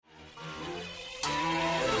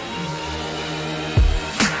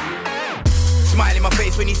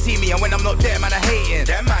when you see me, and when I'm not there, man, I hating.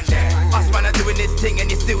 Them man there. Us man are doing this thing,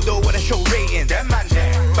 and you still don't wanna show rating. Them man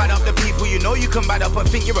there. Bad up the people you know you can bad up and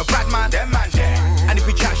think you're a bad man. Them man there. And if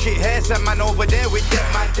we chat shit here, some man over there with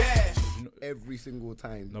them man there. Every single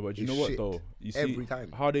time. No, but you know what though? You see, every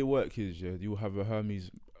time. How they work is, you'll have a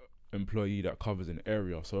Hermes employee that covers an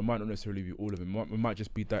area, so it might not necessarily be all of them. It might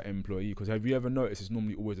just be that employee. Because have you ever noticed it's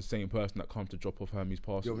normally always the same person that comes to drop off Hermes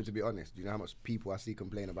parcels? You want me to be honest? Do you know how much people I see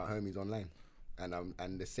complain about Hermes online?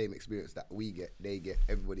 And the same experience that we get, they get,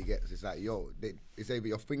 everybody gets. It's like, it's either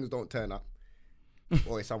your things don't turn up,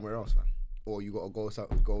 or it's somewhere else, fam. Or you gotta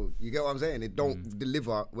go. You get what I'm saying? They don't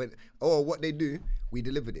deliver what they do. We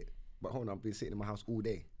delivered it, but hold on, I've been sitting in my house all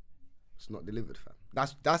day. It's not delivered, fam.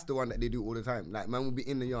 That's the one that they do all the time. Like, man will be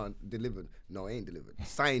in the yard, delivered. No, it ain't delivered.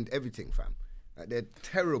 Signed everything, fam. Like, they're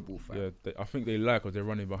terrible, fam. Yeah, I think they lie because they're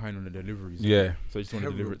running behind on the deliveries. Yeah. So they just want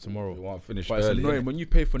to deliver it tomorrow. They want to finish but it's early. annoying when you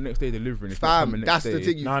pay for next day delivery. And it's not Fam, coming that's next the day.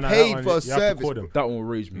 thing. You paid for a service. That will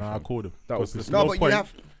rage me. Nah, I fam. called them. That was There's No, no but point you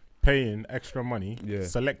have, paying extra money,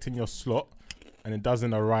 selecting your slot, and it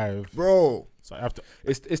doesn't arrive. bro. So I have to.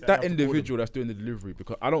 It's I that have to individual that's doing the delivery,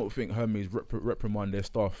 because I don't think Hermes reprimand their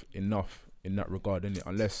staff enough in that regard, innit?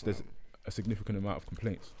 Unless there's a significant amount of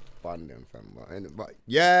complaints. Fun them, fam. But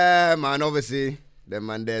yeah, man, obviously, them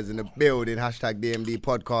man there's in the building. Hashtag DMD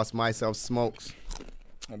podcast, myself smokes.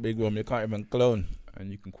 A big one, you can't even clone.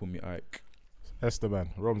 And you can call me Ike.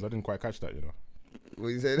 Esteban. Roms, I didn't quite catch that, you know. What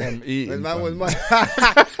you say? I'm eating, Man was fam.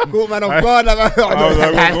 my cool man of God. I was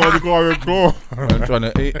like, go. I'm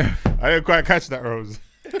trying to eat. I didn't quite catch that, Rose.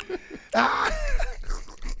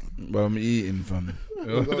 But I'm eating, fam.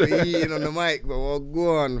 We're gonna be eating on the mic, but we'll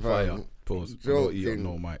go on, Fire. fam. Pause. Joke Don't eat thing. on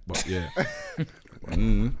no mic, but yeah.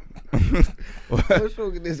 What's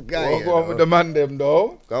wrong with this guy? What here, go on though? with the man them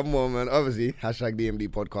though? Come on, man. Obviously, hashtag DMD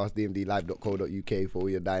podcast, dmdlive.co.uk for all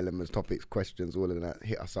your dilemmas, topics, questions, all of that.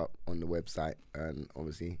 Hit us up on the website, and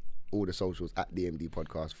obviously all the socials at DMD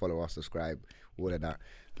podcast. Follow us, subscribe, all of that,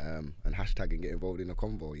 and hashtag and get involved in the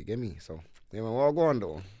convo. You get me? So yeah, man. What go on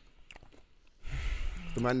though?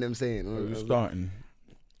 The man them saying. Who's starting?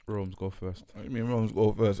 Rome's go first. I mean, Rome's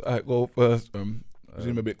go first. I go first. You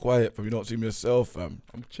seem a bit quiet, fam. You don't seem yourself, fam.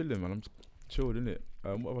 I'm chilling, man. I'm chilled, innit?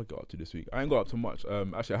 What have I got up to this week? I ain't got up to much.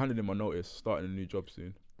 Actually, I handed in my notice, starting a new job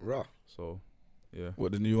soon. Raw. So, yeah.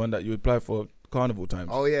 What, the new one that you applied for carnival times?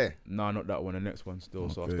 Oh yeah. Nah, not that one. The next one still.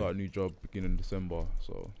 So I Okay. start a new job beginning December.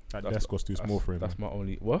 So That that's- desk was too small for him. That's my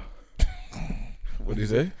only what? What did you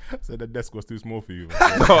say? Said the desk was too small for you.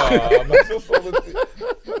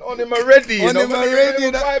 On him already. On him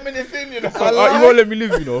already. 5 minutes in, you know. You won't let me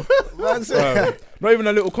live, you know. Man said- Not even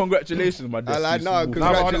a little congratulations, my I desk. like is no, small.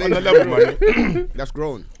 congratulations. on the level, man. That's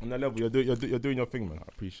grown. On the level, you're doing your thing, man. I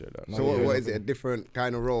appreciate that. So what is it? A different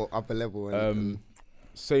kind of role, upper level? And,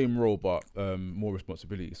 Same role, but more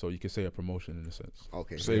responsibility. So you could say a promotion in a sense.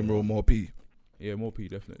 okay. Same role, more P. Yeah, more P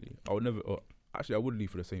definitely. I would never. Actually, I would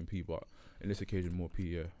leave for the same P, but in this occasion, more P.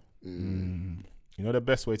 Yeah. You know the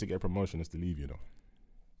best way to get a promotion is to leave, you know.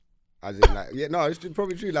 As in, like, yeah, no, it's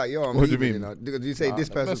probably true. Like, yo, I'm What do you leaving, mean? know. Because you say Nah, this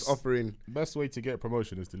the person's best- offering. Best way to get a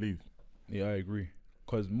promotion is to leave. Yeah, I agree.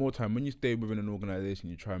 Because more time, when you stay within an organisation,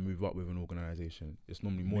 you try and move up with an organisation, it's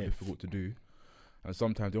normally more Myth. difficult to do. And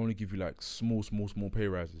sometimes they only give you like small pay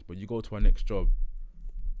rises. But you go to our next job,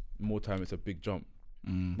 more time it's a big jump.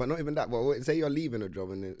 But not even that. Well, say you're leaving a job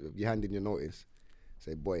and you hand in your notice.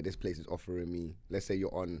 Say, boy, this place is offering me. Let's say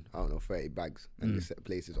you're on, I don't know, 30 bags, and this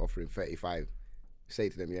place is offering 35. Say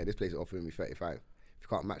to them, yeah, this place is offering me 35. If you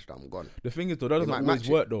can't match that, I'm gone. The thing is, though, that doesn't might always match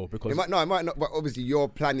work it. though, because It might not, but obviously your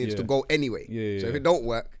plan is to Yeah. go anyway. Yeah, So yeah. if it don't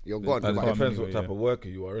work, you're gone. And it But if- depends anyway, what type yeah. of worker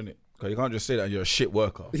you are, innit? Because you can't just say that you're a shit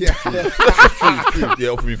worker. yeah. Yeah,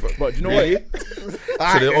 offer me for. but you know what? So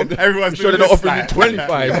Everyone's sure they're doing not this, offering me like-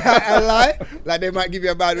 25. I lie. Like they might give you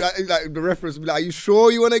a bad, like the reference will be like, are you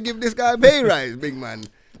sure you want to give this guy a pay rise, big man?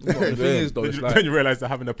 The thing is, though, it's Then like you realise they're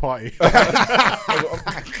having a party. what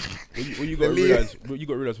you got to realize. What you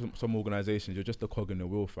got to realize from some organisations, you're just a cog in the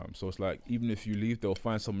wheel, fam. So it's like even if you leave, they'll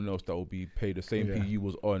find someone else that will be paid the same Yeah. P you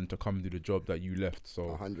was on to come do the job that you left.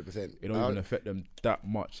 So 100%. it don't even affect them that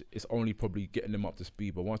much. It's only probably getting them up to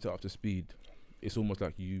speed. But once they're up to speed, it's almost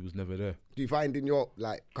like you was never there. Do you find in your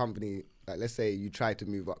like company, like let's say you try to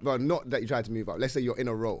move up, well, not that you try to move up, let's say you're in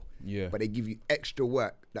a role, Yeah. but they give you extra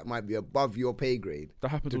work that might be above your pay grade. That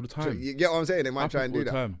happens all the So time. you get what I'm saying? They might Happens try and all do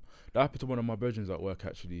the that. time. That happened to one of my brethren at work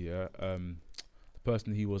actually. Yeah, the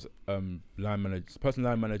person he was line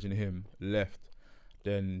managing him left.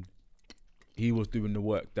 Then he was doing the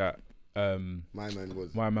work that My man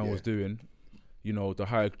was. was doing. You know, the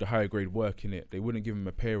higher grade work in it. They wouldn't give him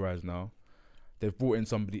a pay rise now. They've brought in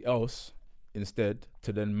somebody else instead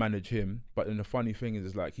to then manage him. But then the funny thing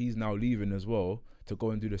is like he's now leaving as well to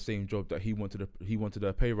go and do the same job that he wanted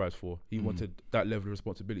a pay rise for. He wanted that level of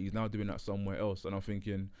responsibility. He's now doing that somewhere else. And I'm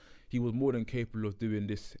thinking he was more than capable of doing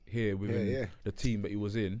this here within the team that he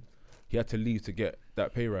was in. He had to leave to get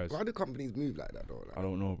that pay rise. Why do companies move like that though? Like, I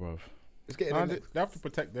don't know, bruv. it's getting They have to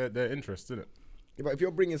protect their interests, isn't it? Yeah, but if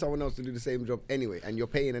you're bringing someone else to do the same job anyway, and you're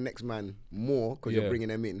paying the next man more because you're bringing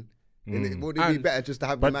them in, then would it be better just to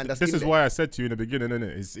have the man that's this in is there? why I said to you in the beginning,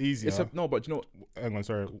 innit? It's easier. No, but you know, Hang on,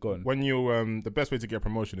 sorry. Go on. When you the best way to get a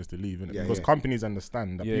promotion is to leave, innit? Yeah, Because yeah. companies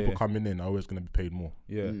understand that Yeah, people yeah. coming in are always going to be paid more.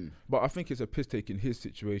 yeah. But I think it's a piss take in his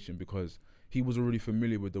situation because he was already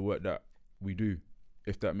familiar with the work that we do.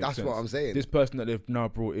 If that makes That's sense. what I'm saying. This person that they've now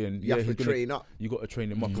brought in, You have he's to train up. You got to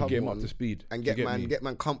train him up Come and get him up on. to speed And Do you get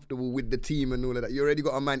man comfortable with the team and all of that. You already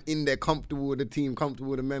got a man in there comfortable with the team, comfortable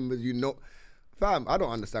with the members. You know, fam, I don't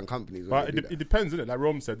understand companies. when But they do it depends, innit? Like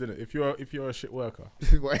Rome said, didn't it? If you're a shit worker,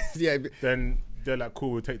 that. Yeah, then they're like, cool,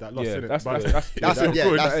 we'll take that loss, Yeah, innit? that's But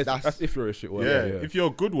that's if you're a shit worker. yeah, if you're a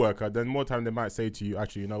good worker, then more time they might say to you,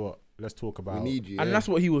 actually, you know what? Let's talk we about. need you. And yeah. that's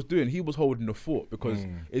what he was doing. He was holding the fort because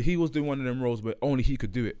he was doing one of them roles where only he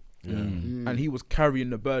could do it. Yeah. And he was carrying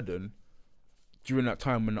the burden during that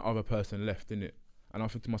time when the other person left, innit? And I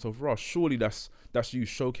think to myself, Ross, surely that's you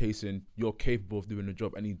showcasing you're capable of doing the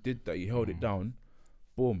job. And he did that. He held it down.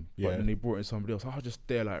 Boom. Yeah. But then they brought in somebody else. I was just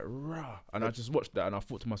there like, rah. And I just watched that and I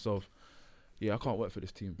thought to myself, yeah, I can't work for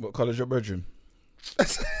this team. What colour's your bedroom?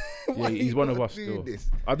 Yeah, he's one of us do still. this?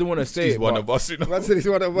 I didn't want to say He's it, one but- of us, you know. Man said he's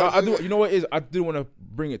one of No, us. I do. You know what it is? I didn't want to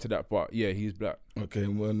bring it to that, but yeah, he's black. Okay,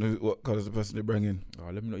 and what colour's the person they bring in?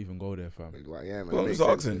 Oh, let me not even go there, fam. Well, yeah, man. Well, makes I'm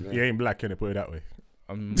sense, asking. man. He ain't black, innit? Put it that way.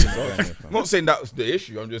 I'm not going there, fam. I'm not saying that's the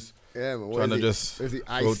issue. I'm just Yeah, man. What trying is to it? just Is it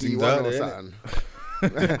throw things IC1 out or there, something?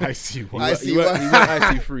 I see. What? I see He went one.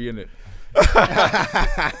 IC3, innit?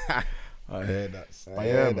 I hear that. But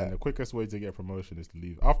yeah, man, the quickest way to get a promotion is to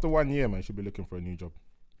leave. After 1 year, man, you should be looking for a new job.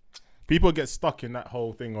 People get stuck in that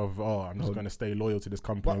whole thing of, I'm just going to stay loyal to this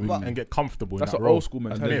company But- and get comfortable That's in an that role. old school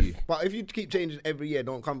mentality. But if you keep changing every year,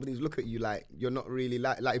 don't companies look at you like you're not really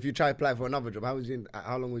like if you try to apply for another job,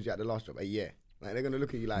 how long was you at the last job? A year. Like they're gonna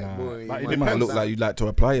look at you like, Nah. boy, Like, you it It might might depends. look like you'd like to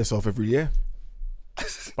apply yourself every year.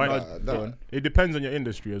 But no. it depends on your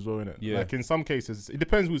industry as well, innit? Yeah. Like in some cases, it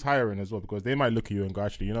depends who's hiring as well, because they might look at you and go,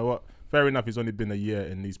 actually, you know what? Fair enough, he's only been a year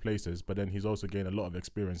in these places, but then he's also gained a lot of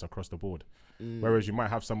experience across the board. Whereas you might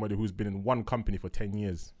have somebody who's been in one company for 10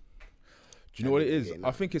 years. Do you know what it is? Yeah, no.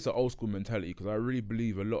 I think it's an old school mentality because I really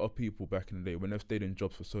believe a lot of people back in the day, when they've stayed in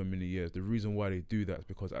jobs for so many years, the reason why they do that is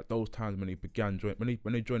because at those times when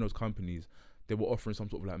they join those companies, they were offering some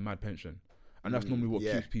sort of like mad pension. And that's normally what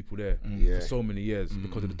yeah. keeps people there Yeah. for so many years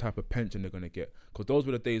because of the type of pension they're going to get. Because those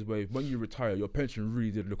were the days where when you retire, your pension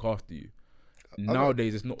really did look after you.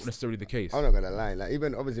 Nowadays, it's not necessarily the case. I'm not gonna lie. Like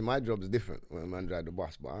even obviously my job's different when a man drive the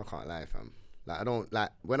bus, but I can't lie, fam. Like I don't like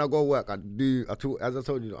when I go work. I talk as I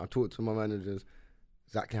told you. I talk to my managers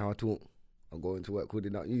exactly how I talk. I go into work. Cool,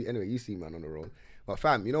 anyway, you see man on the road. But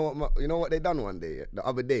fam, you know what they done one day, the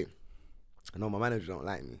other day. I know my manager don't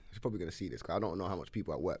like me. She's probably gonna see this because I don't know how much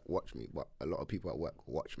people at work watch me, but a lot of people at work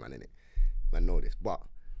watch man innit. Man know this, but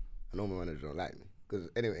I know my manager don't like me because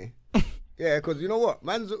anyway. Yeah, because you know what,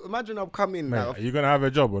 imagine I've come in. Man, Like, are you going to have a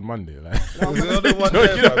job on Monday? Like, no, You know the one there,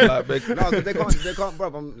 fam, like, no, 'cause they can't, bro.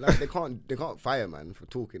 They can't fire man for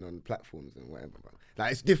talking on platforms and whatever. Bro.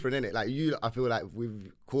 Like it's different, innit? Like I feel like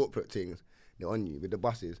with corporate things, they're on you. With the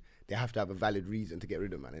buses, they have to have a valid reason to get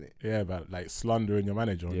rid of man, innit? yeah, but like slandering your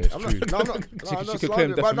manager. Yeah, it's I'm true. not, no, I'm not. She could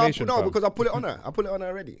claim defamation, No, fam. because I put it on her. I put it on her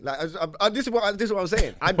already. Like this is what I'm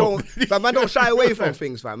saying. I don't, fam. I don't shy away from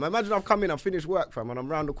things, fam. Imagine I've come in, I've finished work, fam, and I'm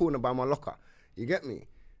round the corner by my locker. You get me?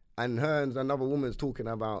 And her and another woman's talking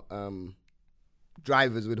about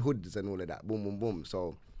drivers with hoods and all of that. Boom, boom, boom.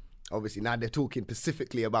 So obviously now they're talking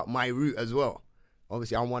specifically about my route as well.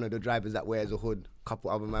 Obviously I'm one of the drivers that wears a hood.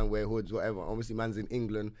 Couple other man wear hoods, whatever. Obviously man's in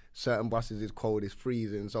England. Certain buses is cold, it's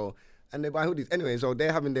freezing. So and they buy hoodies anyway. So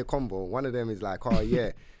they're having their convo. One of them is like, oh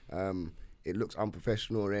yeah, it looks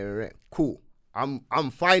unprofessional. Cool.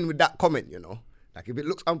 I'm fine with that comment. You know, like if it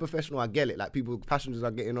looks unprofessional, I get it. Like passengers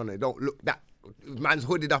are getting on it. Don't look that. Man's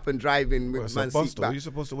hooded up and driving with man's seat back. You're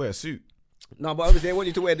supposed to wear a suit. No, but obviously they want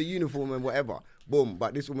you to wear the uniform and whatever. Boom.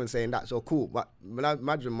 But this woman saying that, so cool. But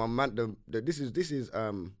imagine my man. This is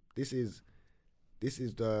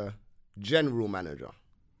the general manager.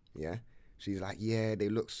 Yeah. She's like, yeah, they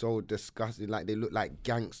look so disgusting. Like they look like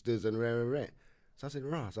gangsters and rare. So I said,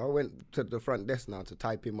 rah. So I went to the front desk now to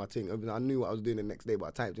type in my thing. I knew what I was doing the next day, but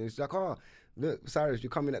I typed in. She's like, oh, look, Cyrus, you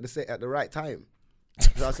come in at the right time.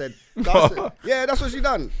 So I said, yeah, that's what she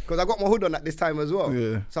done. Because I got my hood on at this time as well.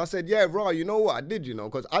 Yeah. So I said, yeah, raw, you know what I did,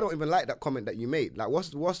 because I don't even like that comment that you made. Like,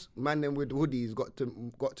 what's man them with hoodies got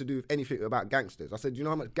to do with anything about gangsters? I said, you know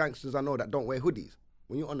how much gangsters I know that don't wear hoodies?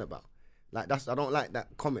 When you on about? Like, I don't like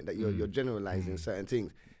that comment that you're generalizing certain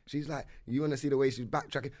things. She's like, you want to see the way she's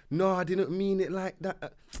backtracking? No, I didn't mean it like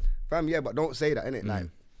that. Fam, yeah, but don't say that, innit? Like,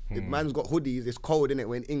 if man's got hoodies, it's cold, innit?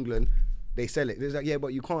 We're in England. They sell it. It's like, yeah,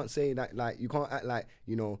 but you can't say that, like, you can't act like,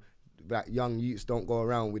 that young youths don't go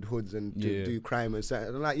around with hoods and do crime and stuff.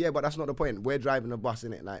 I'm like, yeah, but that's not the point. We're driving a bus,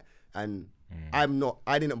 innit? Like, and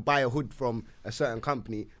I didn't buy a hood from a certain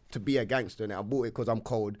company to be a gangster, and I bought it because I'm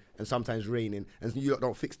cold and sometimes raining, and you lot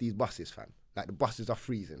don't fix these buses, fam. Like, the buses are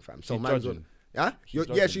freezing, fam. So man's on. Yeah?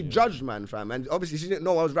 She judged, man, fam. And obviously she didn't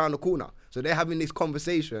know I was around the corner. So they're having this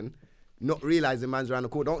conversation, not realizing man's around the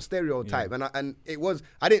corner. Don't stereotype. And it was,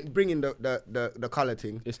 I didn't bring in the colour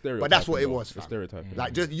thing. It's stereotyping. But that's what it was, fam. It's stereotyping.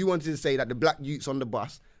 Like, just you wanted to say that the black youths on the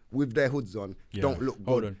bus with their hoods on don't look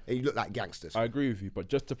Hold good. on. And you look like gangsters. I agree with you, but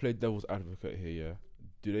just to play devil's advocate here, yeah,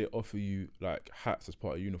 do they offer you like hats as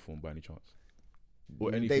part of uniform by any chance?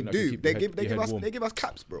 Or anything They that can do. keep They your head warm? give us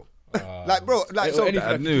caps, bro. Like, bro, like, Or so anything that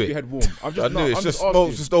I can knew keep it. your head warm. I'm just I knew not, it's I'm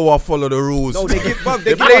just just don't want to follow the rules. no, they give, bruv, They they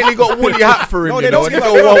give plainly got woolly hat for him, No, you they know, don't and give they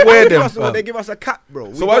us. don't want to wear them, They fam. give us a cap,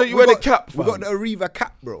 bro. So why don't you wear the cap, We got fam? the Arriva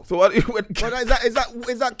cap, bro. So why do you wear the cap? But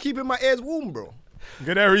is that keeping my ears warm, bro?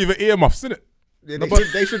 Get there either earmuffs, innit?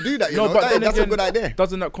 They should do that. You know, then that's a again, good idea.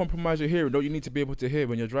 Doesn't that compromise your hearing? Don't you need to be able to hear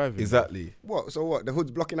when you're driving? Exactly. What? So what? The hood's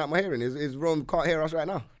blocking out my hearing. Is Rome can't hear us right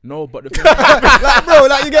now? No, but the thing Like, bro,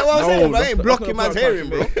 like, you get what I'm saying? that's I ain't not blocking the man's point I'm hearing,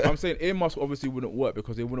 bro. trying to make. I'm saying earmuffs obviously wouldn't work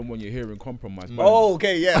because they wouldn't want your hearing compromised. Oh,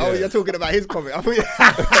 okay, yeah. Oh, you're talking about his comment. I thought you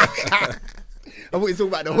talking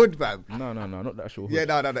about the hood, fam. No, not the actual hood. Yeah,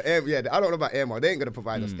 no, the air. Yeah, I don't know about air muffs. They ain't gonna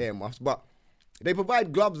provide us air muffs, but they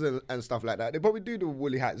provide gloves and stuff like that. They probably do the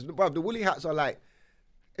woolly hats. Bro, the woolly hats are like.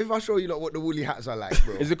 If I show you like what the woolly hats are like,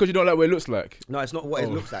 bro. Is it because you don't like what it looks like? No, it's not what it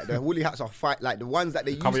looks like. The woolly hats are fine. Like the ones that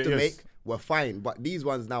they used Cover to your make ears. were fine, but these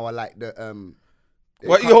ones now are like the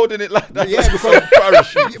Why are you holding it like that? Yeah, Like because a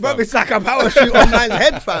parachute, bro, fam. it's like a parachute on man's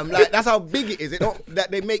head, fam. Like that's how big it is. It don't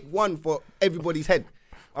that they make one for everybody's head.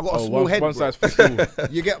 I got a small head, one bro. size fits all.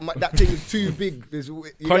 You get that thing is too big.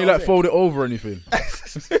 Can't you like fold it over or anything?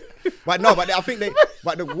 But no, but I think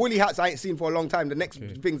but the woolly hats I ain't seen for a long time. The next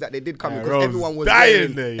things that they did come in because Rose everyone was dying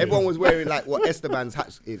wearing, there, yeah. everyone was wearing like what Esteban's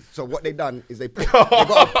hats is. So what they done is they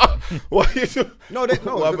got What you do?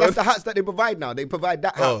 that's the hats that they provide now. They provide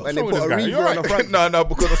that hat Oh. and they What's put a wrong with this guy? reaver on the front. No,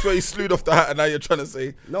 because I swear you slewed off the hat and now you're trying to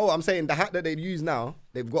say. No, I'm saying the hat that they use now,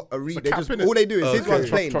 they've got a a They cap, just innit? all they do is his Okay. one's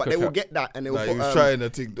plain, Trucker but they will cap. get that and they will Nah, put. he was trying to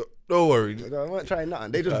think. Don't worry. I weren't trying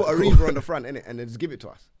nothing. They just put a reaver on the front, innit, and they just give it to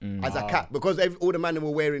us as a cap because all the men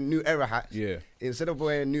were wearing New Era hats. Yeah. Instead of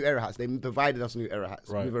wearing New Era hats, they provided us New Era hats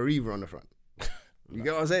Right. with a reaver on the front. You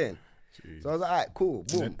get what I'm saying? So I was like, all right, cool,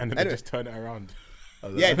 boom. And then Anyway, they just turn it around.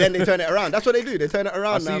 yeah, then they turn it around. That's what they do. They turn it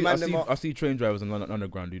around now, man. I see train drivers in London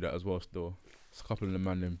Underground do that as well still. It's a couple of them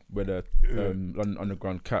man them wear the London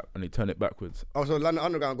Underground cap and they turn it backwards. Oh, so London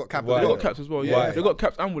Underground got cap Why? as They well. got caps as well, yeah. Why? They got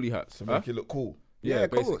caps and woolly hats. To make it look cool. Yeah,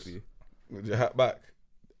 of course. basically. With your hat back.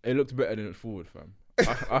 It looked better than it forward, fam.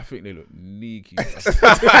 I think they look neaky.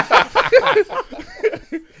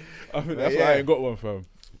 I think that's why I ain't got one, fam.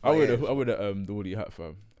 I wear the woolly hat,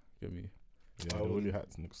 fam. Get me? Yeah, the woolly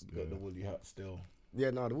hats. Looks, Got the woolly hat still.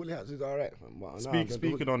 Yeah, no, the woolly hats is alright.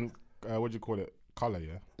 Speaking on, what do you call it? Colour,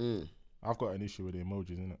 yeah? Mm. I've got an issue with the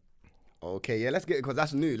emojis, innit? Okay, yeah, let's get it because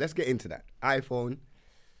that's new. Let's get into that. iPhone.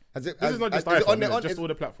 This is not just iPhone, innit? Just all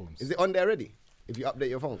the platforms. Is it on there already? If you update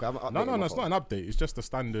your phone, 'cause I haven't updated No, my it's phone. not an update. It's just the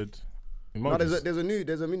standard emojis. No,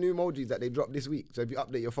 there's a new emojis that they dropped this week. So if you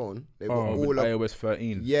update your phone, they've got Oh, with all of iOS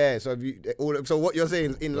 13. yeah. So if you so what you're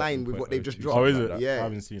saying is in line with what they've just 1.02. dropped. Oh, is it? Yeah. I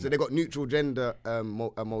haven't seen so it. they got neutral gender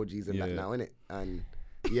emojis and that Yeah. now, innit? And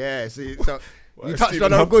yeah, see, so Well, you touched Stephen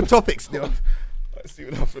on a Huff- good topic still. Let's see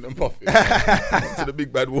what happened and puffing. To the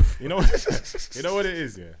big bad wolf. You know what it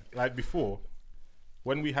is, yeah? Like before,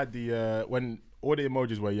 when we had when all the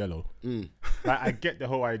emojis were yellow, like I get the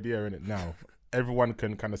whole idea in it now. Everyone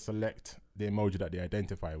can kind of select the emoji that they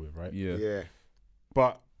identify with, right? Yeah. Yeah.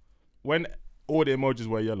 But when all the emojis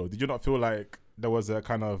were yellow, did you not feel like there was a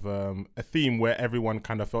kind of a theme where everyone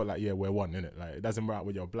kind of felt like, yeah, we're one, innit? Like it doesn't matter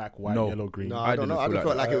whether you're black, white, No. yellow, green. No, I don't know. I didn't just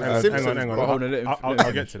feel felt like like it was that. the Simpsons. hang on. But hold on, let him I'll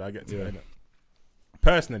finish. get to that. Yeah. Innit?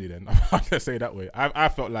 Personally, then, I'm gonna say it that way. I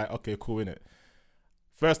felt like, okay, cool, innit?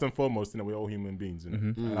 First and foremost, we're all human beings,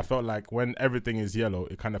 innit? And I felt like when everything is yellow,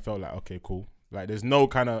 it kind of felt like, okay, cool. Like there's no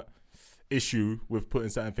kind of issue with putting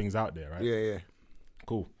certain things out there, right? Yeah, yeah.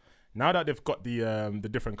 Cool. Now that they've got the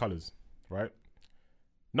different colors, right?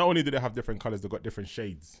 not only do they have different colors, they've got different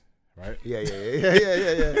shades, right? Yeah.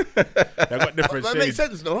 They've got different That shades. makes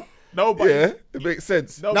sense, though. No, but Yeah, it makes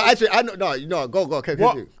sense. no, No, but actually, I know. No, go. Okay,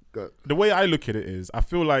 What? go. the way I look at it is, I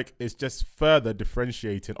feel like it's just further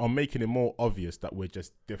differentiating or making it more obvious that we're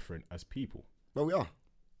just different as people. But we are.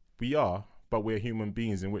 We are, but we're human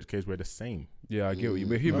beings, in which case we're the same. Yeah, I get what you.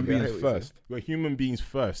 We're human Okay, I beings hear what you're first. We're human beings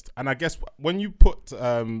first. And I guess when you put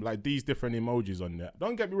like these different emojis on there,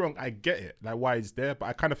 don't get me wrong, I get it, like why it's there, but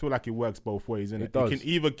I kind of feel like it works both ways, innit? It does. It can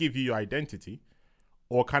either give you your identity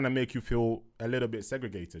or kind of make you feel a little bit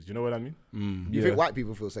segregated. You know what I mean? You Yeah. think white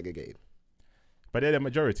people feel segregated, But they're the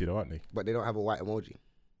majority though, aren't they? but they don't have a white emoji?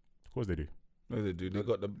 Of course they do. No, they do. They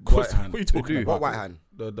got the Course, white hand. what are you talking do. about? What white hand?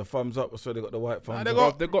 The thumbs up, so they got the white thumbs they up.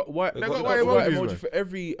 got- They got white. They They got got that white emojis, emoji man. for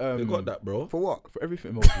every. They got that, bro. For what? for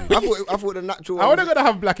everything emoji. I thought the natural. How are they gonna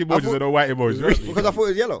have black emojis thought- and a white emoji? Really? Because I thought it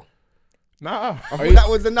was yellow. Nah. I thought that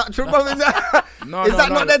was the natural. Bro, is that, No, is no, that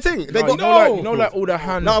no, not their thing? They No, got you know, like all the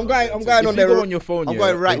hand. No, I'm going If on you their. go on your phone, I'm yeah,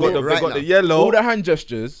 going right They got, now. the, Right they got now. the yellow. all the hand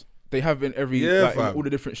gestures they have in every, Yeah, like, in fam. all the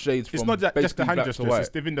different shades. It's from not just the basically hand black to gestures, white.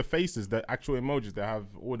 it's even the faces, the actual emojis that have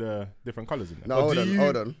all the different colours in them. No, hold do on, you-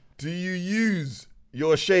 hold on. Do you use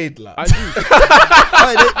your shade, lad? I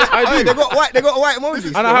do. They got white. They got white emojis.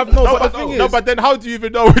 And I have no. But the thing No, is, but then how do you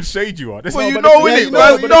even know which shade you are? That's Well, not- you but know the- in yeah, it, you know,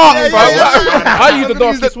 man. but- Dark, yeah, fam. yeah. I use the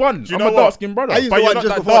darkest one. you I'm know a what? dark skinned brother. I used But the you're one not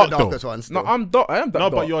just that before dark, the though. darkest one. No, Still. I'm dark. I am that No,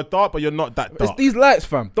 dark. but you're dark, but you're not that It's dark. these lights,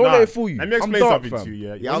 fam. Don't Nah. let it fool you. Let me I'm explain dark, something fam. to you.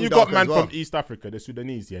 Yeah, Yeah, when I'm you dark got man as well. from East Africa, the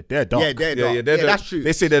Sudanese, yeah, they're dark. Yeah, they're Yeah, dark. yeah, they're the- that's true.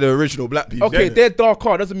 They say they're the original black people. Okay, they're dark.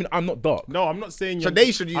 Doesn't mean I'm not dark. No, I'm not saying. So you're-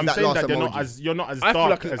 they should use I'm that saying last that emoji. you're not as I feel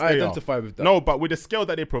dark like as I they identify are. with that. No, but with the scale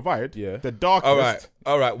that they provide, Yeah. the darkest.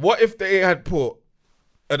 All right. What if they had put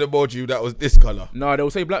an emoji that was this color? No, they will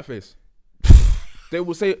say blackface. They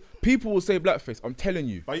will say, people will say blackface. I'm telling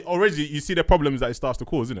you. But already you see the problems that it starts to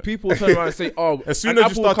cause, isn't it? People turn around and say, oh, As soon and as you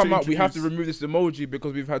Apple start to come out, we have to introduce- remove this emoji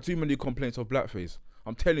because we've had too many complaints of blackface.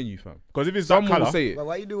 I'm telling you, fam. Because if it's that Someone will color, say it. But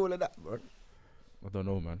why you do all of that, bro? I don't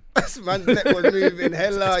know, man. This man's neck was moving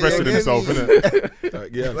hella. expressing yeah, himself, get me?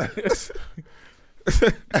 innit? Yeah.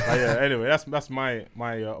 Yeah. Anyway, that's my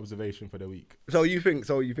observation for the week. So you think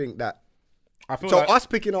that? I feel So like us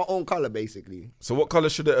picking our own color, basically. So what color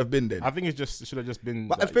should it have been then? I think it should have just been.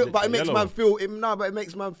 But like, I feel, but it makes yellow. man feel. But it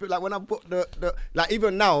makes man feel like when I put the like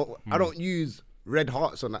even now I don't use red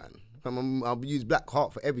hearts on that. I'll use black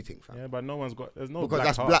heart for everything, fam. Yeah, but no one's got. There's no Because black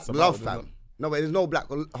that's hearts black about love, it, there's fam. No, but there's no black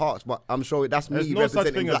hearts. But I'm sure that's There's me no such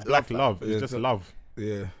representing thing as black fam. love. It's Yeah, just so- love.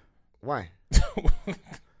 Yeah. Why?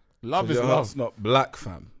 Love is Your love. heart's not black,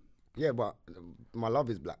 fam. Yeah, but my love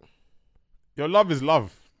is black. Your love is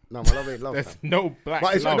love. No, my love ain't love. There's Fam. no black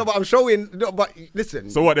But it's, love. no, but I'm showing. No, but listen.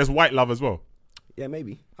 So what? There's white love as well. Yeah,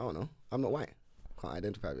 maybe. I don't know. I'm not white. Can't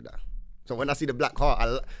identify with that. So when I see the black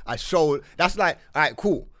heart, I show. That's like, all right,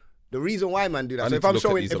 cool. The reason why man do that. I So need if to I'm look at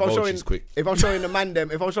showing, these if I'm showing, emojis quick. if I'm showing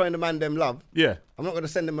the man them love, Yeah. I'm not gonna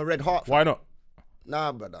send them a red heart. Fam. Why not?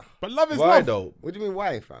 Nah, brother. But love is Why love. though? What do you mean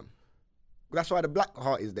why, fam? That's why the black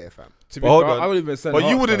heart is there, fam. To be Hold fair, on. I would even send But you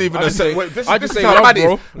heart, wouldn't fam. even I have just said. say- Wait, this I this just is say how love, mad it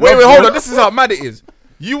bro. is. Wait, Love, hold bro. on. This is how mad it is.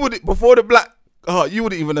 You would before the black heart. You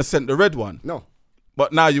wouldn't even have sent the red one. No.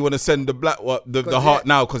 But now you want to send the black the heart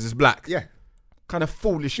now because it's black. Yeah. Kind of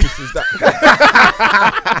foolishness is that?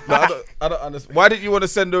 No, I don't understand. Why didn't you want to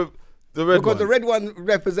send the red Because one? the red one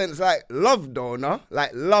represents like love, though, no?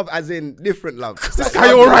 Like love as in different love. Like,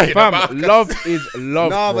 guy alright? Fam, love is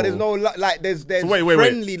love. Nah, bro. but there's no like there's wait.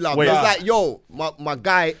 friendly love. Wait. There's like yo, my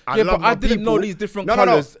guy. I Yeah, love but I my didn't people. know these different No,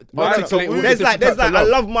 colours. No, no. Articulate all the There's different like types of I love.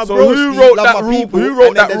 love my So bros. who wrote love that my rule- people, who wrote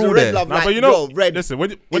and then that there's a rule red then? love, Nah, like, but you know, yo, red. listen,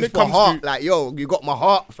 when It's it for comes heart, to like yo, you got my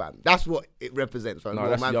heart, fam. That's what it represents, fam. No, What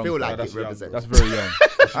that's man young, feel fam. like That's it young. represents. That's very young.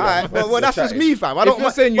 All right, well that's just me, fam. I If don't.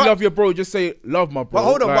 you're saying you but- love your bro, just say love my bro. But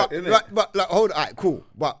hold on, Like, but like hold on, all right, cool.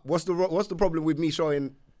 But what's the problem with me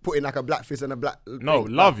putting like a black fist and a black no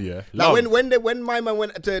thing? love, yeah, Like love. when my man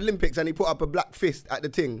went to Olympics and he put up a black fist at the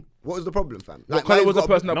thing, what was the problem, fam? what Like, colour mine's was the got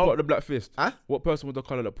a- person that no. put up the black fist? Huh? What person was the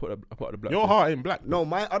colour that put up the black Your fist? heart ain't black. No,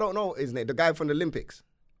 I don't know his name. The guy from the Olympics,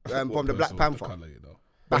 from the Black Panther, But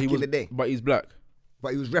back he in was, the day. But he's black.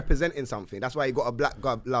 But he was representing something. That's why he got a black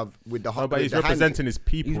love with the No, heart. but he's representing his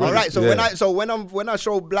people. He's All innit? right, so Yeah. when I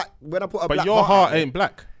show black, when I put a But black your heart at it, ain't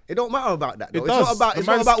black. It don't matter about that. Though. It does. It's not The about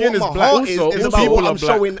man's what skin my is black. heart is. Also, It's all about people what are I'm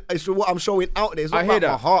black. showing. It's what I'm showing out there. It's not I hear about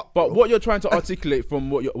my that, heart. but bro. what you're trying to articulate from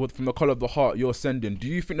from the color of the heart you're sending, do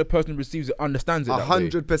you think the person who receives it understands it?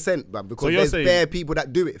 100%, man. Because you're there's saying- bare people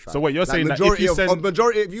that do it. Fam. So wait, you're saying that if majority you of send-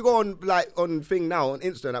 majority, if you go on like on thing now on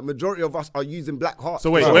Insta, that majority of us are using black hearts.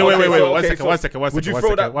 So wait, Bro, wait, okay, wait, so- one okay, second, so one second, Would you one throw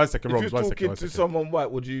second, that? one second, If Rob, you're one talking second, one to second. someone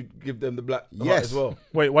white, would you give them the black heart Yes. as well?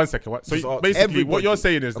 Wait, 1 second. So Just ask basically, everybody what you're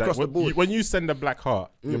saying is that across the board. when you send a black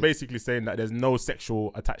heart, you're basically saying that there's no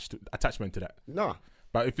sexual attachment to that. Nah.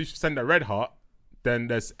 But if you send a red heart, then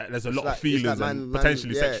there's a lot It's of like feelings man- and man-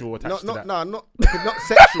 potentially yeah. sexual attached to that. No, not sexual. Not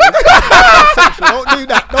sexual. Don't do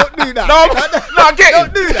that. Don't do that. No, get him.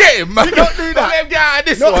 Don't do that. Get him, man. Don't do that. Let him get out of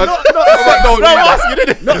this Not one. not Don't do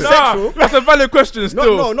that. not sexual. That's a valid question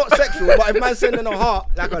still. No, not sexual. But if man's sending a heart,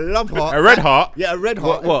 like a love heart, A red heart? yeah, a red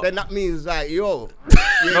heart, What? then that means like, yo.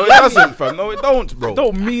 No, it doesn't, fam. No, it don't, bro.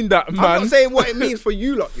 Don't mean that, I'm man. not saying what it means for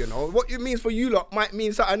you lot, you know. What it means for you lot might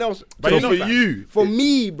mean something else. But to you know me, for fam. you, For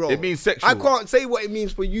me, bro. it means sexual. I can't say what it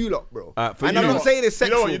means for you lot, bro. For And you I'm lot. not saying it's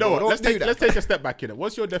sexual. You know what? Bro. Let's Don't do take that. a step back in it.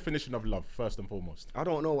 What's your definition of love, first and foremost? I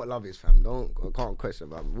don't know what love is, fam. I can't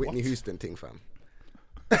question, fam. Whitney Houston thing, fam.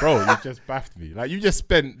 Bro, you just baffed me. Like, you just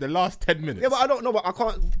spent the last 10 minutes. Yeah, but I don't know. But I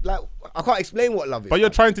can't explain what love is. But you're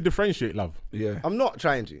fam. trying to differentiate love. Yeah. I'm not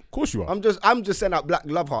trying to. Of course you are. I'm just sending out black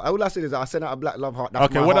love heart. All I said is I sent out a black love heart. That's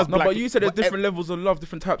Okay, my what heart. does No, black- but you said there's But different levels of love,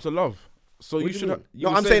 different types of love. So What you do should. mean? You No,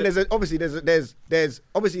 would I'm say saying that- there's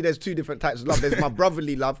obviously two different types of love. There's my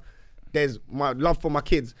brotherly love. There's my love for my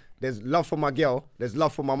kids. There's love for my girl. There's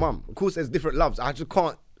love for my mum. Of course, there's different loves. I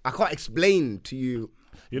can't explain to you.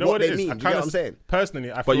 You know what what they it is? mean. I You get kinda what I'm saying? Personally,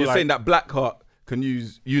 I feel But you're like saying that black heart can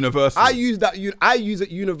use universal. I use that. I use it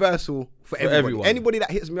universal for everybody. everyone. Anybody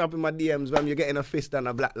that hits me up in my DMs, man, you're getting a fist and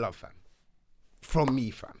a black love, fam. From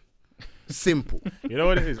me, fam. Simple. You know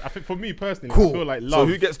what it is? I think for me personally, Cool. I feel like So love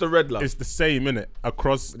who gets the red love? is the same, innit?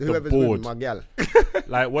 Across the Whoever's board. with me, my gal.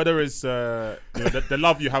 Like whether it's the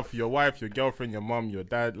love you have for your wife, your girlfriend, your mum, your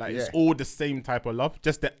dad, like it's Yeah. all the same type of love.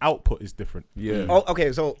 Just the output is different. Yeah. Oh,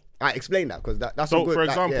 okay. So I explain that because that's So a good, for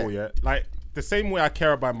like, example, yeah, like the same way I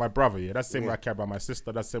care about my brother, yeah, that's the same way I care about my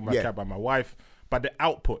sister, that's the same way I Yeah. care about my wife. But the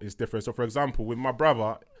output is different. So for example, with my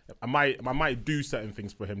brother, I might do certain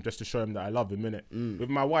things for him just to show him that I love him, innit? With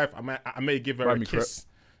my wife, I may give her Buy a me kiss.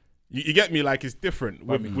 You get me? Like it's different.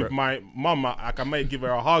 With my mum, I may give her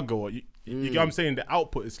a hug or you get what I'm saying? The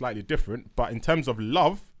output is slightly different, but in terms of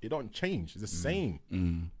love, it don't change. It's the same.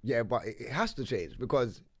 Yeah, but it has to change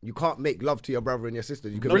because you can't make love to your brother and your sister.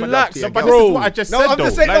 You can Relax, make love to But your this girl. is what I just No, said, I'm though.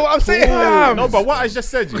 just saying. No, I'm saying. No, but what I just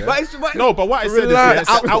said, yeah. But No, but what I said Relax.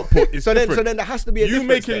 is the output is So different. then there has to be a you difference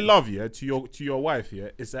making then. love, yeah, to your wife, yeah,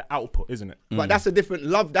 it's an output, isn't it? But that's a different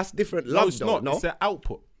love. That's different No, love, it's though. not. No, It's an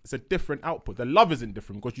output. It's a different output. The love isn't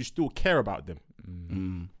different because you still care about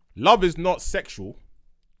them. Love is not sexual.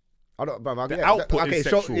 I don't. But The output is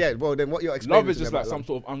sexual. Yeah. Well, then what you're explaining? Love is to me just like about some love.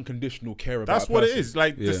 sort of unconditional care about. That's a what it person. is.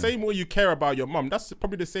 Like Yeah. the same way you care about your mum. That's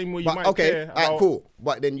probably the same way you But might okay, care about. cool.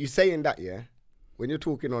 But then you saying that, yeah, when you're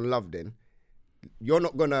talking on love, then you're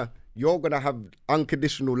gonna have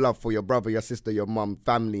unconditional love for your brother, your sister, your mum,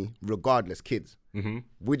 family, regardless, kids. Mm-hmm.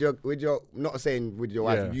 With your not saying with your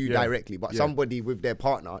wife, Yeah, you yeah, directly, but yeah. somebody with their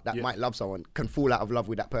partner that Yeah. might love someone can fall out of love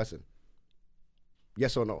with that person.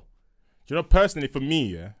 Yes or no? Do you know, personally, for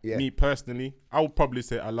me, Yeah. me personally, I would probably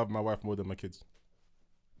say I love my wife more than my kids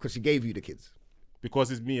Because she gave you the kids.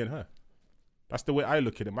 because it's me and her. That's the way I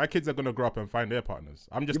look at it. My kids are gonna grow up and find their partners.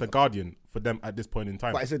 I'm just a guardian for them at this point in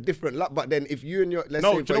time. But it's a different love. But then if you and your, let's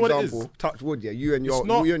No, say do you know for what it example, is? touch wood, yeah, you and It's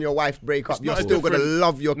not- your wife break up, it's you're not a still gonna different-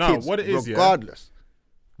 love your No, kids what it is, yeah. regardless.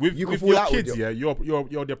 With You can with fall your out with kids, your-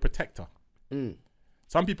 you're their protector.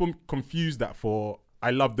 Some people confuse that for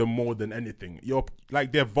I love them more than anything. You're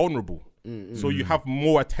like they're vulnerable, so you have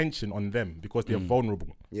more attention on them because they're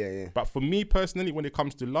vulnerable. Yeah. But for me personally, when it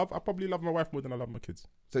comes to love, I probably love my wife more than I love my kids.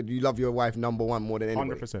 So do you love your wife number one more than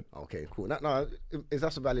anybody? 100%. Okay, cool. No, is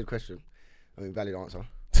that a valid question? I mean, valid answer.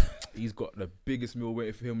 He's got the biggest meal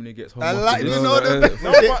waiting for him when he gets home. I after like, this. you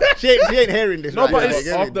know, she ain't hearing this. No, right but now, it's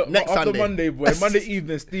you get me? After Sunday. Monday, boy. Monday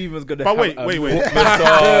evening, Steven's gonna But have wait, a wait. foot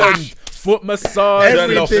massage, foot massage,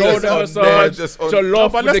 Everything. shoulder Just on there, massage, just on- jollof No,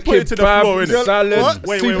 but with let's the put it to the kebab, floor, innit? salad, What?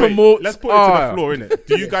 Wait. super malts. Let's put it to the floor, innit?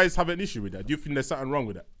 Do you guys have an issue with that? Do you think there's something wrong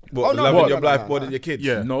with that? What, Oh, no, loving no, your no, wife no, more no. than your kids?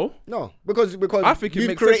 Yeah. No, No, because I think it you've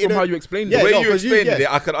makes sense created from a- how you explained Yeah, it. The way no, you 'cause explained yeah.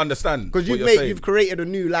 it, I can understand. Because what you've you're you've created a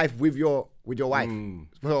new life with your wife.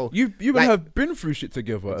 So you like- have been through shit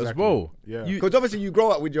together as Exactly. well. Yeah. because obviously you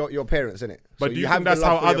grow up with your parents, innit? But So do you have think the that's love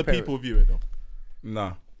how for your other parents. people view it though?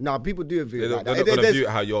 Nah. No, people do view it They're like not that. going to There's- view it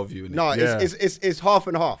how you're viewing it. No, Yeah. it's half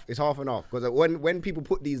and half. It's half and half because when people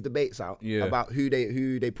put these debates out Yeah. about who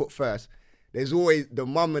they put first, there's always the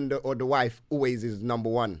mum and or the wife always is number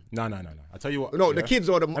one. No. I tell you what. No, the kids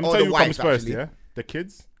or the Let me or tell the you who wife comes first. actually. Yeah, the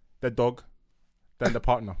kids, the dog, then the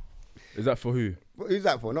partner. Is that for who? Who's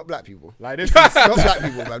that for? Not black people. Like this. Not black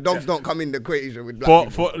people, man. Dogs don't come in the equation with black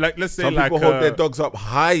people. for like, let's say Some like. people hold their dogs up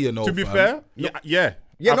high, you know. To be fam. fair, yeah.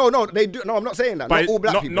 Yeah, no, they do. No, I'm not saying that. But Not all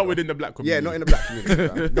black not, people. not though. within the black Yeah, community. not in the black community.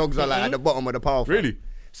 fam. Dogs are like at the bottom of the pile. fam. Really?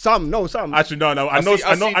 Some. Actually, no. I know see-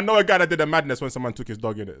 I know a guy that did a madness when someone took his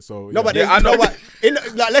dog in it. So No, but Yeah, there's I know. no, but in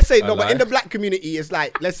like let's say no, but lie. in the black community, it's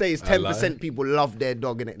like let's say it's I lie. 10% people love their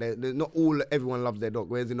dog in it. There's not everyone loves their dog.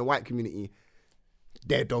 Whereas in the white community,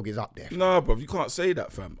 their dog is up there. No, bro, you can't say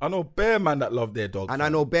that, fam. I know bare man that love their dog. And fam. I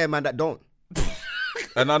know bare man that don't.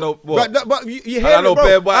 And I know what. But you hear I know it, bro.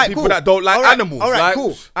 bare white Alright, people cool. that don't like Alright, animals. All right, like, cool.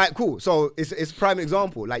 All right, cool. So it's prime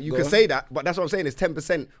example. Like you can say that, but that's what I'm saying. Is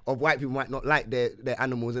 10% of white people might not like their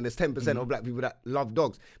animals, and there's 10% of black people that love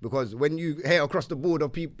dogs. Because when you hear across the board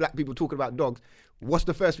of black people talking about dogs, what's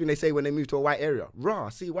the first thing they say when they move to a white area? Rah,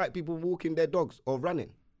 see white people walking their dogs or running.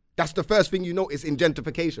 That's the first thing you notice in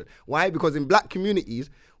gentrification. Why? Because in black communities,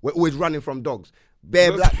 we're always running from dogs.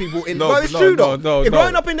 Bare black people in. No, it's true though. no, If no.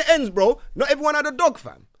 growing up in the ends, bro, not everyone had a dog,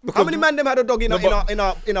 fam. How many man them had a dog in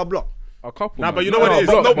our block? A couple. Nah, man. but you know what it is.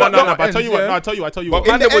 block, No, block, but block I tell you what. ends, No, yeah. I tell you But what.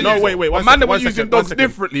 man, they were No, using- wait. but One man, second, they were one using second, dogs one second.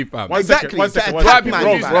 differently, fam. One Exactly, second, one to second, one attack second. man,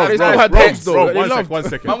 Bro, fam. bro, They bro, still had bro, pets, though. bro, They one loved- second, one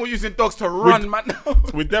second. Man were using dogs to run, man.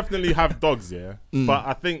 We definitely have dogs, yeah, but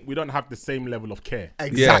I think we don't have the same level of care.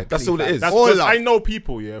 Exactly. that's all it fam. is. That's All because love. I know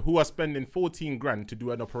people, yeah, who are spending 14 grand to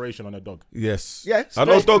do an operation on a dog. Yes. Yes. I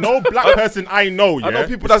know dogs. No black person I know, yeah. I know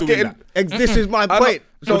people is that's doing getting. that. This is my know- point.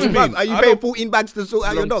 So, What do you bruv, mean? are you I paying don't- 14 bags to sort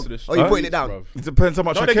out your Belongs dog? to the Or are you streets, putting it down? bruv. It depends how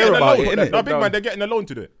much No, I they're care getting a about loan. it, No, innit? big man, they're getting a loan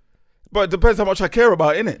to do it. But it depends how much I care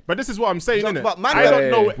about it, innit? But this is what I'm saying, innit? but man, I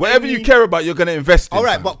don't know. Whatever any- you care about, you're gonna invest in. All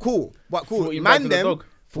right, fam. but cool. 14 bags Man, of the them. dog.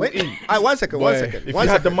 Wait, 14. one second. If you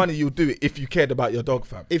had the money, you'd do it. If you cared about your dog,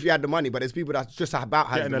 fam. If you had the money, but there's people that's just about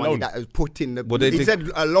having Getting the a money loan. that is put in the. Well, they he think-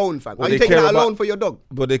 said a loan, fam. well, Are you they taking care out a about- loan for your dog?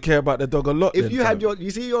 But they care about the dog a lot. If then, you had fam.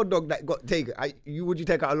 you see your dog that got taken, would you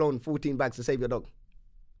take out a loan 14 bags to save your dog?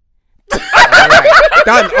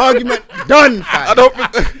 Done. Argument done, fam. I don't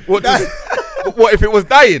think. What if it was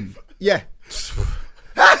dying? Yeah.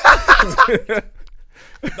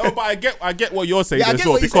 No, but I get what you're saying Yeah, I as get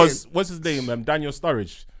well, what you're because saying. what's his name? Daniel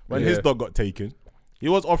Sturridge. When his Yeah. dog got taken, he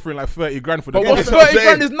was offering like 30 grand for the But dog. what's that's what I'm 30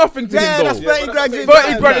 grand saying. is nothing to Yeah, him, that's though. 30 grand.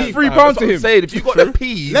 30 grand is £3 to him. Saying if you got the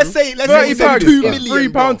peas, Let's say 30 he said bags 2 is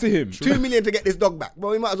million. £3 bro. to him. 2 million to get this dog back.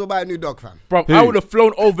 Well, we might as well buy a new dog, fam. Bro, I would have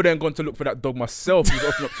flown over there and gone to look for that dog myself. He's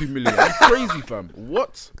offering up 2 million. That's crazy, fam.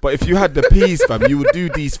 What? but if you had the peas, fam, you would do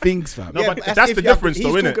these things, fam. No, Yeah, but but that's if the you have- difference, he's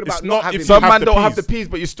though, innit? talking about It's not not having if Some you have man the don't have peas. the peas,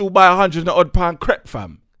 but you still buy £100 crepe,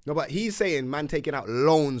 fam. No, but he's saying man taking out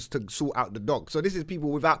loans to sort out the dog. So this is people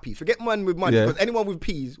without peas. Forget man with money, Yeah. because anyone with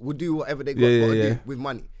peas will do whatever they got Yeah, to yeah. do with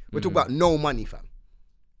money. We're talking about no money, fam.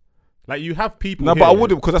 Like you have people. No, here, but I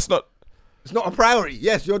wouldn't because that's not. It's not a priority.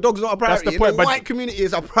 Yes, your dog's not a priority. the In point, the but- white community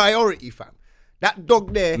is a priority, fam. That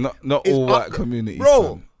dog there. Not is all up white the- communities, bro.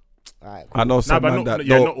 fam. Alright, I know Nah, some but man not, that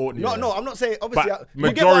yeah, don't. not all. No, yeah. no, I'm not saying. Obviously, But you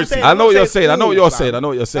get what I'm majority. saying? I I'm know not what you're saying. I know all, what you're fam. saying. I know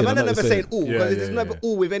what you're saying. I'm I know never what you're saying saying. all because Yeah, there's yeah, never yeah.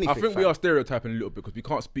 all with anything. I think we fam. are stereotyping a little bit because we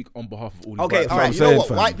can't speak on behalf of all the Okay, white all what right. I'm You know saying, what?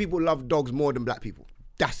 fam. White people love dogs more than black people.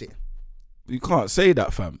 That's it. You can't say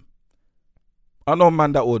that, fam. I know a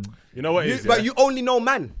man that would. You know what it is? But yeah? you only know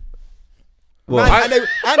man. Well, Man,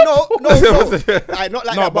 I know, Right, not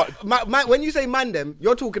like No, that. But man, when you say man, them,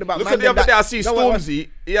 you're talking about look man. at the them other day. I that- see No, wait, Stormzy.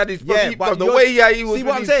 He had his Yeah, but the you're- way he was see with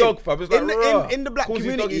what I'm his saying? dog, fam. It's like, in the black calls his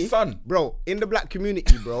dog community, his son. bro. In the black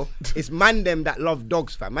community, bro, it's man them that love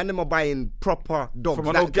dogs, fam. Man them are buying proper dogs. From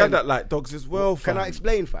an that old girl can- that like dogs as well, fam. Can I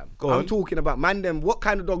explain, fam? Go I'm on. talking about man them. What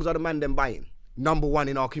kind of dogs are the man them buying? Number one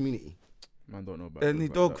in our community. Man, don't know about Any dogs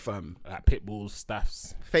like dog, that. fam. like pit bulls,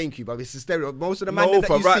 staffs. Thank you, but it's a stereo. Most of the man No, them that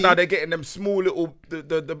fam. you Right see. now they're getting them small little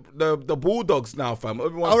the bulldogs now, fam.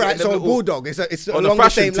 Everyone's All right, getting so them a little- bulldog. It's on the along the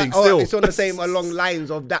fashion same. thing Like, still. it's on the same along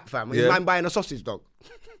lines of that, fam. Is Yeah. man buying a sausage dog?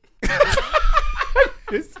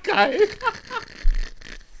 This guy.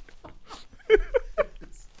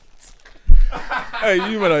 Hey,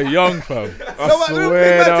 you man are young, fam. I No, but swear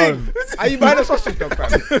big man down. thing. Are you buying a sausage dog, fam?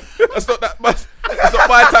 That's not that. That's not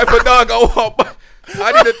my type of dog.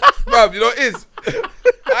 I need a fam. You know what it is.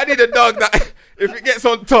 I need a dog that if it gets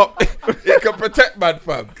on top, it can protect man,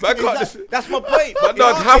 fam. I can't just. That's my point. My In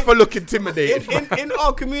dog our- half a look intimidated. in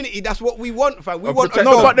our community, that's what we want, fam. We A want a protector.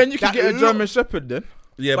 No, dog but then you can that get a look- German Shepherd then.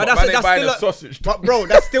 Yeah, But but that's- man ain't that's buying still a a- sausage. But bro,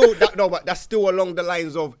 that's still but that's still along the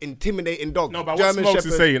lines of intimidating dogs. No, but what German Smokes is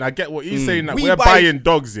Shepherds- saying, I get what he's saying, that We we're buy- buying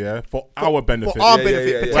dogs, for our benefit. for our Yeah, benefit,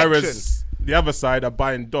 yeah, yeah. protection. Whereas the other side are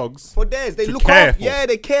buying dogs. For theirs, they to look care after. for. Yeah,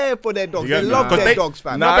 they care for their dogs. You They get me? love Because their dogs,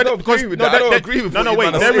 fam. Nah, I don't because- agree with that. I don't agree with No, what no, you wait.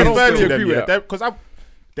 man are They saying. refer to agree them, with that. because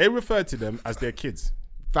they refer to them as their kids.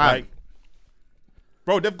 Fam. Like,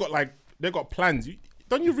 bro, they've got plans.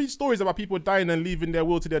 Don't you read stories about people dying and leaving their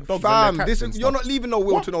will to their dogs Fam, and their cats and you're stuff? not leaving no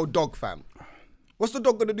will to no dog, fam. What's the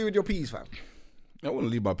dog gonna do with your peas, fam? I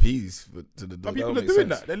wouldn't leave my peas to the dog. But people That are don't doing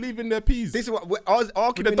make that. They're leaving their peas. This is what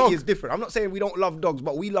our community dog. is different. I'm not saying we don't love dogs,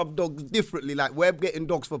 but we love dogs differently. Like we're getting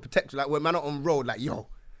dogs for protection. Like when man are on road, like yo,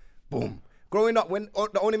 boom. Growing up, when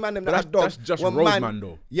the only man them that had dogs, that's just when roadman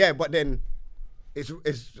though. Yeah, but then it's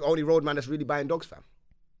only roadman that's really buying dogs, fam.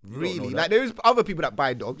 Really, know like that. there is other people that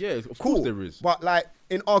buy dogs. Yeah, of cool. course there is. But like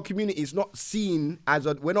in our community, it's not seen as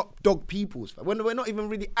we're not dog peoples, fam. We're not even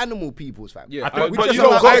really animal peoples, fam. Yeah, I think- We but just you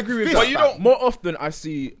don't like go- I agree with fish, that. fam. You don't. More often, I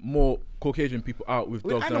see more Caucasian people out with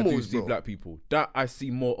With dogs than I do animals, see bro. black people. That I see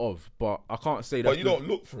more of, but I can't say that. But you don't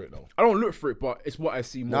look for it though. I don't look for it, but it's what I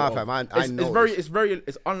see more. Nah, of. fam, I It's noticed.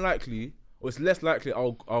 it's unlikely, or it's less likely.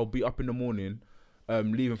 I'll be up in the morning,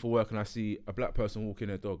 leaving for work, and I see a black person walking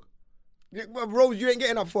their dog. Yeah, but Rose, you ain't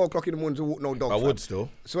getting up 4 o'clock in the morning to walk no dog. I fam. would still.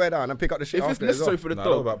 Swear down and pick up the shit If it's after as necessary well. for the Nah, I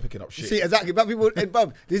know dog, about picking up shit. See, exactly. Black people, and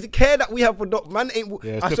bruv, there's the care that we have for dog. Man ain't.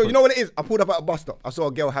 Yeah, it's I saw. You different. know what it is? I pulled up at a bus stop. I saw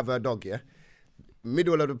a girl have her dog. Yeah,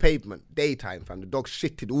 middle of the pavement, daytime, fam. The dog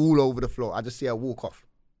shitted all over the floor. I just see her walk off.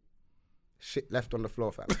 Shit left on the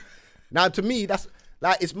floor, fam. Now to me, that's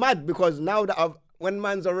like it's mad because now that when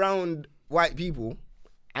man's around white people.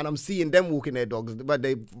 And I'm seeing them walking their dogs, but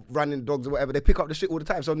they running dogs or whatever. They pick up the shit all the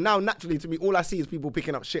time. So now, naturally, to me, all I see is people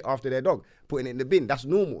picking up shit after their dog, putting it in the bin. That's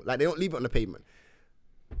normal. Like they don't leave it on the pavement.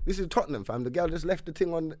 This is Tottenham, fam. The girl just left the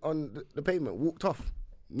thing on the pavement, walked off.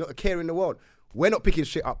 Not a care in the world. We're not picking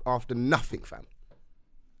shit up after nothing, fam.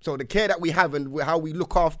 So the care that we have and how we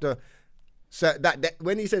look after, so that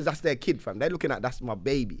when he says that's their kid, fam, they're looking at that's my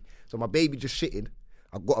baby. So my baby just shitted.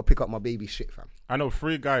 I've got to pick up my baby shit, fam. I know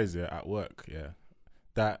 3 guys at work,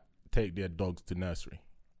 that take their dogs to nursery.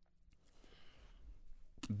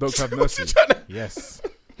 dogs have nursery. Yes.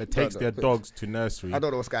 They takes their dogs to nursery. I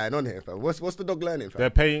don't know what's going on here, fam. What's the dog learning,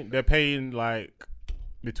 fam? They're paying like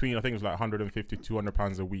between, I think it's like 150, 200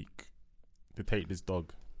 pounds a week to take this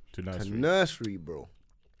dog to To nursery. nursery, bro.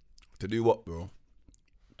 To do what, bro?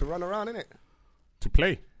 To run around, innit? To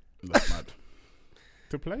play. That's mad.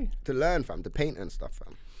 To play. To learn, fam. To paint and stuff,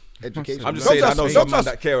 fam. Education. I'm just Dogs saying, I are- know dogs some man are-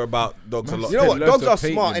 that care about dogs a lot. You know what? Learn Dogs to are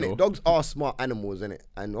paint, smart, you innit? know. Dogs are smart animals, innit?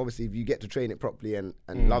 And obviously, if you get to train it properly and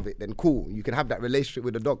love it, then cool. You can have that relationship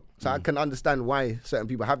with the dog. So I can understand why certain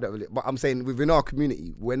people have that. But I'm saying within our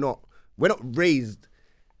community, we're not raised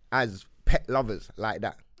as pet lovers like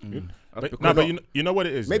that. But you know what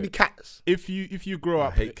it is? Maybe cats. If you grow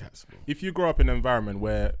up, I hate cats, bro. if you grow up in an environment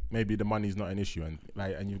where maybe the money's not an issue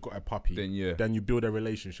and you've got a puppy, Then you build a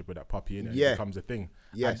relationship with that puppy and Yeah. it becomes a thing.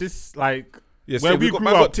 Yes. And this like Yeah, where see, we we got- grew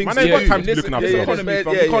man got up, things man to ain't got do. time to be This- looking after yeah, dogs. economy, man,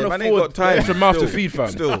 fam. yeah, You can't man ain't afford got time. extra mouth to Still, feed, fam.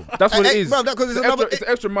 still. That's what it Hey, is. bruv, because it's It's another- extra,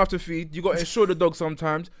 it's extra mouth to feed. You got to insure the dog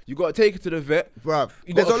sometimes. You got to take it to the vet. Bruv,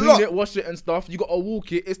 You there's got a to clean lot. it, wash it and stuff. You got to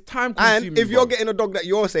walk it. It's time consuming. And if you're bruv. getting a dog that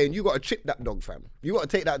you're saying, you got to chip that dog, fam. You got to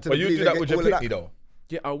take that to But the you police do and that get with your all of pitney that. though.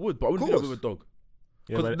 Yeah, I would, but I wouldn't do that Course. with a dog.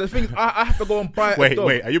 Yeah, Because but- the thing is, I have to go and buy a wait, dog.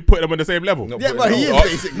 are you putting them on the same level? No, Yeah, but he is I'm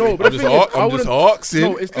basically. No, but I'm the just thing is, I I'm just wouldn't- asking.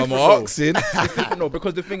 No, it's I'm different, though. asking. It's different, no,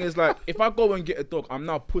 because the thing is, like, if I go and get a dog, I'm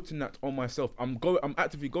now putting that on myself. I'm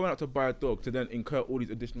actively going out to buy a dog to then incur all these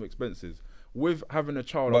additional expenses. With having a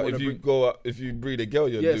child, I But want if to you bring. go up, if you breed a girl,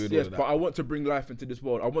 you're Yes, doing yes, all of but that. I want to bring life into this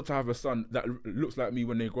world. I want to have a son that looks like me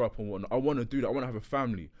when they grow up and whatnot. I want to do that. I want to have a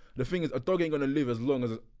family. The thing is, a dog ain't gonna live as long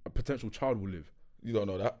as a potential child will live. You don't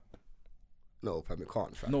know that. No, fam, it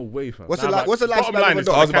can't, fam. No way, fam. What's Nah, the but what's the bottom lifespan line of a is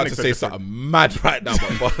dog? I was about to mechanics are say different. something mad right now,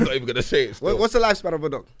 but I'm not even gonna say it. Still. What's the lifespan of a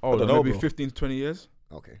dog? Oh, don't know, maybe bro. 15 to 20 years.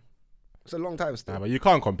 Okay, it's a long time still. Nah, but you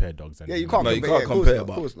can't compare dogs. Yeah, you can't. No, you compare. can't Yeah, compare, Of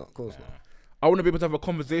but- course not. Of course not. I want to be able to have a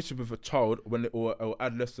conversation with a child or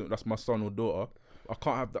adolescent, that's my son or daughter. I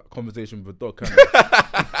can't have that conversation with a dog, can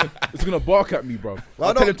I? It's gonna bark at me, bro. Well,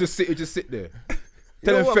 I'll tell I him to sit, he just sit there. You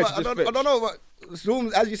Tell know him what, fetch, but just I fetch. don't know, but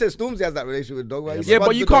Storms, as you said, Stormzy has that relationship with dog. Yeah,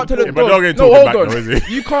 but you can't tell a Yeah, but dog dog. ain't No, talking hold back on. though, is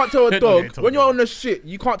he? You can't tell a Dog dog ain't talking when you're back. on the shit.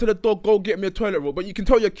 You can't tell a dog go get me a toilet roll, but you can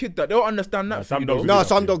tell your kid that. They'll understand that. Nah, for some you, dogs though. do No, that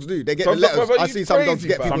some for you. dogs do. They get Some the letters. dogs- but I you see some dogs crazy,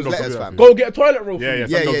 get fam. people's Some dogs letters, do that fam. for you. Go get a toilet roll. Yeah, for yeah, me.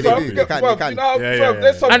 some Yeah, dogs yeah, do they that do. for They you. can, Bruv, they can. you know, Yeah, bruv, yeah,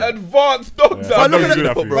 there's some yeah. advanced dogs Some out dogs there. do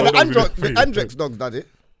that for But you. the Some dogs do that for Andrex you. dogs does it.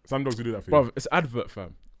 Some dogs do that for you. Bruv, it's advert,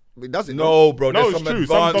 fam. It doesn't. No, bro. No, There's it's some true.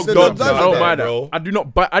 Some advanced dogs dogs do. I out don't there, mind bro. that. I do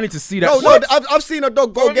not. But I need to see that. No, shit. I've seen a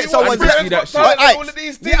dog go get you someone's. want see that shit. Aye, all of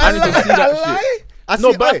these things. Yeah, I need to see that shit. I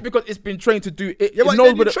No, see- but aye. that's because it's been trained to do it. Yeah, it but knows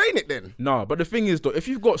then you what it- train it then. Nah, but the thing is, though, if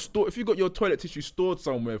you've got your toilet tissue stored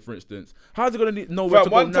somewhere, for instance, how's it gonna know where Fam, to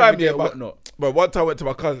go one time, navigate yeah, or but whatnot? one time I went to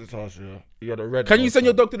my cousin's house. Yeah, he had a red. Can you nose, send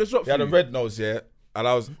your fam. dog to the shop? He had for a you? red nose, yeah, and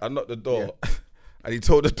I knocked the door, and he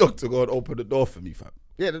told the dog to go and open the door for me, fam.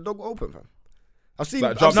 Yeah, the dog will open, fam. I've seen.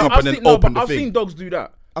 Like, I've jump seen, up and then open the I've thing. seen dogs do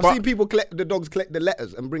that. I've But- seen people collect the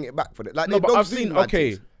letters and bring it back for it. Like No, the but I've dogs do seen. mad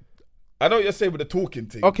Okay, things. I know what you're saying with the talking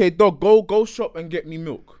thing. okay, dog, go shop and get me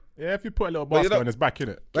milk. Yeah, if you put a little But you basket know- on his back,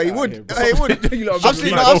 innit? Like he would. He would. You lot are I've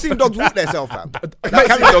seen. mad. I've seen dogs walk themselves, fam.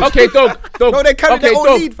 Okay, dog. No, they carry okay, their own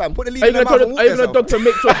dog. lead, fam. Put the lead Are in you their mouth and walk gonna tell a dog themselves. to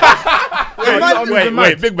make sure?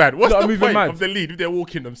 Wait, big man. What's No, I'm the moving point mad. of the lead if they're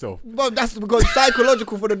walking themselves? Well, that's because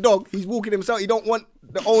psychological for the dog. He's walking himself. He don't want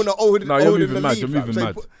the owner holding No, you're holding moving the mad. lead. You're fam. moving So he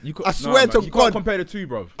mad. put- You I nah, swear man, to you can't God. compare the two,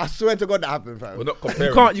 bro. I swear to God that happened, fam. We're not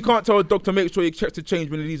comparing. You can't tell a dog to make sure he checks the change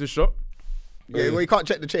when he leaves a shop. Yeah, well, you can't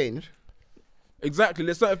check the change. Exactly.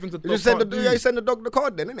 There's certain things a You dog just send can't do. you send the dog the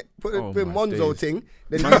card then, innit? Put Oh the my Monzo days. thing.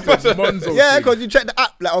 Then Monzo yeah, thing. because you check the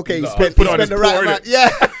app, like, okay, he Nah, spent, put he it on spent his the right paw, amount. innit?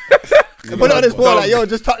 Yeah. Put it on his paw, like, yo,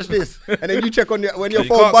 just touch this. And then you check on when your You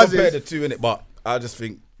phone can't compare buzzes. the two in it, but I just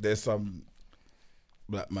think there's some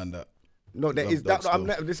black man that No, there love is that.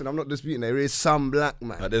 dogs Listen, I'm not disputing. There is some black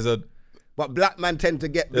man, there's a but black men tend to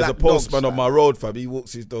get there's black a postman dogs, on my road, fam. He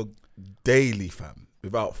walks his dog daily, fam,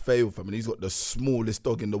 without fail, fam, and he's got the smallest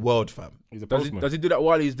dog in the world, fam. He's a Does postman. he do that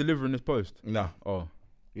while he's delivering his post? Nah, Oh,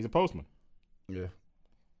 He's a postman. yeah,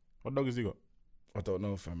 What dog has he got? I don't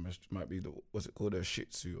know, fam. It might be what's it called, a Shih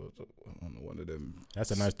Tzu or I don't know, one of them.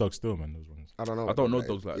 That's a nice dog still, man. Those ones. I don't know. I don't know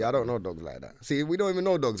dogs like Yeah, I that. don't know dogs like that. See, we don't even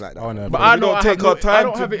know dogs like that. Oh no, But but I We don't don't take our I time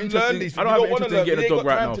don't to have it learn interesting. these. I don't have it wanna interested in getting a We ain't dog got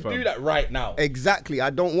right time now, to fam. do that right now. Exactly. I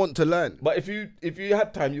don't want to learn. But if you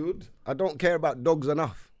had time, you would. I don't care about dogs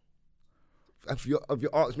enough. If you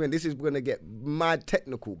ask me, this is gonna get mad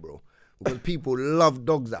technical, bro. Because people love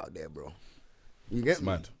dogs out there, bro. You get It's me?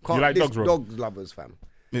 mad. Can't You like diss dogs, Rob? dogs lovers, fam.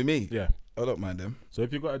 Me, yeah. I don't mind them. So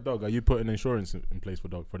if you got a dog, are you putting insurance in place for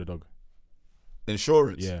the dog?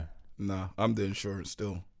 Insurance. Yeah. Nah, I'm the insurance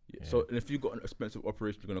still. So if you got an expensive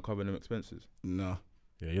operation, you're gonna cover them expenses. Nah,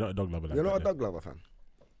 Yeah, you're not a dog lover. Like You're that, not a yeah. dog lover, fam.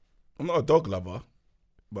 I'm not a dog lover,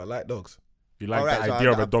 but I like dogs. You like Alright, the so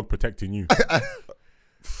idea of I- a dog protecting you.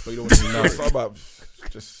 But you don't want to No, it's not about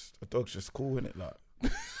just a dog's just cool, innit? Like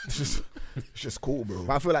it's just cool, bro.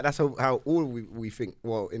 But I feel like that's how all we think.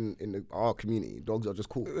 Well, in our community, dogs are just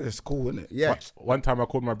cool. It's cool, innit? Yeah. One time I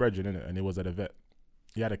called my brethren, innit, and he was at a vet.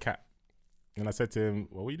 He had a cat. And I said to him,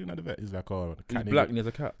 well, what are you doing at the vet? He's like, oh, the He's cat black needed-" and he has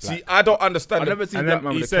a cat. See, I don't understand. I've never seen and black then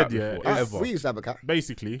man he with a said, cat yeah, before, it's- ever. We used to have a cat.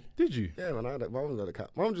 Basically, Did you? Yeah, man. My mum had a cat.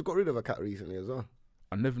 My mum just got rid of a cat recently as well.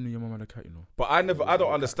 I never knew your mum had a cat, you know. But I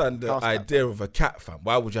don't understand the House cat. idea of a cat, fam.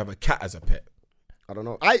 Why would you have a cat as a pet? I don't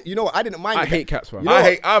know. You know what? I didn't mind. I the hate cat. cats, fam. You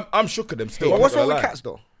know what? I'm shook at them still. But I'm what's not wrong gonna with lie. cats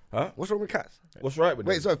though? Huh? What's wrong with cats? What's right with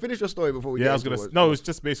Wait, them? so finish your story before we yeah, I get was into gonna. it. No, it's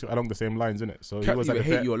just basically along the same lines, innit? So he Cats was at either the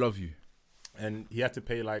hate vet, you or love you. and he had to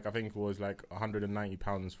pay like I think it was like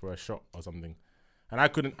 £190 for a shot or something, and I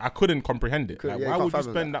couldn't comprehend it. Like, yeah, you why can't would you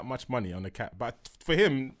fathom spend that much money on a cat? But for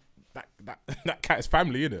him, that cat is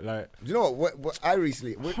family, innit? Like, Do you know what I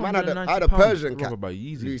recently? Man had I had a £190 Persian rather cat buy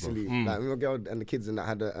Yeezys, recently. bro. Like my girl and the kids and that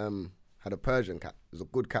had a Persian cat. It was a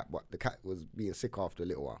good cat, but the cat was being sick after a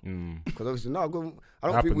little while. Because obviously, I don't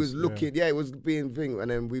think we was Happens, looking. Yeah, it was being thing, and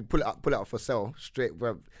then we pull it up for sale straight.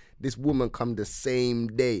 Bruv. This woman come the same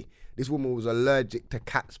day. This woman was allergic to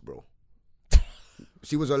cats, bro.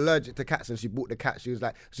 She was allergic to cats and she bought the cat. She was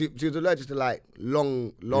like, she was allergic to like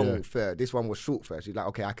long Yeah. fur. This one was short fur. She's like,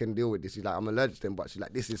 okay, I can deal with this. She's like, I'm allergic to them, but she's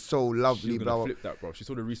like, this is so lovely, She's blah, gonna blah. flip that, bro. She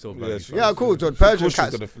saw the resale Yeah, value. she- fam. Yeah, cool. So Persian course she's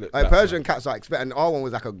cats, gonna flip like that, Persian cats are expect, and our one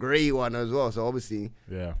was like a grey one as well. So obviously,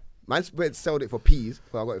 yeah. man sold it for peas.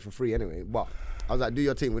 Well, I got it for free anyway. But I was like, do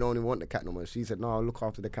your thing. We don't even want the cat no more. She said, no, I'll look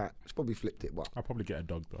after the cat. She probably flipped it, but I'll probably get a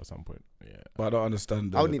dog though at some point. Yeah, But I don't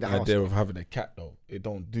understand I would need the a house, idea though. of having a cat though. It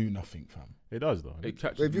don't do nothing, fam. it does though. It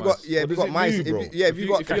catches if you mice. got, yeah, if you does got it mice, do, if bro? you, yeah, if you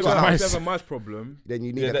got, if if you you got a mice. house, have a mice problem, then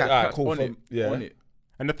you need Yeah, a that- cat. alright, cool. on for- it, yeah. on it.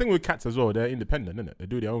 And the thing with cats as well, they're independent, innit? They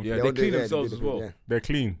do their own. Yeah, thing. they all do- clean yeah, themselves do as the- well. yeah. They're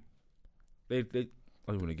clean. They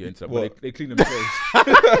I don't want to get into that, What? but they clean themselves.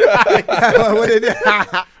 What they do?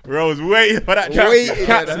 Rose, wait for that. Wait.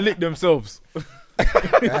 Cats lick themselves.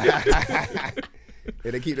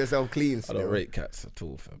 Yeah, they keep themselves clean. I Still. don't rate cats at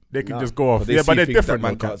all, fam. They can Nah. just go off. But they Yeah, but see they're things that different.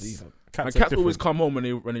 man though, can't cats. see, fam. And Cats are cats always different. come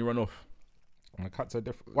home when they run off. And cats are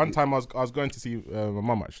different. One time I was going to see my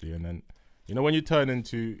mum actually, and then you know when you turn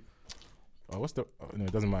into no,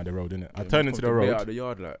 it doesn't matter the road, innit? I turn into the Way road. out of the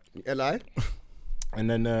yard, like. Eli? And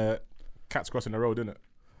then cats crossing the road, innit?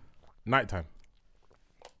 Nighttime.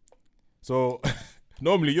 So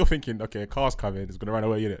normally you're thinking, okay, a car's coming, it's gonna run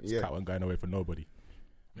away, innit? This cat wasn't going away from nobody.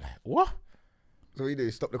 I'm like, what? So what you do?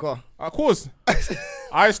 You stop the car? Of course.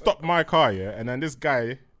 I stopped my car, yeah, and then this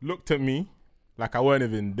guy looked at me like I weren't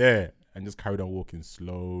even there and just carried on walking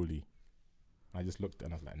slowly. I just looked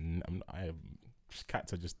and I was like,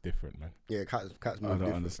 cats are just different, man. Yeah, cats I move don't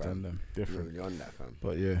different, understand fam. them. Different. Really on that, fam.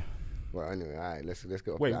 But yeah, Well, anyway, all right, let's get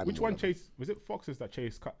off Wait, the which animal one number. chase? Was it foxes that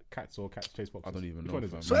chase cats or cats chase foxes? I don't even Which know. one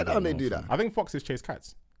is fam. it? Swear I don't down they know, do fam. that. I think foxes chase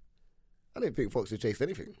cats. I didn't think foxes chased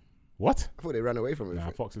anything. What? I thought they ran away from Nah,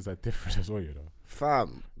 everything. foxes are different as well, you know.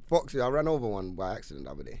 Fam, foxes, I ran over one by accident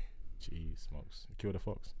the other day. Jeez, smokes. You killed a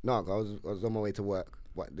fox. No, 'cause I was on my way to work,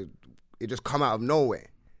 but it just come out of nowhere.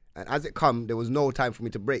 And as it come, there was no time for me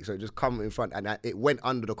to brake, so it just come in front, and it went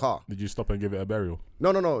under the car. Did you stop and give it a burial?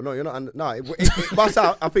 No, you're not under. No, it bust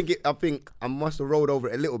out. I think I must have rolled over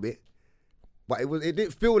it a little bit, but it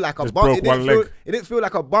didn't feel like a Just bump. broke It didn't one feel. leg. It didn't feel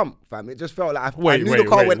like a bump, fam. It just felt like I Wait, knew the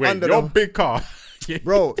car went wait. under Your the. big car.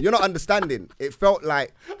 Bro, you're not understanding. It felt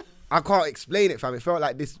like I can't explain it, fam. It felt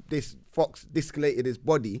like this fox discolated his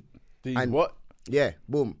body. And what? Yeah,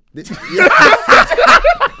 boom.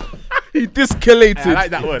 He discalated. I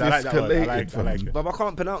like that word. I like it. But I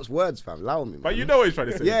can't pronounce words, fam. Allow me, man. But you know what he's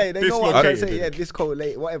trying to say. Yeah, they know what I'm trying to say. Yeah,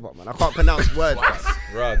 discolate, whatever, man. I can't pronounce words, fam.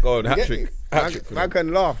 Right, go on, hat Get trick. me? Hat trick for Man them.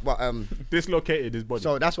 can laugh, but Dislocated his body.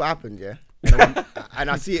 so that's what happened, yeah. And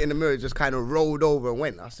I see it in the mirror, it just kind of rolled over and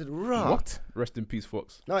went. I said, "Rah." What? Rest in peace,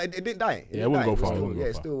 Fox. No, it didn't die. Yeah, it wouldn't go was far, it still- wouldn't go yeah,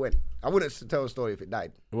 it far. still went. I wouldn't tell a story if it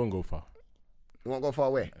died. It won't go far. It won't go far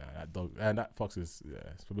away. That dog and that fox is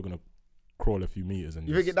it's probably gonna crawl a few meters and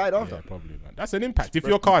You think it died after? Yeah, probably, man. That's an impact. If Rest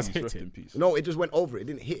your in car's peace, hit rest in it, peace. No, it just went over it. It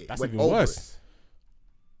didn't hit it. that's It went even over worse.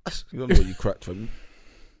 You don't know what you cracked, fam.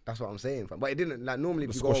 That's what I'm saying, fam. But it didn't. Like normally,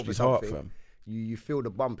 if you go Squashed over his heart, something, fam. you feel the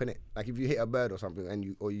bump in it. Like if you hit a bird or something, and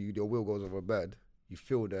your wheel goes over a bird, you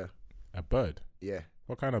feel the A bird? yeah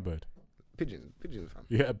What kind of bird? pigeons, fam.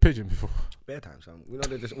 You hit a pigeon before? Bear times, fam. We know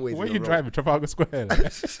they're just always. Where in you a row. driving? Trafalgar Square?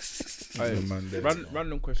 Like? Hey, man, there.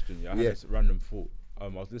 random question. Yeah, I had Yeah. this random thought. I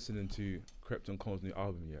was listening to Krypton Cone's new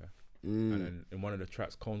album, yeah, Mm. and then in one of the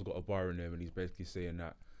tracks, Cone's got a bar in there, and he's basically saying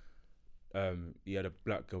that he had a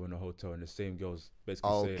black girl in a hotel, and the same girl's basically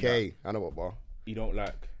saying Okay, I know what bar. that he don't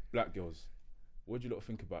like black girls. What do you lot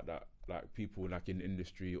think about that? Like people like in the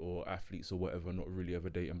industry or athletes or whatever, not really ever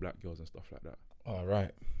dating black girls and stuff like that. All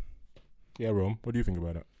right. Yeah, Rome. What do you think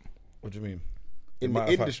about that? What do you mean? In They might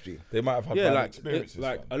the have had- industry, They might have had Yeah, bad like experiences.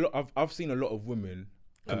 like fam. a lot. I've seen a lot of women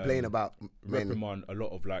complain about men. reprimand a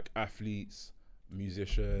lot of like athletes,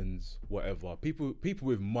 musicians, whatever. People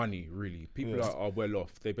with money, really. People that are well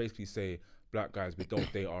off. They basically say, black guys, we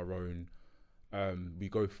don't date our own. We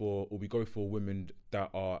go for women that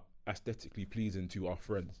are aesthetically pleasing to our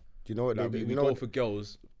friends. Do you know what Like, they do? we You know go what? for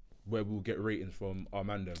girls where we'll get ratings from our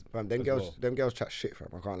man them. Fam, them as girls, well. them girls chat shit, fam.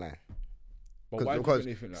 I can't lie. But why do you Because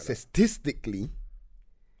think they think like that? statistically,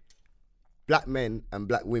 black men and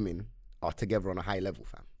black women are together on a high level,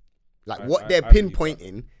 fam. Like what they're I believe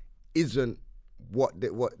pinpointing isn't what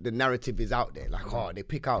the narrative is out there. Like, oh, they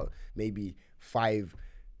pick out maybe 5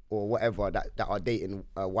 or whatever that are dating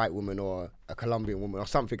a white woman or a Colombian woman or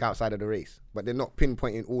something outside of the race, but they're not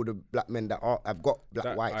pinpointing all the black men that have got black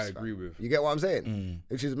That wives. I fam. agree with. You get what I'm saying?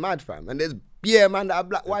 Which is mad, fam. And there's man that have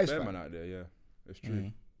black There's wives, fair fam. man out there, yeah. It's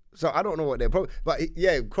true. So I don't know what they're but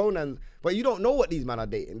Cronin. But you don't know what these men are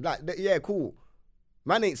dating. Like, cool.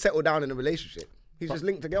 Man ain't settled down in a relationship. He's just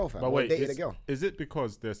linked a girl, fam. But Or wait, dated a girl. is it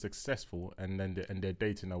because they're successful and then they're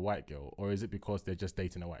dating a white girl, or is it because they're just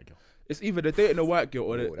dating a white girl? It's either they're dating a white girl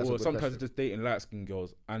or, Oh, that's a or good sometimes question. just dating light skinned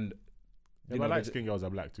girls. And Yeah, you but know, light skinned girls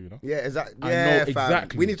are black too, you know. Yeah, exactly. I know, Yeah, fam.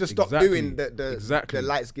 exactly, We need to stop exactly, doing the exactly.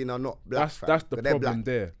 light skin are not black. that's the fam, but they're problem black.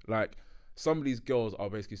 there. Like some of these girls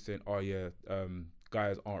are basically saying, "Oh yeah,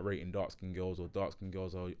 guys aren't rating dark skinned girls, or dark skinned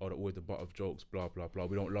girls are always the butt of jokes." Blah blah blah.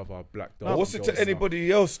 We don't love our black But dark. what's it to anybody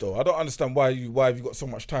else though? I don't understand why have you got so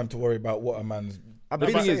much time to worry about what a man's. I've No,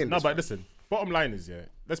 been but, saying no, this, but fam. listen. Bottom line is, yeah.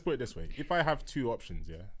 Let's put it this way: if I have 2 options,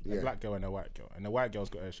 a Yeah. black girl and a white girl, and the white girl's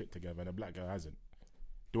got her shit together and the black girl hasn't,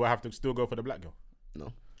 do I have to still go for the black girl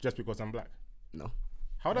No, just because I'm black? no.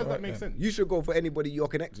 How does that Alright make then. sense? You should go for anybody you're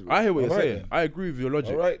connected with. I hear what you're Alright saying. then. I agree with your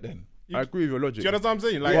logic. All right then. I agree with your logic. Do you understand what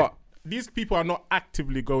I'm saying? Like, What? these people are not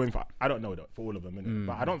actively going for. I don't know though, for all of them, innit?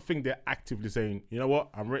 But I don't think they're actively saying, you know what,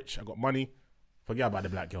 I'm rich, I got money, forget about the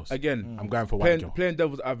black girls. Again, I'm going for white girl. playing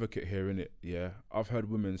devil's advocate here, innit? Yeah, I've heard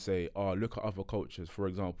women say, "Oh, look at other cultures. For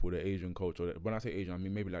example, the Asian culture. When I say Asian, I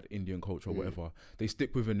mean maybe like the Indian culture or whatever. They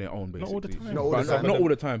stick within their own, basically. all the time. Not all the But time. Not all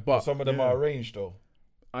the time, but Some of them are arranged though.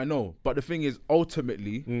 I know, but the thing is,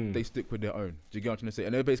 ultimately, they stick with their own. Do you get what I'm trying to say?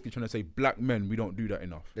 And they're basically trying to say, black men, we don't do that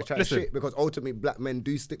enough. They're trying to shit because ultimately black men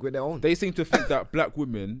do stick with their own. They seem to think that black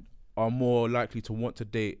women are more likely to want to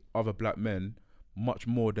date other black men much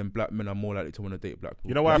more than black men are more likely to want to date black people.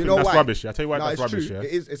 You know why I think that's rubbish? I tell you why that's rubbish. True. Yeah,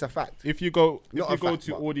 it's a fact. If you go Not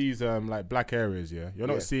to all these like black areas, you're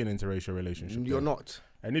not seeing interracial relationships. You're not.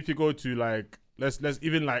 And if you go to like let's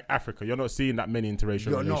even like Africa, you're not seeing that many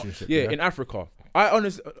interracial relationships. Yeah, in Africa. I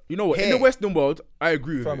honestly, you know what? In the Western world, I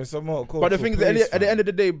agree with it. But the thing is, at the end of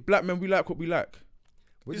the day, black men, we like what we like.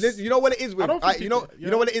 You know what it is with you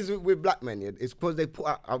know what it is with black men. Yeah? It's because they put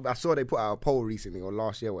out. I saw they put out a poll recently or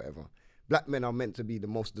last year, or whatever. Black men are meant to be the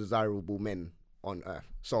most desirable men on earth.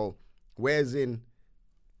 So, whereas in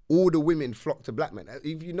all the women flock to black men.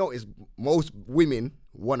 If you notice, most women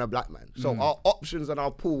want a black man. So our options and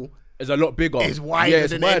our pool is a lot bigger. It's wider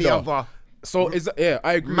than any other. So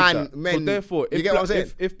I agree with that. Men, so therefore,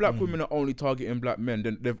 if black women are only targeting black men,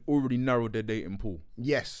 then they've already narrowed their dating pool.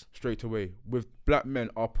 Yes. Straight away. With black men,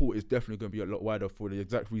 our pool is definitely going to be a lot wider for the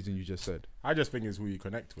exact reason you just said. I just think it's who you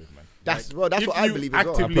connect with, man. That's what I believe as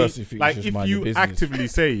well. If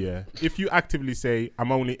you actively say,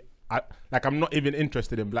 I'm not even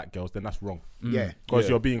interested in black girls, then that's wrong. Yeah. Because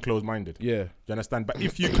you're being closed-minded. Yeah. Do you understand? But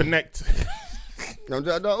if you connect...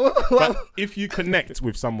 but if you connect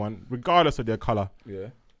with someone, regardless of their color,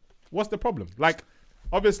 what's the problem? Like,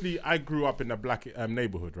 obviously, I grew up in a black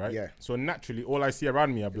neighborhood, right? Yeah. So naturally, all I see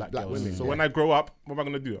around me are black girls. women. So when I grow up, what am I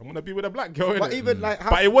gonna do? I'm gonna be with a black girl. But innit? even like,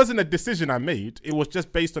 but it wasn't a decision I made. It was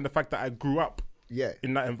just based on the fact that I grew up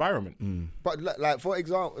in that environment. But like for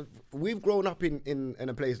example, we've grown up in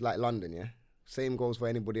a place like London, yeah. Same goes for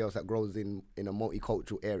anybody else that grows in a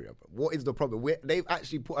multicultural area. But what is the problem? They've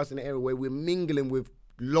actually put us in an area where we're mingling with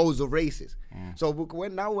loads of races. So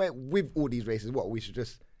now we're with all these races, we should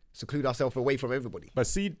just seclude ourselves away from everybody. But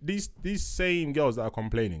see, these same girls that are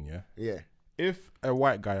complaining, if a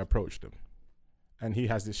white guy approached them and he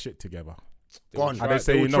has this shit together, gone. Are they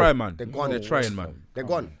saying no? Try, man. They're gone. They're trying, man. They're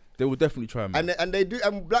gone. They will definitely try, man. And they do,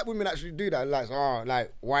 and black women actually do that.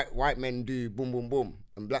 Like white men do boom boom boom,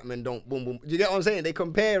 and black men don't boom boom. Do you get what I'm saying? They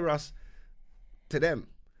compare us to them,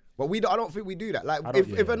 but I don't think we do that. Like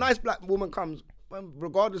if a nice black woman comes,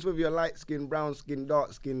 regardless whether you're light skin, brown skin,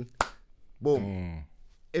 dark skin, boom.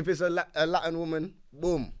 If it's a Latin woman,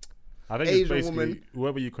 boom. I think Asian it's basically woman,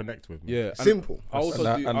 whoever you connect with. Man. Yeah, simple.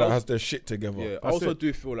 That has their shit together. Yeah, I also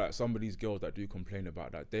do feel like some of these girls that do complain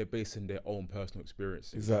about that, they're basing their own personal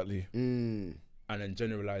experiences. Exactly. And then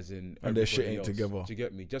generalizing. And their shit ain't else. together. Do you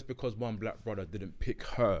get me? Just because one black brother didn't pick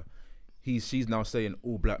her, she's now saying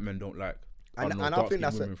all black men don't like. And I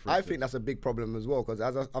think that's a big problem as well, because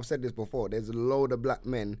as I've said this before, there's a load of black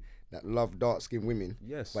men that love dark skinned women.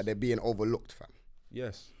 Yes. But they're being overlooked, fam.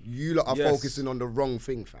 Yes. You lot are focusing on the wrong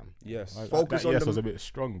thing, fam. Yes. Focus on was a bit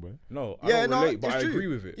strong, bro. No, I don't relate, but I agree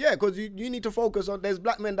with it. Yeah, because you need to focus on, there's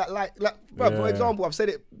black men that for example, I've said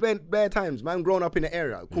it bare times, man, growing up in the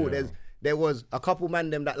area, cool, there was a couple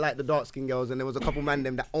man them that liked the dark skin girls, and there was a couple man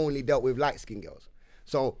them that only dealt with light skin girls.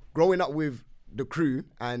 So growing up with the crew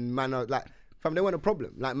and man, fam, they weren't a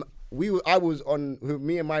problem. Like I was on,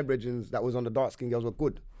 me and my brethren that was on the dark skin girls were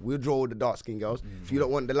good. We'll draw all the dark skin girls. If you don't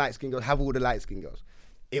want the light skin girls, have all the light skin girls.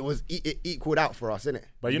 It was it equaled out for us, innit?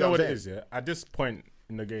 But you know what it is, yeah? At this point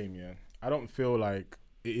in the game, I don't feel like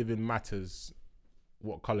it even matters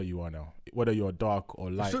what color you are now, whether you're dark or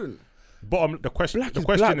light. The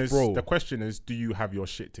question is, do you have your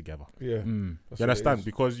shit together? Yeah. You understand?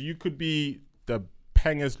 Because you could be the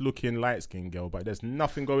pengest looking light skinned girl, but there's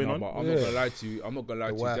nothing going on. But I'm not gonna lie to you.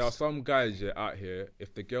 There are some guys out here,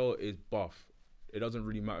 if the girl is buff, it doesn't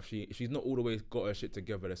really matter if she's not all the way got her shit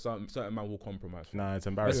together. There's certain man will compromise. Nah, it's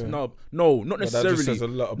embarrassing. No, not necessarily. That just says a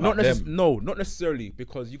lot about them. No, not necessarily,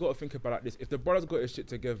 because you got to think about it like this. If the brother's got his shit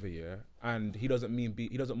together, and he doesn't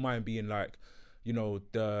mind being like,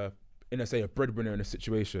 a breadwinner in a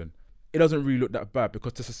situation, it doesn't really look that bad,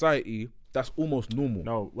 because to society that's almost normal.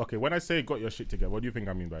 No, okay. When I say got your shit together, what do you think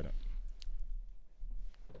I mean by that?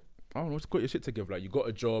 I don't know. Just got your shit together. Like, you got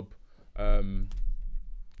a job.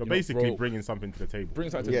 You're basically bringing something to the table. Bring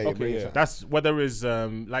something to the table. That's whether it's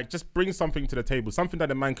just bring something to the table, something that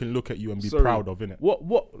the man can look at you and be proud of, innit?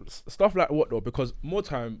 What stuff like what though? Because more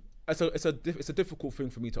time, it's a difficult thing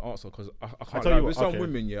for me to answer, because I can't lie. With some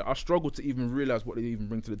women, I struggle to even realize what they even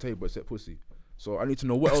bring to the table except pussy. So I need to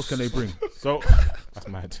know what else can they bring. So that's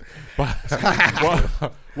mad. But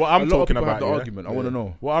what I'm talking about, the argument. I want to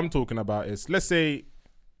know. What I'm talking about is, let's say,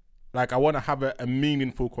 like, I want to have a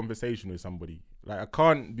meaningful conversation with somebody. Like, I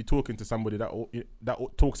can't be talking to somebody that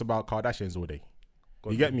talks about Kardashians all day.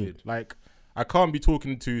 You get me? Like, I can't be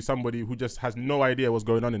talking to somebody who just has no idea what's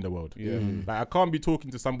going on in the world. Yeah. Like I can't be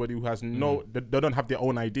talking to somebody who has they don't have their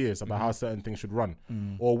own ideas about how certain things should run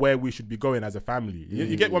or where we should be going as a family.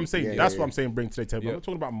 You get what I'm saying? That's what I'm saying. Bring to the table. I'm not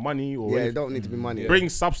talking about money or it don't need to be money. bring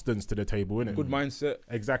substance to the table, innit? Good mindset,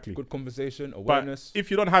 Exactly. good conversation, But awareness.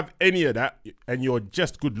 if you don't have any of that and you're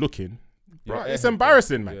just good looking, bro, Yeah. it's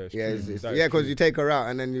embarrassing, man. it's Yeah, true. it's That is because true. you take her out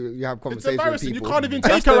and then you have It's conversations with embarrassing. people. You can't even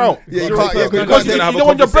take her out. Yeah, you Zero can't. Yeah, personality. Because you Have a don't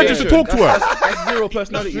want your brethren to conversation. talk to her. That's zero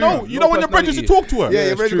personality. No, you don't want your brethren to talk to her. Yeah,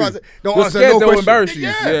 it's you're true. ready to don't You're answer scared no they'll question. embarrass you.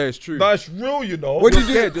 Yeah. Yeah, it's true. That's real, you know. What do You're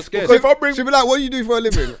you scared, do? you're scared. Because If I bring- she'll be like, "What do you do for a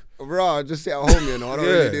living?" Bro, I just sit at home, you know. I don't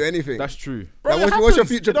Yeah. really do anything. That's true. Bro, Like, it what's your happens.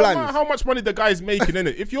 future It don't plans? matter how much money the guy's making in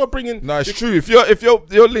it. If you're bringing, Nah, it's true. If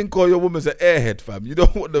your link or your woman's an airhead, fam, you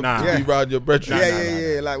don't want them Nah. to Yeah. be around your brethren.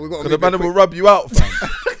 yeah. Like we got. Because the man will rub you out, fam.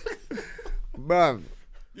 Bruv,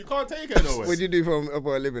 you can't take her nowhere. what do you do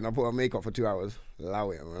for a living? I put on makeup for 2 hours.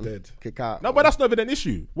 Allow it, man. Dead. Kick out. No, but that's not even an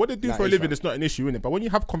issue. What they do Nah, for a it's living fine. is not an issue, innit? But when you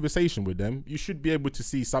have conversation with them, you should be able to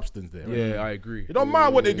see substance there. Right? Yeah, I agree. It don't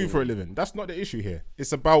matter what they do for a living. That's not the issue here.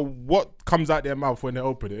 It's about what comes out their mouth when they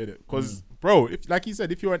open it, innit? Because, bro, if like he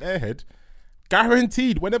said, if you're an airhead,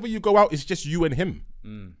 guaranteed, whenever you go out, it's just you and him.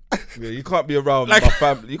 Yeah, you can't be around Like- my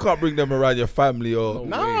family. You can't bring them around your family or.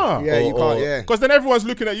 Nah. Yeah, you can't. Yeah. Because then everyone's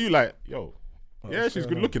looking at you like, yo, yeah, she's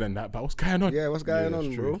good looking and that, but what's going on? Yeah, what's going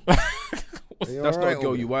on, bro? That's not a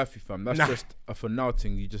girl you wifey, fam. That's just a for now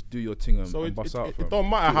thing. You just do your thing and, So and bust out, fam. it don't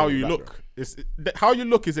matter how you that, look. How you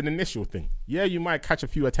look is an initial thing. Yeah, you might catch a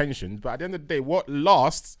few attentions, but at the end of the day, what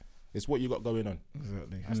lasts is what you got going on.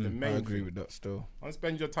 Exactly. That's the main I agree thing. with that still. Don't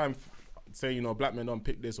spend your time saying, you know, black men don't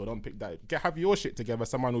pick this or don't pick that. Have your shit together.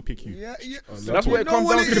 Someone will pick you. Yeah. That's what it know comes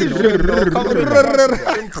what down it to. is, you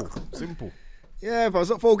know? you know. Simple. Yeah, but I was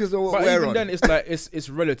not focused on what But we're even on. then, it's like it's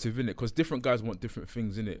relative, innit? Because different guys want different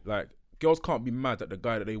things, innit? Like girls can't be mad that the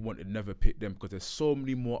guy that they wanted never picked them because there's so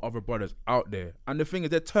many more other brothers out there. And the thing is,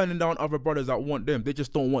 they're turning down other brothers that want them. They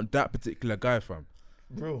just don't want that particular guy, fam.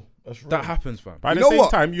 Real. That's real. That happens, fam. But at You the know same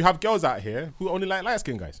what? time, you have girls out here who only like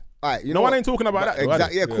light-skinned guys. All right, you No know one what? ain't talking about that, though, are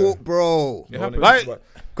Exactly. they? Yeah, cool, bro. It happens. Like,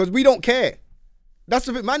 Because we don't care. That's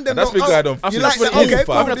the thing, man. Them that's don't- been going on. I You think like that's that? what it Okay, is,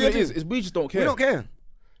 fine. fam. do That's your what it thing. is we just don't care. We don't care.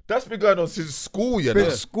 That's been going on since school, you Since know.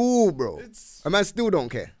 school, bro. A man still don't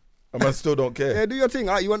care. A man still don't care. Yeah, do your thing.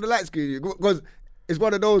 All right, you want the light skin? Because it's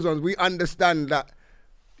one of those ones. We understand that.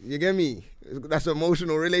 You get me? That's an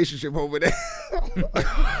emotional relationship over there.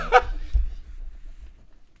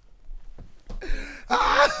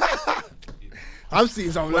 I've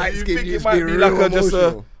seen some light You skin think it used might to be be real like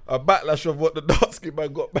emotional. a backlash of what the dark skin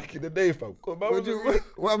man got back in the day, fam? 'Cause man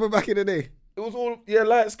What happened back in the day? it was all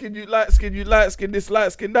light skin, you light skin, you light skin, this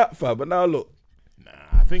light skin, that, fam. But now look,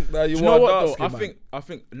 I think now you Do you know want what dark though? skin, man. I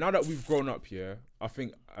think now that we've grown up here, I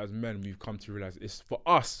think as men we've come to realize it's for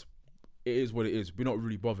us. It is what it is. We're not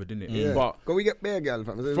really bothered in it. Yeah. But Can we get bare girl,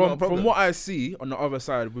 fam? There's not a from problem. what I see on the other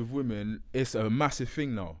side with women, it's a massive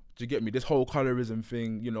thing now. Do you get me? This whole colorism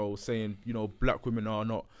thing, you know, saying, you know, black women are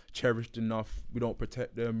not cherished enough. We don't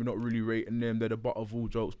protect them. We're not really rating them. They're the butt of all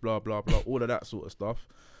jokes, blah, blah, blah. All of that sort of stuff.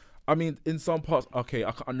 I mean, in some parts, okay,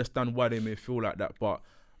 I can understand why they may feel like that. But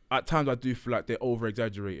at times I do feel like they're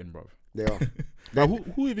over-exaggerating, bruv. They are. Now,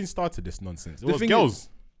 who even started this nonsense? It The was thing girls.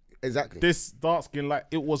 Exactly. This dark skin, like,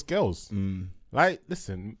 it was girls. Like,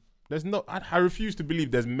 listen, there's no. I refuse to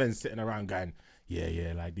believe there's men sitting around going,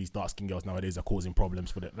 yeah, like these dark skinned girls nowadays are causing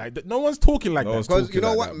problems for them. Like, no one's talking like No that. one's Because talking you know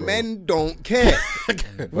like what? that, bro. Men don't care. we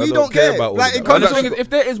don't don't care care. about all Like of it that. comes And the to thing is, if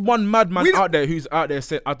there is one madman We don't- out there who's out there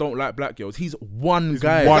saying, I don't like black girls, he's one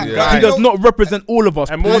guy. one guy. He does not represent all of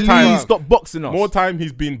us. And more Please time- stop boxing us. More time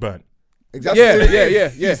he's been burnt. exactly.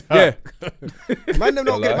 Yeah. Man, them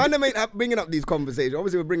don't get. Man, them ain't bringing up these conversations.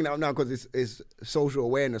 Obviously, we're bringing it up now because it's social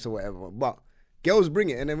awareness or whatever. But girls bring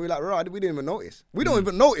it, and then we're like, right, we didn't even notice. We don't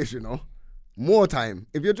even notice, you know. More time.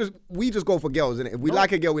 If you're we just go for girls, innit? If we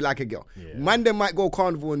like a girl, we like a girl. Man, them might go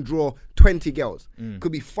carnival and draw 20 girls.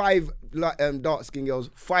 Could be 5 dark skin girls,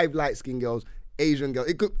 5 light skin girls, Asian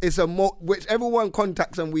girls. It's whichever one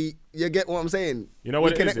contacts and you get what I'm saying. You know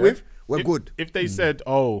what we it connect is, yeah? with. We're good. If they said,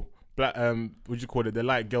 oh, black, what'd you call it? They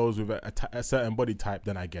like girls with a certain body type,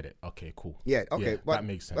 then I get it. Okay, cool. Yeah, okay. But that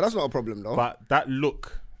makes sense. But that's not a problem though. But that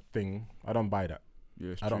look thing, I don't buy that. Yeah,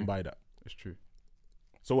 it's I don't true. buy that. It's true.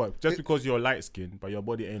 So what? Just because you're light skinned, but your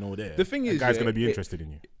body ain't all there. The thing a is, guy's yeah, gonna be it- interested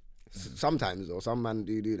in you. Sometimes though, some man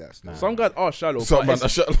do that. Stuff. Some guys are shallow. Some but man it's-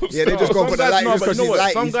 are shallow. Yeah, they just go some for the guys- light no, just but because you know he's what?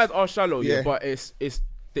 light. Some he's- guys are shallow, yeah, Yeah. but it's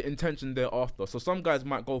the intention thereafter. So some guys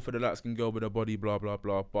might go for the light skin girl with a body, blah blah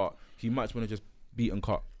blah, but he might want to just beat and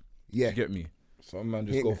cut. Yeah. You get me? Some man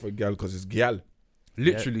just go for a gal because it's gal.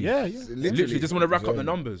 Literally, Yeah. literally just want to rack up the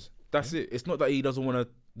numbers. That's it. It's not that he doesn't want to,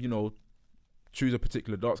 you know, choose a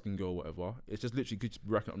particular dark skin girl or whatever. It's just literally could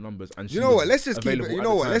rack up numbers. And You know what? Let's just keep it. You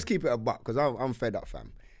know what? Let's keep it a buck because I'm fed up,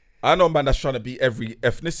 fam. I know, man, that's trying to beat every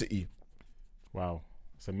ethnicity. Wow,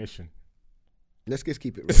 it's a mission. Let's just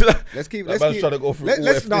keep it real. Let's keep. That Let's man's keep. trying to go through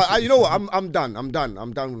all You know what? I'm done. I'm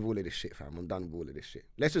done with all of this shit, fam. I'm done with all of this shit.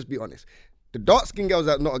 Let's just be honest. The dark skin girls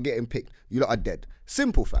that are not getting picked, you lot are dead.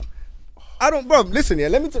 Simple, fam. Bro. Listen here.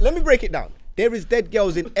 Let me break it down. There is dead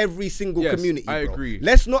girls in every single community. I bro. agree.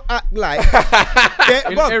 Let's not act like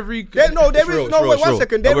in every. Wait, one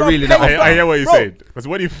second. There are I hear what you're saying. Because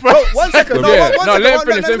when you first, one second.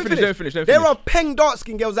 Let him finish. There are peng dark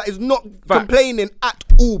skin girls that is not complaining at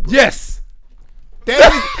all. Bro. Yes. There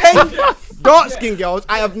is peng dark skin girls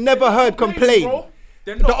I have never heard complain.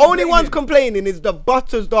 The only ones complaining is the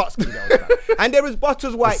Butters dark skin girls, and there is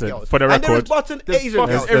Butters white girls, for the and there is record, Butters Asian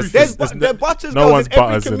girls. there's There's Butters no girls one's in every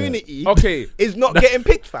Butters in it. community. Okay. Is not getting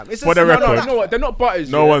picked, fam. It's For the record, No, you know what? They're not Butters.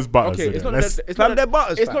 No one's Butters. Okay, it's not. It's Fam, not they're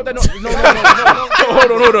Butters. It's fam. not. They're not.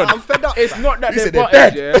 No. Hold on. I'm fed up. It's fam. not that they're said they're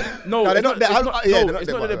Butters. Yeah. No, they're it's not. not. They're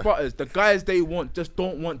It's not not that they're Butters. Butters. The guys they want just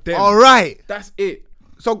don't want them. All right. That's it.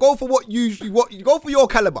 So go for what you go for your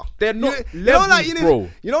caliber. They're not like bro.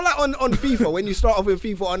 You know, like on FIFA when you start off with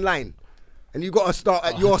FIFA Online. And you got to start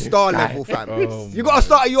at your star level, fam. You got to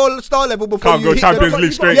start at your star level before Can't you go hit Champions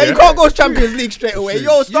League straight. Yeah, you can't go Champions League straight away.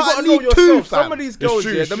 Yo, start at League 2, fam. Some of these girls,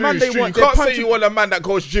 True, yeah, the true, man they true. want. You can't say you want a man that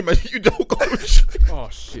goes gym and you don't go gym. Oh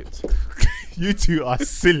shit. you two are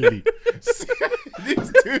silly.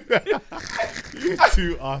 You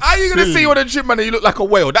two are. How are you gonna silly. say you want a gym man and you look like a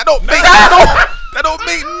whale? That don't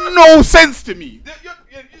make no sense to me.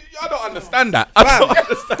 I don't understand that. I don't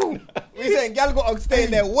understand that. We saying gal got to stay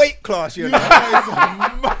in their weight class, you know.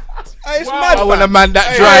 It's mad. I want a fam. man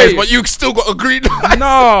that drives, but you still got a green light.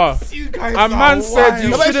 Nah. A man said you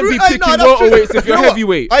No, but it's shouldn't be true. Hey, picking no, that's true. welterweights if You you're know what?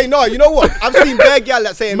 heavyweight. Hey, no, you know what? I've seen bare gal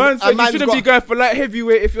that saying Man a said you man's shouldn't be going for light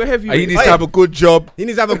heavyweight if you're He heavyweight. needs to have a good job. He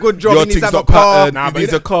needs to have a good job. Your He needs to thing's have a not car. patterned. He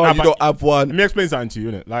needs a car. You don't have Let one. me explain something to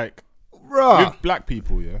you, innit? Like, Bruh. with black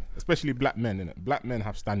people, yeah, especially black men, innit? Black men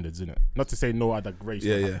have standards, innit? Not to say no other race,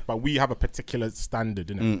 Yeah, don't yeah. have, but we have a particular standard,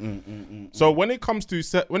 innit? So when it comes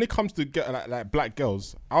to get like black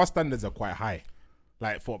girls, our standards are quite high,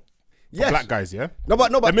 like for black guys, yeah. No,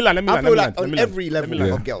 but Let me land. I feel like on every level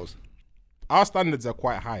land. of girls. Our standards are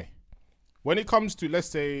quite high. When it comes to, let's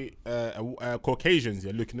say, Caucasians,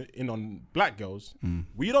 you're looking in on black girls,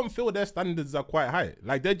 we don't feel their standards are quite high.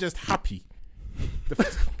 Like, they're just happy.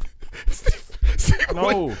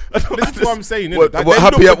 No, this is what I'm saying. What, Like, what, they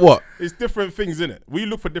happy look at for- what? It's different things, innit? We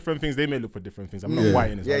look for different things. They may look for different things. I'm not Yeah.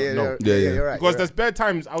 white in this. Yeah, No. you're right. Because there's bad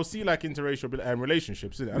times I'll see like interracial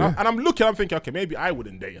relationships, innit? And, I'm looking, I'm thinking, okay, maybe I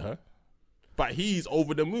wouldn't date her, but he's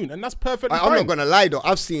over the moon, and that's perfectly I'm fine. not gonna lie though.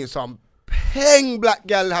 I've seen some peng black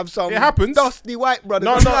gal have some It happens. dusty white brothers.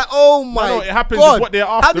 No, I'm no. like, oh my No, it happens. God. It's what they're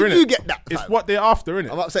after. How did innit? you get that? It's fam? what they're after,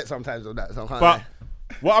 innit? I'm upset sometimes with that. So I can't But lie.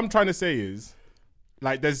 what I'm trying to say is,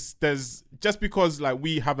 like, there's just because like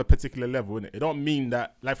we have a particular level in it, it don't mean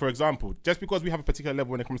that, like, for example, just because we have a particular level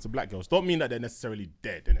when it comes to black girls, don't mean that they're necessarily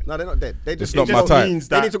dead in it. No, they're not dead. They just, It's not it my just type. means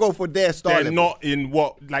they need to go for their star They're level. not in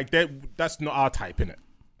what, like, that's not our type in it.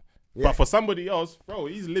 Yeah. But for somebody else, bro,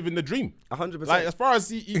 he's living the dream. 100%. Like, as far as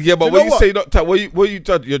Yeah, but You when know you what? say not type, what you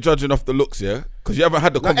judge? You're judging off the looks, yeah? Because you haven't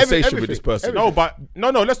had the conversation with this person. no, but no,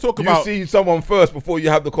 let's talk You about. see someone first before you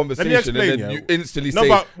have the Let conversation, me explain. and then Yeah. you instantly No, say,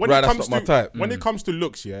 but when "Right, it that's comes not to my type." when it comes to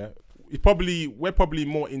looks, yeah, we're probably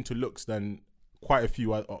more into looks than quite a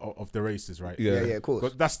few of the races, right? yeah, of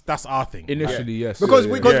course. 'Cause that's our thing. Initially, yes. Because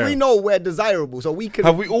Yeah. we know we're desirable, so we can.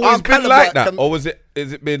 Have we our always been caliber like that, can- or has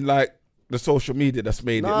it been like the social media that's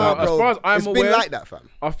made it Nah, like that? bro, As far as I'm it's aware, been like that, fam.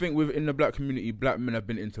 I think within the black community, black men have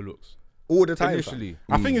been into looks All the time. initially.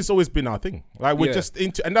 I think it's always been our thing. Like, we're Yeah. just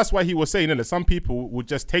into, and that's why he was saying that some people would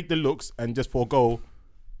just take the looks and just forego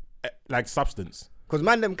like substance. Because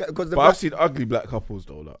man, because the But I've seen ugly black couples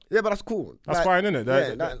though. Like. yeah, but that's cool. That's Like, fine, innit?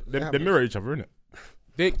 yeah, They mirror each other, innit?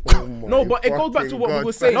 They, Oh no, but it goes back to what we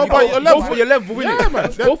were saying. No, You but go- your go level- for your level, innit? Yeah,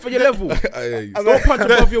 man. Go for your level. Don't punch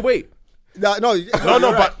above your weight.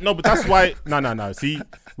 No, But that's why. No. See,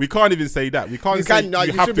 we can't even say that. We can't You say can- no,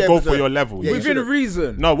 you you have should to be go able for to- your level. Yeah, you Within should've-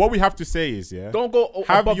 reason. No, what we have to say is, yeah, Don't go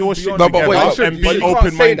have above your and shit beyond. No, but together wait, and but be you can't say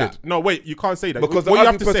open-minded. that. No, wait, you can't say that. Because what the you have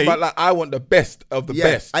ugly to person say, might like, I want the best of the yeah,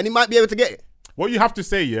 best. and he might be able to get it. what you have to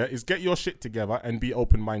say, yeah, is get your shit together and be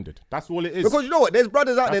open-minded. That's all it is. Because you know what, there's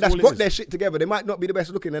brothers out there That's that's all it got is. their shit together. They might not be the best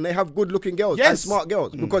looking, and they have good looking girls and Yes. smart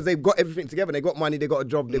girls because they've got everything together. They got money, they got a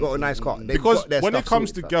job, they got a nice car. They've Because got their when it stuff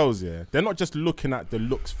comes to sorted, fam. girls, yeah, they're not just looking at the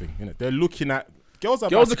looks thing, innit? They're looking at Girls are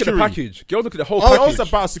Girls about look at the security. package. Girls look at the whole Girls package. about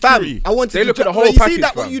Fam, security. I wanted They to look at the whole you see package,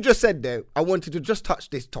 that what fam. you just said there? I wanted to just touch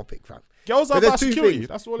this topic, fam. Girls are But there's about two security. things.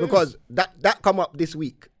 That's all it because is. that come up this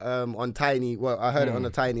week on Tiny. Well, I heard it on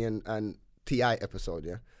the Tiny and Ti episode,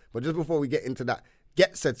 yeah. But just before we get into that,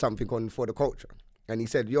 Get said something on For the Culture, and he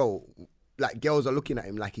said, "Yo, like girls are looking at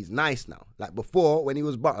him like he's nice now. Like before, when he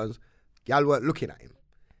was Butters, y'all weren't looking at him.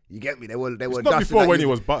 You get me? They were. It's dusting not before at when you. he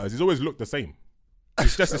was Butters. He's always looked the same.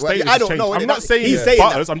 It's just a Well, status I don't change. know. I'm not saying he's he's saying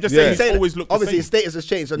Butters. that. I'm just He's saying saying he's always that. looked the Obviously, same. his status has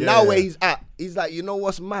changed. So Yeah, now where yeah. he's at, he's like, you know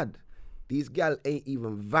what's mad? These gal ain't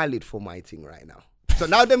even valid for my thing right now. So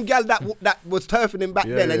now them gal that was turfing him back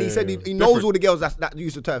Yeah, then, and he yeah, said yeah. he knows Different. all the girls that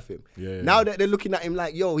used to turf him. Yeah, now yeah. that they're looking at him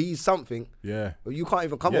like, yo, he's something. Yeah. Well, you can't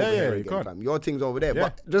even come Yeah, over yeah, here you again, can't. fam. Your thing's over there. Yeah.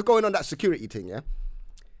 But just going on that security thing, yeah.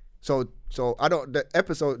 So I don't. The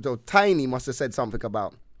episode, so Tiny must have said something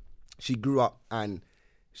about she grew up and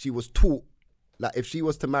she was taught like if she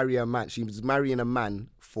was to marry a man, she was marrying a man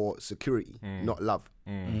for security, not love.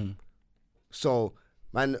 So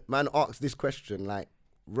man asked this question like,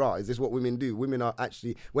 "Raw, is this what women do? Women are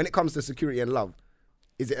actually when it comes to security and love,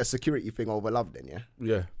 is it a security thing over love? Then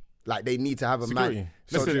Yeah. like they need to have a Security. man.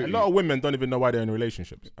 Listen, a lot of women don't even know why they're in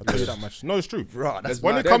relationships. I'll tell you that much. No, it's true. Raw, that's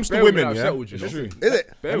When mad. it comes to women, yeah. Settled, you know? Is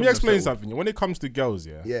it? Let me explain something. When it comes to girls,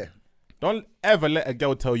 yeah, Yeah. don't ever let a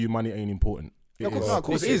girl tell you money ain't important. It Of course is. not, of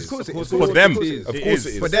course it is. Of course it is. For them, Of course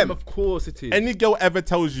it is. For them. Of course it is. Any girl ever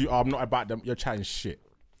tells you, I'm not about them, you're chatting shit.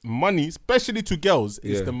 Money, especially to girls,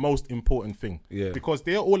 is Yeah. the most important thing. Yeah. Because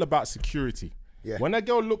they're all about security. Yeah. When a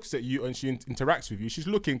girl looks at you and she interacts with you, she's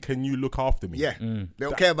looking, can you look after me? Yeah. They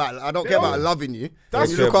don't care about. I don't care about loving you. That's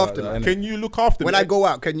Can you look care after about me? that, Can you look after When me? I go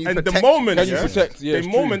out, can you And protect the moment, Can you yeah, protect? Yeah, the it's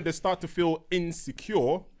moment they start to feel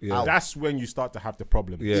insecure, Yeah. that's when you start to have the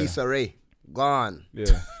problem. Yeah. Issa Rae, gone.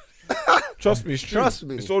 Yeah. Trust me, it's true. Trust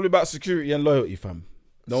me. It's all about security and loyalty, fam.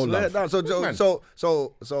 No Slow it love. down. Man.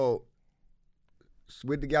 So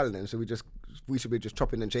with the gal then, we should be just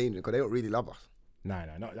chopping and changing because they don't really love us. Nah,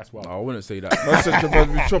 that's wild. No, I wouldn't say that. That's just about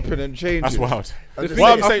be chopping and changing. That's wild. The thing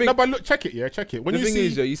Well, is, I'm I saying, think- no, but look, check it. When the you thing see,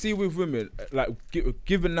 is, yeah, you see with women, like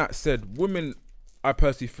given that said, women, I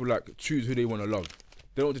personally feel like choose who they want to love.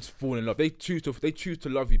 They don't just fall in love. They choose to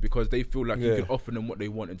love you because they feel like you Yeah. can offer them what they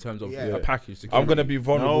want in terms of Yeah. a package. I'm gonna be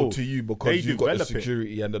vulnerable No. to you They because you've got the develop it.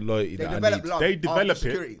 security and the loyalty They that I develop need. love. they after develop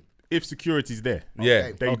security. it if security's there.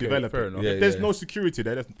 Yeah. They Okay, develop fair it. enough. Yeah, If there's yeah. no security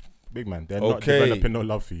there, that's big man. They're not Okay. developing no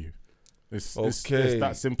love for you. It's Okay.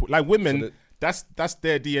 that simple. Like women, So that's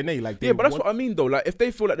their DNA. Like they Yeah, but that's want- what I mean though. Like if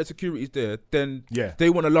they feel like the security is there, then Yeah. they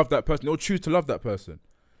want to love that person. They'll choose to love that person.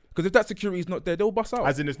 Because if that security is not there, they'll bust out.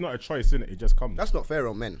 as in it's not a choice, innit? It just comes. That's not fair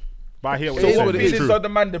on men. But I hear what So you're what saying. the It's feelings true. are the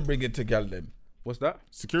man them bringing to gal them? What's that?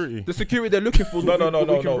 Security. The security they're looking for. is No, what no, we- no, what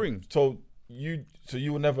we no, can no. bring. So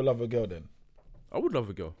you will never love a girl then? I would love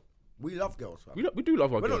a girl. We love girls. Fam. We do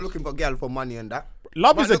love our We're girls. not looking for girl for money and that.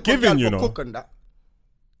 Love Might is a look for given, girl you for know. Cook and that.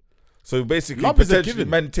 So basically, Love is a potentially given.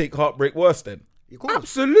 men take heartbreak worse then. You cool.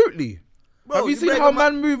 Absolutely. Bro, Have you you seen break how a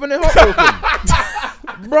man- man move when they're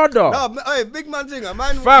heartbroken? Brother. No, hey, big man thing. A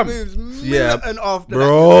man Fam. moves Yeah. militant after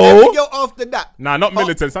Bro. that. Every girl after that. Nah, not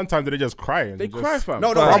militant. Sometimes they just cry. And They just- cry, fam.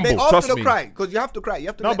 No, Fam. they Humble, after trust the me. cry because you have to cry. You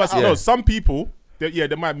have to. No, let but that out. no, some people, they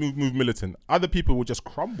might move militant. Other people will just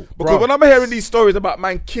crumble. Because when I'm hearing these stories about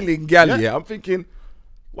man killing gal, Yeah. yeah, I'm thinking,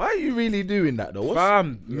 why are you really doing that though?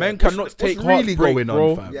 Fam, men cannot take what's really heartbreak, going on,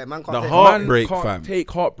 bro. fam? Yeah, man can't The take heartbreak, Man can't fam.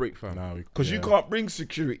 take heartbreak, fam. Nah, Because you can't bring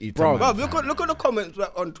security to Bro, man, Bro, fam. look at the comments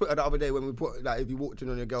on Twitter the other day when we put like if you walked in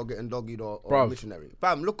on your girl getting doggied or Bruv. missionary.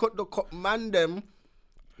 Fam, look at the man them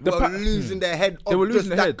The were losing their head. They were losing just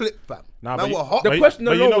their that head. clip, fam. Nah, Man but were hot. The But- question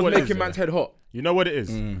but you alone know was what it is, making yeah. man's head hot. You know what it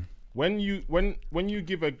is? When you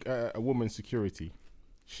give a woman security,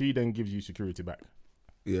 she then gives you security back.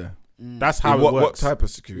 Yeah. That's how what, it works. what type of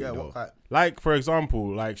security Yeah, though? what kind? Like for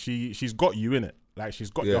example, like she's got you in it. Like she's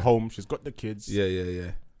got Yeah. the home, she's got the kids.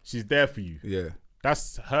 Yeah. She's there for you. Yeah.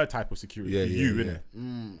 That's her type of security Yeah, for yeah, you, yeah.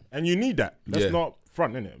 innit? And you need that. Let's Yeah. not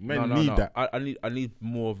front, innit? Men No, need that. I need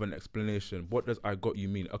more of an explanation. What does I got you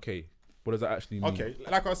mean? Okay, what does that actually mean? Okay,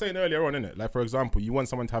 like I was saying earlier on, innit? Like for example, you want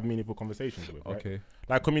someone to have meaningful conversations with, right? Okay.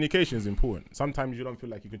 Like communication is important. Sometimes you don't feel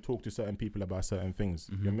like you can talk to certain people about certain things.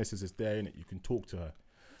 Mm-hmm. Your missus is there, innit? You can talk to her.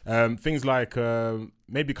 Things like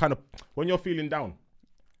maybe kind of when you're feeling down,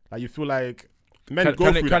 like you feel like men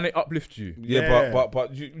go through Can that. it uplift you? Yeah,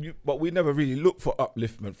 Yeah. but we never really look for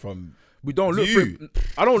upliftment from. We don't look You. for it.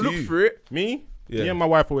 I don't look You. for it. Me Yeah. and my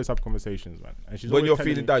wife always have conversations, man. And she's When always you're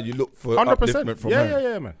telling feeling me- down, you look for 100%. upliftment from yeah, her.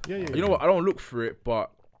 yeah, man. Yeah. You know what? I don't look for it,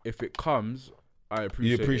 but if it comes, I appreciate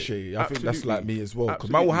You it. appreciate it. I think that's like Absolutely. me as well. Because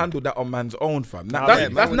man will Absolutely. handle that on man's own, fam. Nah, That's, yeah,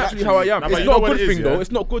 that's man, naturally how I am. Nah, but It's you know not a what good it is, thing though. yeah?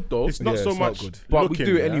 It's not good though. It's not Yeah, so it's not much, good. But we looking,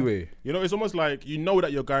 do it yeah? anyway. You know, it's almost like you know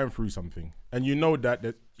that you're going through something, and you know that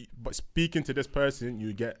but speaking to this person,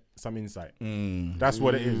 you get some insight. That's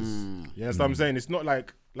what it is. You understand what I'm saying? It's not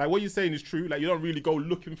like what you're saying is true. Like you don't really go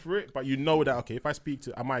looking for it, but you know that okay, if I speak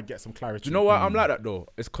to, I might get some clarity. Do you know why I'm like that though?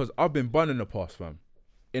 It's because I've been bun in the past, fam.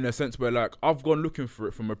 In a sense where like I've gone looking for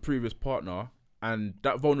it from a previous partner, and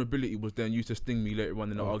that vulnerability was then used to sting me later on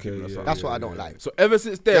in the argument or something. That's what I don't like. So ever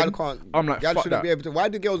since then, Girl can't. I'm like, girl fuck shouldn't that. be able to. Why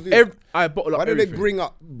do girls do that? I bottle up Why do they everything.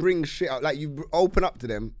 bring shit out? Like you open up to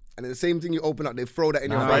them, and then the same thing you open up, they throw that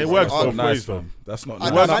in your Nah, face. it works Oh, both nice, ways, fam. That's not I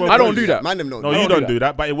nice. don't- I don't do that. Man, them don't. No, do you that. don't do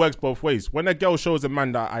that, but it works both ways. When a girl shows a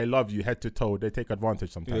man that I love you head to toe, they take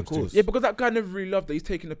advantage sometimes. Yeah, of course. Yeah, because that guy never really loved that. He's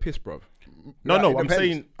taking the piss, bruv. No, Yeah, no, it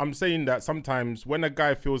depends. I'm saying that sometimes when a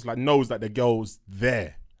guy feels like knows that the girl's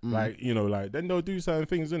there, Mm. like you know, like then they'll do certain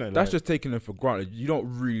things, innit? That's Like, just taking them for granted. You don't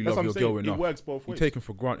really that's love what your I'm girl saying. enough. It works both You ways. take them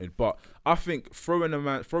for granted. But I think throwing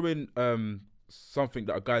something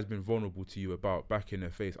that a guy's been vulnerable to you about back in their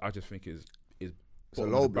face, I just think is a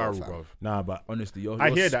bottom low of the barrel, blow, fam. bruv. Nah, but Honestly, you're I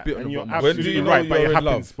hear that, spit on and the you're bottom of When do absolutely you know right. But you're it in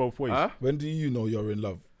happens love? both ways. Huh? When do you know you're in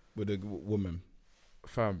love with a woman?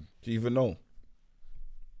 fam. Do you even know?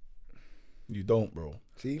 You don't, bro.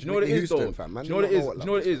 See, Do you know what it Whitney is Houston, though? fam, man. Do you know what it is? love Do you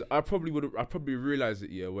know what it is? I probably realize it,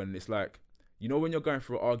 yeah, when it's like, you know, when you're going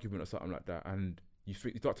through an argument or something like that, and you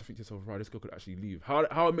start to think to yourself, right, this girl could actually leave. How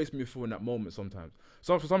it makes me feel in that moment sometimes.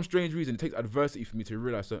 So for some strange reason, it takes adversity for me to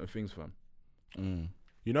realize certain things, fam.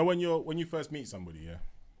 You know when you first meet somebody, yeah.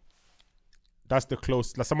 That's the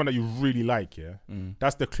close, like someone that you really like, yeah.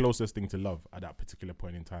 That's the closest thing to love at that particular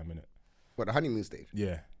point in time, innit? What, the honeymoon stage?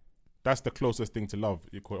 Yeah, that's the closest thing to love.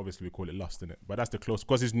 Obviously we call it lust, innit? But that's the close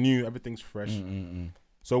because it's new, everything's fresh.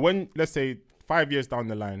 So when, let's say 5 years down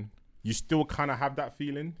the line, you still kind of have that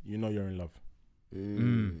feeling, you know you're in love.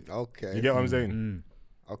 Okay. You get what I'm saying?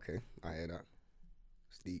 Okay, I hear that.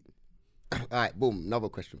 It's deep. All right, boom. Another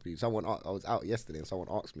question for you. I was out yesterday and someone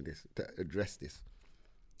asked me this to address this.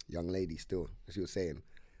 Young lady still. She was saying,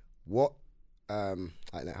 what, how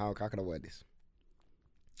can I word this?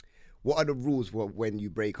 What are the rules for when you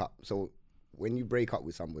break up? So when you break up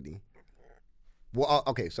with somebody, what are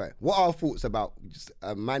our thoughts about just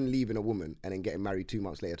a man leaving a woman and then getting married 2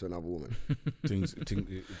 months later to another woman?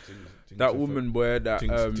 That woman where that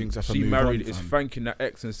things have to she move married on, is fam. thanking that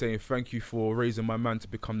ex and saying thank you for raising my man to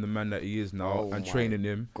become the man that he is now Oh and my training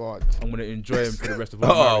him. God. I'm gonna enjoy him for the rest of our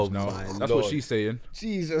Oh marriage now. my That's Lord. what she's saying.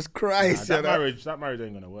 Jesus Nah, Christ. that yeah, marriage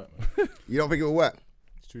ain't gonna work, man. you don't think it will work?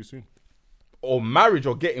 It's too soon. Or marriage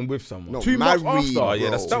or getting with someone. No, 2 months married, after. bro. yeah,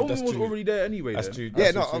 that's That too- woman was too- already there anyway. That's then. too. Yeah,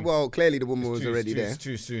 that's no, too soon. well, clearly the woman was Too- already there. It's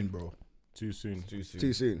too soon, bro. Too soon. Too soon.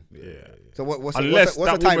 Too soon. Yeah. So what's Unless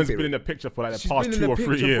what's that the time woman's period? been in the picture for like the She's past been in 2 the or 3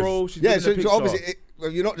 picture, years. bro. She's Yeah, been in the so picture. obviously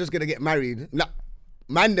you're not just gonna get married. No,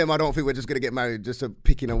 man, them I don't think we're just gonna get married just to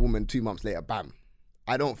picking a woman 2 months later. Bam.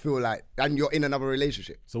 I don't feel like, and you're in another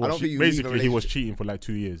relationship. So I what, don't think you basically leave a he was relationship. cheating for like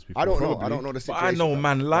 2 years. Before. I don't know. Probably. I don't know the But situation. I know fam.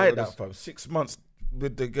 man I like know that, fam. 6 months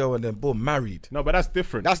with the girl and then boom, married. No, but that's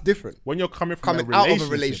different. That's different. when you're coming from Coming a out relationship, of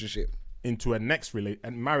a relationship. into a next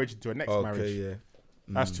and marriage into a next Okay, marriage. yeah.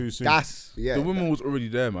 That's too soon. That's The woman was already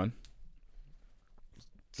there, man.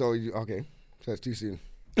 So okay. So it's too soon.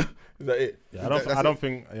 Is that it? Yeah, I don't That's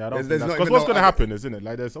think there's that's not because even what's no going to other- happen, isn't it?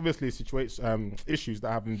 Like there's obviously issues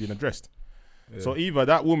that haven't been addressed. So either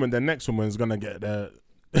that woman, the next woman is gonna get the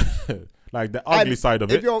like the ugly And side of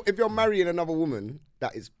if it. If you're marrying another woman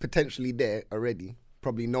that is potentially there already,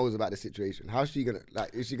 probably knows about the situation. How's she gonna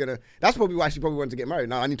Is she gonna? That's probably why she probably wants to get married.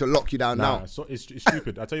 Now I need to lock you down Nah, now. so it's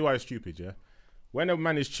stupid. I tell you why it's stupid. Yeah, when a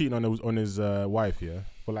man is cheating on his wife, yeah,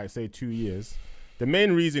 for like say 2 years, the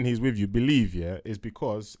main reason he's with you, believe, yeah, is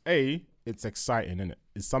because it's exciting, innit?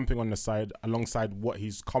 It's something on the side alongside what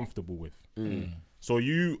he's comfortable with. So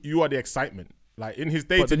you are the excitement. Like in his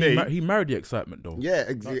day But to then day, he married the excitement though. Yeah, No,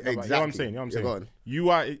 exactly. but you know what I'm saying? Yeah, go on. You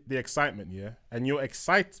are the excitement, yeah, and you're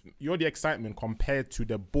the excitement compared to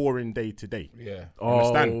the boring day to day. Yeah. Oh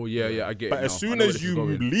Understand? yeah, I get it. But now. as I soon know where as this is you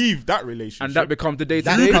going. leave that relationship, and that becomes the day to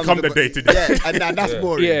That You day. becomes become the day-to-day. Yeah, and that's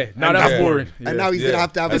boring. Yeah, now And that's that's boring. And now he's Yeah. gonna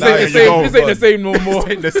have to have. This a ain't the There you same. go. This ain't the same no more.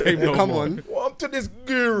 ain't the same no Come more. on. What up to this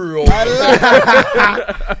guru?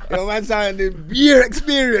 Yo, man, sounding the beer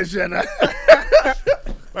experience, you know.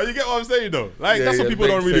 Like, you get what I'm saying though? Like Yeah, that's what yeah, people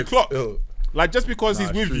don't makes really sense. clock. Yeah. Like just because he's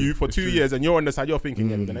it's with true. you for It's 2 true. years and you're on the side, you're thinking,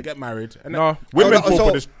 yeah, we're gonna get married. And No. women So fall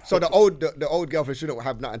for this. So the old girlfriend shouldn't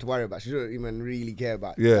have nothing to worry about. She shouldn't even really care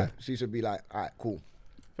about. Yeah. that. She should be like, all right, cool.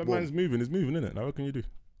 If a man's moving, is moving, innit? Now what can you do?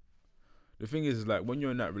 The thing is like when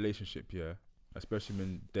you're in that relationship, yeah, especially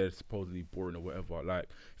when they're supposedly boring or whatever. Like,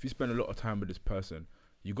 if you spend a lot of time with this person,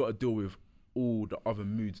 you got to deal with all the other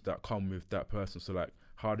moods that come with that person. So like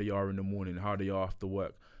how they are in the morning, how they are after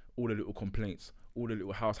work, all the little complaints, all the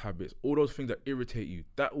little house habits, all those things that irritate you.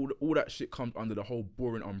 That all that shit comes under the whole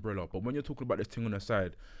boring umbrella. But when you're talking about this thing on the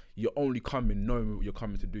side, you're only coming knowing what you're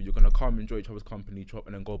coming to do. You're gonna come enjoy each other's company, chop,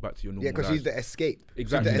 and then go back to your normal. Yeah, because life. she's the escape.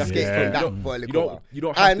 Exactly. She's the escape from that for a little while. You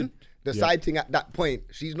don't have and to, the side thing at that point,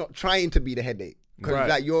 she's not trying to be the headache. Because Right.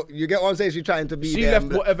 like you get what I'm saying? She's trying to be She there.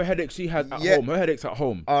 left whatever headache she had at Yeah. home. Her headache's at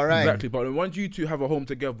home. All right. Exactly. But then once you two have a home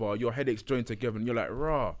together, your headaches join together, and you're like,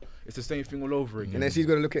 rah, it's the same thing all over again. And then she's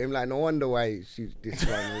gonna look at him like, no wonder why she's this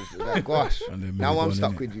one. Is like, gosh, And then now move I'm on,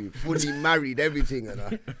 stuck innit? with you, fully married, everything,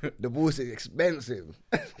 and divorce is expensive.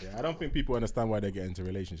 Yeah, I don't think people understand why they get into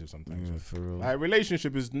relationships sometimes. For real. Like,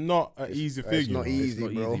 relationship is not an easy thing. It's not you know. easy,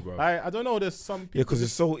 Not bro. easy, bro. I don't know. There's some people. Yeah, because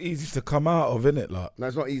it's so easy to come out of, innit? Like, No,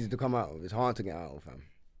 it's not easy to come out of. It's hard to get out of, fam.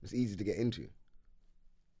 It's easy to get into.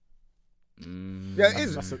 Yeah, it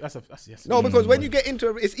is. That's yes. No, because when you get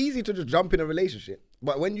into it's easy to just jump in a relationship.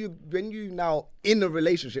 But when you now in a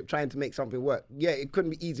relationship trying to make something work, yeah, it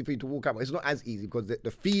couldn't be easy for you to walk out. But it's not as easy because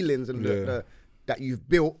the feelings and the that you've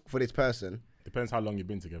built for this person. Depends how long you've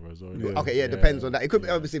been together as well. Okay, yeah, it depends on that. It could be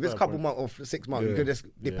Yeah, obviously if it's a fair couple point. months or 6 months, you could just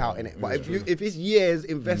dip Yeah, out in it. But yeah, if it's years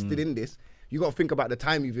invested in this, you got to think about the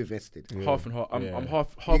time you've invested. Half and half. I'm Yeah. I'm You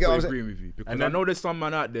halfway get what I'm agreeing with you because And I then- know there's some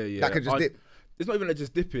man out there, yeah, That could just dip. It's not even like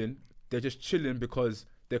just dipping. They're just chilling because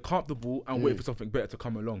they're comfortable and waiting for something better to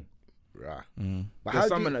come along. Right. There's how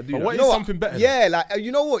some do men you- that do But that. what You is know something better? Yeah, like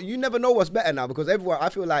you know what? You never know what's better now because everyone. I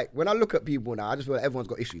feel like when I look at people now, I just feel like everyone's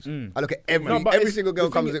got issues. I look at No, but every it's- single girl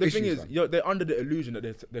the comes thing, with the issues. thing is, fam. they're under the illusion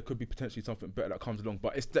that there could be potentially something better that comes along.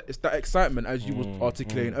 But it's that excitement as you was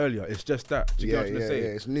articulating earlier. It's just that. Do you get what I'm trying to say?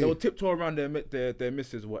 it's new. They'll tiptoe around their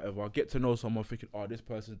misses or whatever, get to know someone thinking, oh, this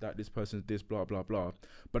person's that, this person's this, blah, blah, blah.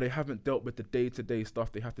 But they haven't dealt with the day-to-day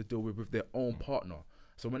stuff they have to deal with their own partner.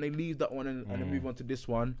 So when they leave that one and then move on to this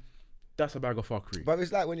one, that's a bag of fuckery. But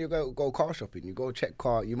it's like when you go car shopping, you go check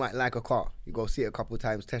car, you might like a car. You go see it a couple of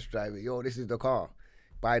times, test drive it. Yo, this is the car.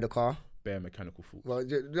 Buy the car. Bare mechanical fault. Well,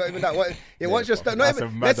 not even that. Once you're not that's even.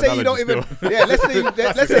 a mad Let's say you don't analogy even. Yeah,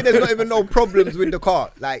 let's say there's not even no problems with the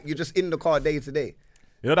car. Like you're just in the car day to day.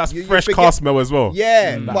 You know that's You fresh forget- car smell as well.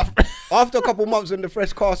 Yeah, but after a couple months when the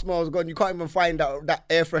fresh car smell is gone, you can't even find that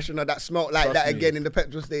air freshener that smelled like that again in the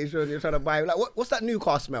petrol station. You're trying to buy like what's that new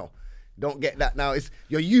car smell? Don't get that now.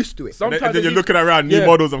 You're used to it. And then Sometimes you're it's looking around, new yeah.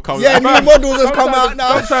 models have come Yeah, out. new models have come out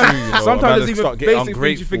now. Sometimes man, there's even start getting basic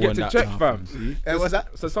things you forget ungrateful to and check, that fam. now, Eh, what's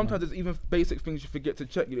that? So sometimes there's even basic things you forget to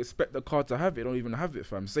check. You'd expect the car to have it, don't even have it,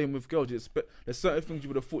 fam. Same with girls. You expect there's certain things you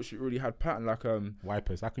would have thought she already had pattern, like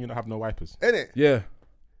Wipers. How can you not have no wipers? Innit? yeah.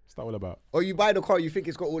 What's that all about? Or you buy the car, you think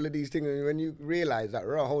it's got all of these things, and when you realise that,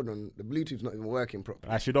 hold on, the Bluetooth's not even working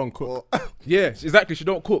properly. Actually, don't cook. Or, Yeah, exactly. She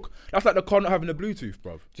don't cook. That's like the car not having the Bluetooth,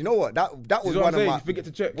 bruv. do you know what? That was You know what one I'm saying? of my. You forget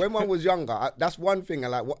to check. When one was younger, that's one thing. I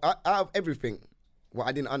like out of everything. What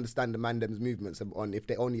I didn't understand the mandem's movements on if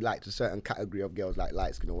they only liked a certain category of girls like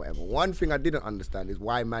light skin or whatever. One thing I didn't understand is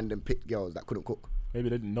why mandem picked girls that couldn't cook. Maybe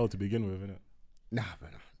they didn't know to begin with, innit? Nah,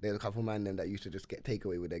 man. There's a couple man them that used to just get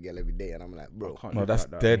takeaway with their girl every day, and I'm like, bro, Can't No, do that's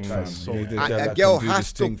like that. dead, That fam. is so You need bad. a girl a that girl can do has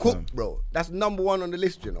this to thing, cook, fam. bro. That's number one on the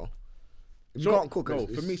list, you know. If you No, can't cook, no,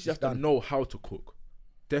 it's- for me, it's she has to done. know how to cook.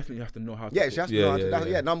 Definitely has to know how to Yeah, cook. she has to Yeah, know how to. yeah, That's,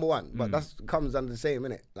 yeah. number one. But that's comes under the same,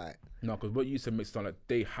 innit? Like, No, because what you said makes it sound like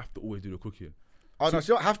they have to always do the cooking. oh no, she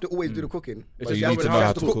don't have to always do the cooking. It's But just she you has need to to know know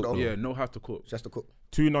how to cook, though. Yeah, know how to cook. She has to cook.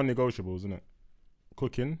 2 non-negotiables, innit?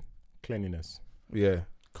 Cooking, cleanliness. Yeah.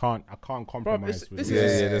 I can't Bruv, compromise this with is it.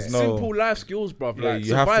 Yeah, there's no- simple life skills, bruv. Yeah, Like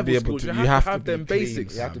you have to survival be able skills. to- You you have to have have to be them clean,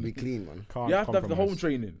 basics. You have to be clean, man. Can't You have to have the home compromise.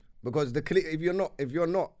 training. Because if you're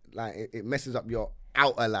not like it messes up your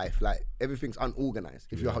outer life. Like everything's unorganized.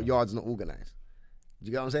 If your yard's not organized, do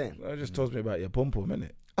you get what I'm saying? That just tells me about your pom pom,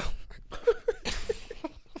 innit?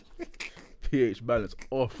 pH balance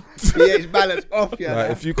off. pH balance off, yeah.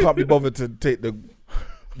 Like, if you can't be bothered to take the,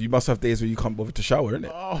 you must have days where you can't bother to shower,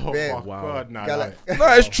 innit? Oh Yeah. my God, nah, Gal- nah. No,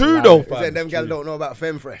 it's true though, He said fam. them gal don't know about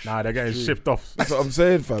femme fresh. Nah, they're getting shipped off. That's what I'm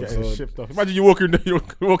saying, fam. Getting So, shipped off. Imagine you walk in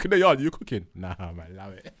the yard, you cooking. Nah, man,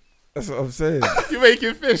 love it. that's what I'm saying. You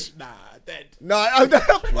making fish? Nah, dead. No,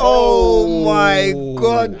 oh my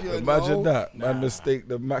God! You Imagine know? that. Man, mistake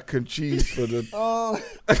the mac and cheese for the. Oh,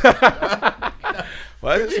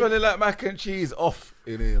 Why is it smelling like mac and cheese off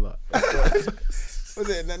in here? Like, was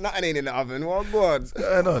it? Nothing ain't in the oven. What God? what's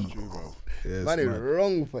going on? Yeah, it's Man is mad.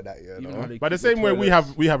 wrong for that, you Even know. how they But the keep same way we toilets.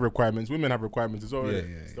 have requirements, women have requirements as well. Yeah, innit?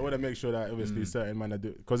 yeah, So they want to make sure that obviously certain men are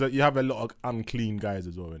do because you have a lot of unclean guys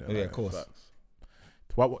as well. Innit? Yeah, Like, of course.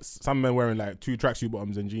 What some men wearing like 2 tracksuit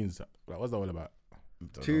bottoms and jeans. Like, what's that all about?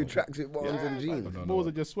 2 tracksuit bottoms and jeans. Balls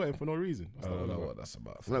are just sweating for no reason. I don't know what that's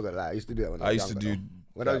about. I'm not gonna lie, I used to do it when I I was used to younger, do though.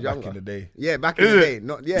 When I was that back younger. in the day. Yeah, back in the day.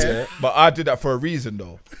 Not Yeah, but I did that for a reason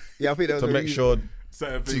though, Yeah, I think that was to the make reason. sure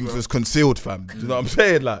Certain things was concealed, fam. Do you know what I'm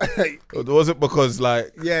saying? Like, it wasn't because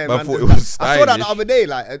like Yeah, man man. thought it was I saw that the stylish. other day.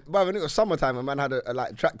 Like, but when it was summertime, a man had a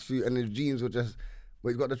like tracksuit and his jeans were just.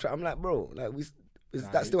 Where he got the track. I'm like, bro, like is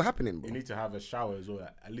that still happening, bro? You need to have a shower as well,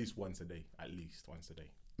 at least once a day. At least once a day.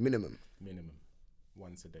 Minimum.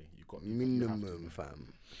 Once a day. You have to. Minimum, fam.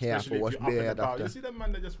 Hair Especially for if wash you're up and beard about. after. You see them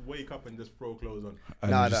man that just wake up and just throw clothes on.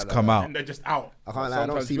 And Nah, you just nah, come out. And they're just out. I can't lie. I don't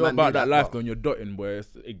Sometimes see if you're man about do that that, life, bro. when you're dotting, where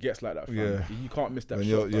it gets like that, fam. Yeah. You can't miss that When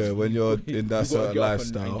shot, you're fam. when you're in You that gotta certain get up and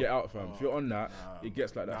lifestyle. get out, fam. If you're on that, it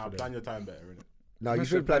gets like that. Nah, for them. plan your time better, innit? No, you Man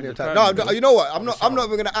should said plan plan your your time. time, No, bro. you know what? I'm On not the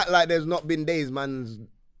even gonna act like there's not been days man's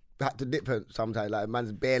had to dip her sometimes. Like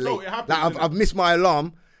man's bare late. No, it happens, Like innit? I've missed my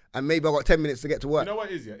alarm and maybe I got 10 minutes to get to work. You know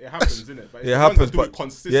what it is, yeah? It happens, innit? But It happens, but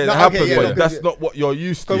yeah, it No, okay, happens, yeah, but no, that's because- not what you're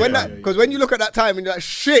used to. Because when Yeah, that, because when you look at that time and you're like,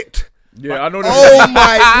 shit. Yeah, I know. Oh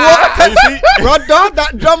my, what? You see, Brother,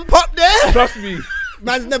 that jump up there. Trust me.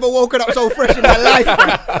 Man's never woken up so fresh in my life.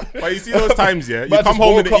 Man. but you see those times, yeah? You Man come just home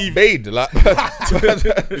in woke the up evening. bathed, like.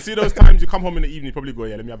 You see those times you come home in the evening, you probably go,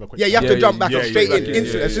 yeah, let me have a quick Yeah, you have Yeah, to jump yeah, back yeah, up straight yeah, in, yeah,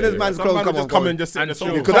 instant. yeah, As soon as yeah. man's Some clothes man come will on, just come go. and just sit in the And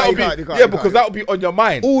sofa. chill. Because No, that'll you be can't, you can't, yeah, you because can't. that'll be on your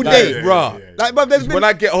mind All Like, day. bruh. Like, but there's been. When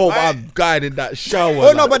I get home, I'm guiding in that shower.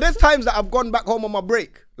 Oh no, like. but there's times that I've gone back home on my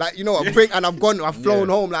break. Like, you know, a break and I've flown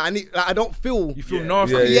home. Like, I don't feel. You feel Yeah.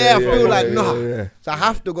 nasty. Yeah, I feel like yeah, nah. yeah. So I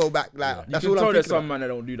have to go back. Like You that's can all I'm tell there's thinking. some About. man that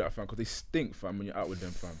don't do that, fam, because they stink, fam, when you're out with them,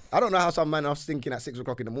 fam. I don't know how some man are thinking at 6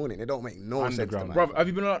 o'clock in the morning. It don't make no sense to Underground. me. Bro, have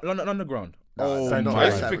you been on London Underground? Oh Central. I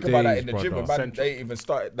used to Right. think about that in the Days, gym, and brother. man, they ain't even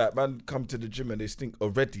started. Like, man, come to the gym and they stink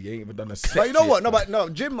already. They ain't even done a set. But you know what? yet, No, fam. but no,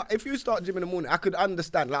 gym. If you start gym in the morning, I could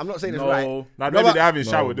understand. Like, I'm not saying it's right. No. Nah, No, maybe but- they haven't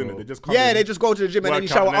No, showered, bro. didn't they? They just come Yeah, in. they just go to the gym and then you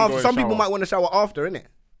Work out shower and then go after. and Some people shower. might want to shower after, innit?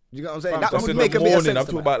 You know what I'm saying? That That's would in make the a bit of morning. sense. I'm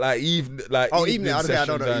to talking me. about like evening, like Oh, evening evening, I don't know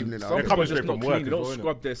sessions evening and- now. Some They're people coming just straight not from clean. work They as don't well, innit?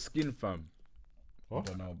 scrub their skin, fam. I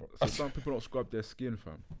don't know, bro. So some people don't scrub their skin,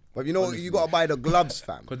 fam. But you know, you got to buy the gloves,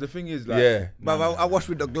 fam. Because the thing is, like, Yeah, But I wash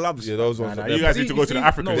with the gloves. yeah, those ones. Nah, are you them. guys need to go to the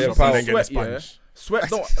African no, shop they're and then get a sweat, yeah. sponge. Sweat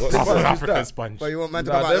don't. What Proper sponge is African that? sponge. But you want man to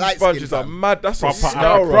Nah, come out them light sponges skin, are fam. mad. That's Proper a scour,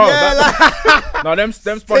 African. bro. Yeah, like, No, them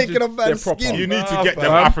sponges, Taking off they're man's proper. skin. You need to Nah, get them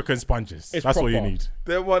fam. African sponges. It's That's what you proper. need.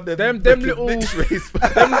 Them one, Them freaking little, mixed race.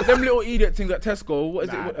 them little idiot things at Tesco. What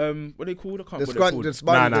is Nah. it? What are they called? I can't the remember what they're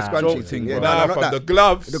sponge, called. the Nah, scrunchy joke thing. thing, Yeah, bro. no, Nah, not from that. the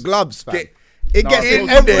gloves. The gloves, fam. Get It Nah, gets those in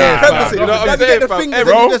are every there, crevice. fam. You know what You I'm get saying, the fam? fingers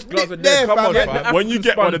Bro, and you just gloves dip are there, there. Come fam. on, Yeah. fam. When you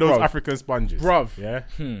get one of those Bruv. African sponges, Bruv. yeah,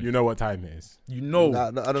 you know what time it is. You know, Nah,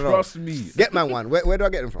 I don't know. trust me, Get man one. Where do I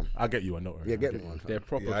get them from? I'll get you one. Don't worry. Yeah, I'll get you me one. fam. they're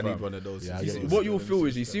proper. Yeah, I fam. need one of those. Yeah, I You get see, you. what you'll feel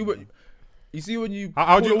is you see when you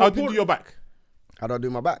How pull do your- you do your back? How do I do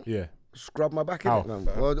my back? Yeah, Scrub my back, How? innit,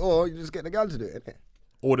 man? Or you just get the gal to do it, innit?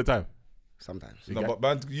 all the time. Sometimes. No, but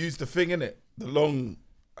man, use the thing in it. The long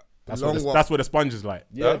That's Long what the, walk. that's what the sponge is like.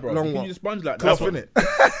 Yeah, bro. long You can walk. use a sponge like cloth that. in it.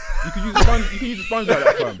 You can use a sponge. You can use a sponge like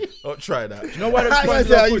that, fam. Don't try that. You know why the I sponge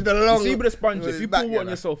said I is use the good? long You see with the sponge, with if his you back, pour water yeah, on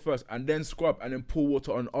like- yourself first and then scrub and then pour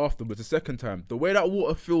water on afterwards the second time, the way that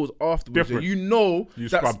water feels afterwards, Different. you know You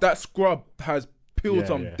that scrub. that scrub has peeled Yeah,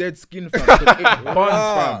 some yeah. dead skin, fam. 'cause it burns,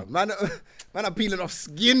 Ah, fam. man are peeling off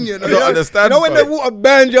skin, you know. I don't understand, You know when fam. the water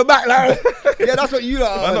burns your back, like, yeah, that's what you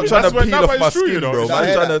are. I'm not That's trying to when- peel that's off why my it's true, you skin, know. bro. It's Man,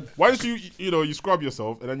 like- trying to. Once you scrub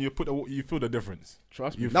yourself and then you you feel the difference.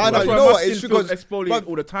 Trust me. You No, feel no, That's you why know my what? It's skin because- feels exfoliated but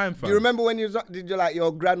all the time, fam. Do you remember when did you like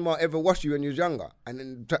your grandma ever wash you when you was younger and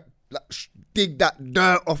then dig that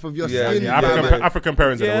dirt off of your Yeah, skin? Yeah, fam? African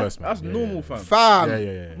parents are Yeah, the worst, man. that's Yeah, normal, yeah, fam. Fam, Yeah,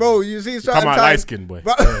 yeah, yeah. bro, you see certain Come out times, light skin, boy.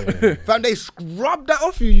 Bro, Yeah, yeah, yeah. fam, they scrub that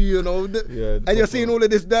off you know. Yeah, And you're seeing all of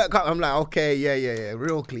this dirt. I'm like, okay, yeah,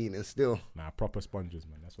 real clean and still. Nah, proper sponges,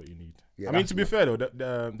 man. That's what you need. Yeah, I mean, that's to be fair though,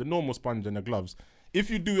 the normal sponge and the gloves, if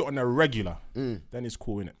you do it on a regular, then it's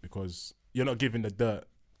cool, innit? Because you're not giving the dirt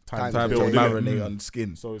time Time to to build, innit? marinate on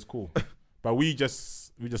skin. So it's cool. But we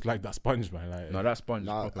just like that sponge, man. Like, No, that sponge.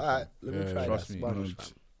 Nah, is proper, alright, fam. let me Yeah, try trust that me. sponge,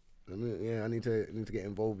 fam. I need to get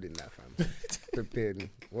involved in that, fam. Prepared me.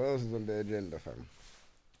 What else is on the agenda, fam?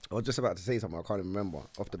 I was just about to say something I can't even remember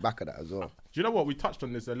off the back of that as well. do you know what? We touched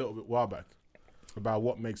on this a little bit while back about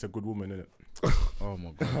what makes a good woman, innit? Oh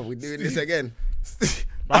my god. Are we doing this again?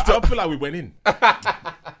 But I feel like we went in.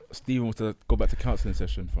 Stephen wants to go back to counselling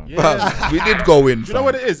session, fam. Fam, we did go in. Do you know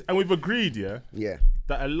what it is? And we've agreed, yeah, Yeah,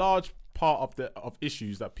 that a large part of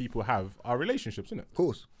issues that people have are relationships, innit? of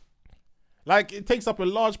course. Like it takes up a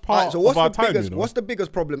large Alright, part so of what's our the time. biggest? You know? What's the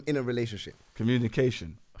biggest problem in a relationship?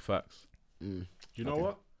 Communication. Facts. Do you know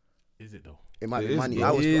what? Is it though? It might be is, money. bro. I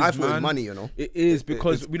It thought is, it was man. money, you know. It is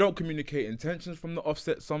because we don't communicate intentions from the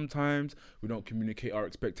offset sometimes. We don't communicate our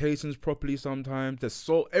expectations properly sometimes. There's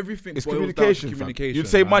so everything It's boils communication, down to fam. communication. You'd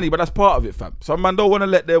say man. money, but that's part of it, fam. Some man don't want to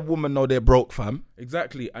let their woman know they're broke, fam.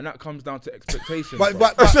 Exactly, and that comes down to expectations. But bro.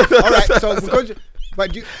 all right. So because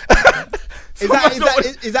but you, is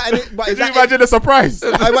that but Can is you that imagine the surprise?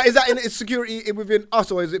 but is that in insecurity within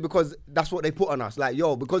us, or is it because that's what they put on us? Like,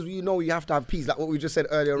 yo, because you know you have to have peace, like what we just said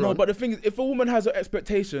earlier No, on. but the thing is, if a woman has her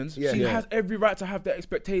expectations, Yeah. she Yeah. has every right to have their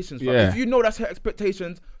expectations. fam. Yeah. If you know that's her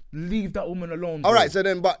expectations, leave that woman alone. All bro. right, so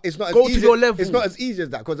then, but it's not as Go to easy. your level. It's not as easy as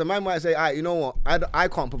that because the man might say, "All right, you know what? I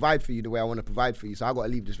can't provide for you the way I want to provide for you, so I got to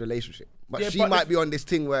leave this relationship." But Yeah, she but might if- be on this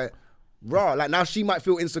thing where, raw, like now she might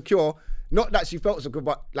feel insecure. Not that she felt insecure,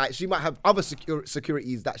 but like she might have other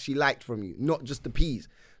securities that she liked from you, not just the peas.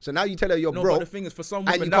 So now you tell her you're No, broke, but the thing is, for some and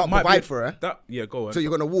women, you that can't might provide be, for her. Yeah, go on. So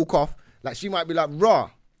you're gonna walk off. Like she might be like, raw,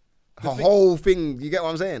 her whole thing. You get what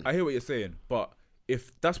I'm saying? I hear what you're saying, but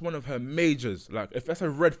if that's one of her majors, like if that's a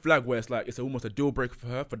red flag where it's like it's almost a deal breaker for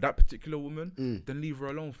her, for that particular woman, then leave her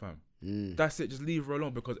alone, fam. That's it. Just leave her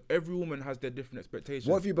alone because every woman has their different expectations.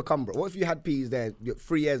 What if you become broke? What if you had peas there, you're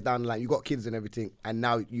 3 years down the line, you got kids and everything, and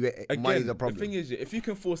now money's a problem? The thing is, yeah, if you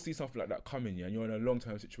can foresee something like that coming, yeah, and you're in a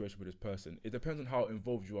long-term situation with this person, it depends on how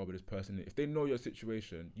involved you are with this person. If they know your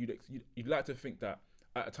situation, you'd like to think that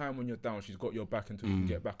at a time when you're down, she's got your back until you can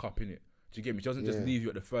get back up in it. Do you get me? She doesn't just Yeah. leave you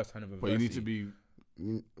at the first hand of But you adversity. need to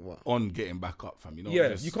be What? on getting back up, fam. You know. Yeah,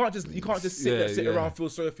 just- you can't just sit Yeah. around and feel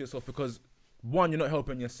sorry for yourself because one, you're not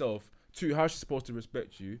helping yourself. Two, how's she supposed to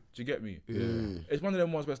respect you? Do you get me? Yeah. It's one of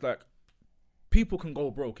them ones where it's like people can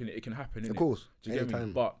go broke and it can happen. Of innit? course, Do you get me?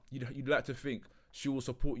 anytime. But you'd like to think she will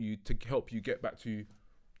support you to help you get back to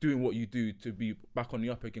doing what you do to be back on the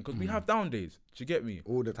up again. Because we have down days. Do you get me?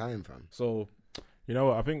 All the time, fam. So You know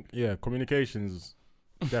what? I think communication's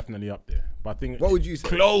definitely up there. But I think What would you say?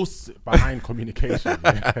 close behind communication.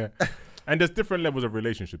 Yeah. And there's different levels of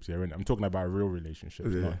relationships here, innit? I'm talking about real relationships,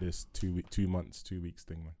 not this 2 months, 2 weeks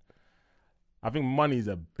thing, man. I think money is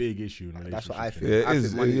a big issue in relationships. That's what I feel. Yeah, I it think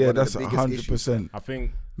is. money is Yeah, one of that's the biggest issues. 100%, I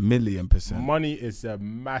think $1,000,000%. money is a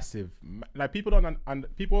massive. Like people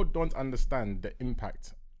don't understand the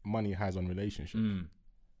impact money has on relationships.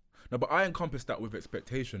 no, but I encompass that with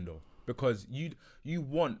expectation though, because you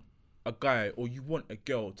want a guy or you want a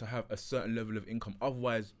girl to have a certain level of income.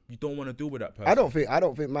 Otherwise, you don't want to deal with that person. I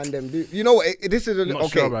don't think man them do. You know what? This is a Not okay.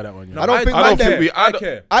 sure about that one. You know? I don't think I man don't them. think we- I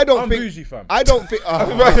care. I don't I'm think. bougie, fam. I don't think.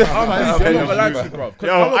 I'm bougie. I'm not gonna lie to you, bro.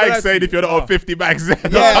 Yo, Ike said if you're not on 50 bags, Yeah,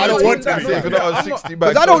 I don't want that. that. If you're not on 60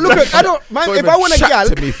 bags, Because I don't look at. I don't. Man, Don't if I even want a chat gal,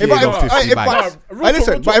 to me if you ain't on 50 bags.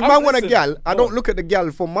 listen. But if man want a listen. gal, I Go don't on. look at the gal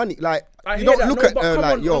for money. Like I you hear don't that, look no, at but her come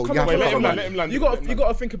like, on, yo, come you on, have wait, to let come him on. land, let him land. You got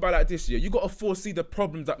to think about it like this, yeah. You got to foresee the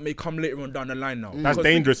problems that may come later on down the line now. that's Because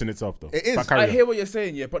dangerous in itself, though. It is. But carry I on. hear what you're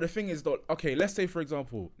saying, yeah, but the thing is, though, okay, let's say, for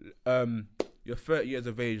example, you're 30 years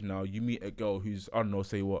of age now, you meet a girl who's, I don't know,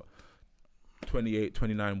 say what, 28,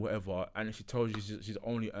 29, whatever, and she tells you she's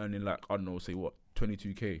only earning like, I don't know, say what,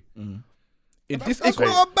 22k. In this That's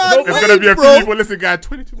economy, not a bad There's gonna be a wage, few bro. people listening, guy.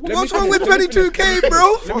 22. What's wrong with 22k,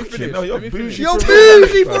 bro? Fucking hell, you're bougie. You're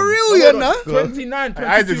bougie for real, you know. 29, 22K.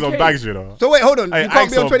 Isaac's on bags, you know. So wait, hold on. Hey, You can't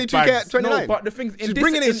be on Ike's on 22k bags. at 29. No, but the thing is, She's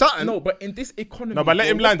bringing in something. No, but in this economy, No, but let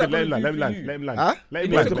him bro, land. what's that Let him gonna land. do Let him for land. you? Let him land. Huh? Let him In It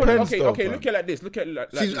this land. economy, depends, okay, though, okay, fam. look at it like this. Look at it like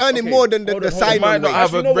She's this. earning Okay, more than the hold on, side hold on. might not have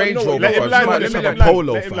Actually, a no, Range no, Rover, Let him fam. land, She might let just him have a land,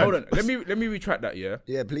 polo, let him fam. land. Hold on, let me retract that. Yeah,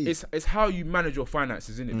 Yeah, please. It's how you manage your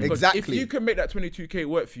finances, isn't it? Because Exactly. if you can make that 22k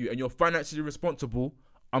work for you and you're financially responsible,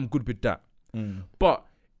 I'm good with that. But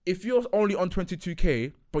if you're only on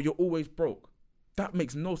 22k but you're always broke, that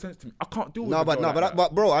makes no sense to me. I can't deal with a girl like that.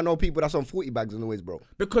 But bro, I know people that's on 40 bags and always broke.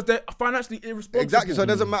 Because they're financially irresponsible. Exactly. So it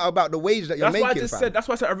doesn't matter about the wage that you're That's making. why I just fam. said. That's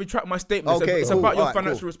why I said I retract my statement. Okay, It's cool. about your Alright,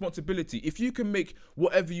 financial cool. responsibility. If you can make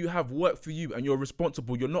whatever you have work for you and you're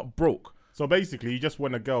responsible, you're not broke. So basically, you just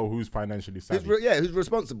want a girl who's financially savvy. Who's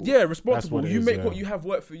responsible? Yeah, responsible. what it You is, make yeah. what you have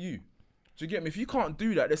work for you. Do you get me? If you can't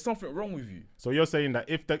do that, there's something wrong with you. So you're saying that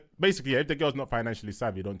if the girl's not financially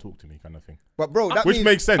savvy, don't talk to me, kind of thing. But bro, that Which means,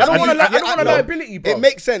 makes sense. I don't And want you- a no, liability, bro. It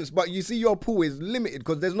makes sense, but you see your pool is limited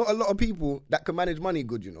because there's not a lot of people that can manage money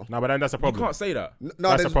good, you know. No, but then that's a You problem. can't say that. No, That's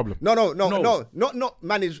the there's- problem. No, No. not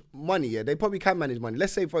manage money. Yeah, they probably can manage money.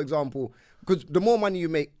 Let's say, for example, because the more money you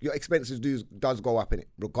make, your expenses does go up in it.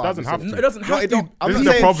 Regardless, Doesn't have of to. It doesn't No, have it to. don't. I'm This not is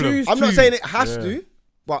the saying. problem. I'm not saying it has Yeah. to,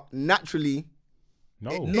 but naturally,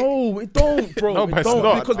 No, it don't, bro. No, It but it's don't,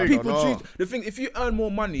 not. because I people don't know. choose. The thing, if you earn more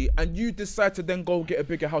money and you decide to then go get a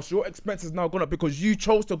bigger house, your expenses now gone up because you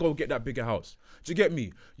chose to go get that bigger house. Do you get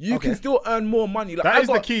me? You can still earn more money. Like, That is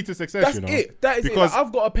the key to success, That's you know. it. That is Because it. Like,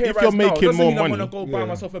 I've got a pay if rise you're now. making Doesn't more mean I'm money, gonna go buy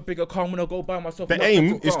myself a bigger car. I'm gonna go buy myself. The an aim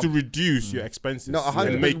electrical is car. to reduce your expenses No, and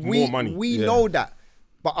 100%. make more money. We know that,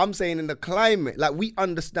 but I'm saying in the climate, like we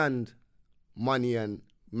understand money and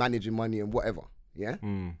managing money and whatever. Yeah,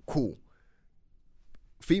 cool.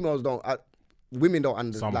 Females don't. Women don't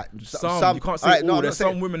understand. Some. Like Some. You can't say alright, all. I'm There's not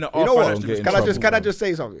saying- some women that You are know what? financially Can I responsible. just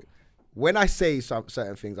say something? When I say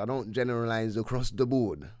certain things, I don't generalize across the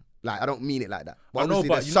board. Like I don't mean it like that. I know, obviously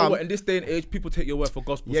but there's you know some- what? In this day and age, people take your word for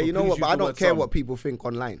gospel. Yeah, so you know please what? But use I the don't word care some. what people think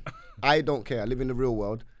online. I don't care. I live in the real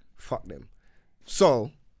world. Fuck them.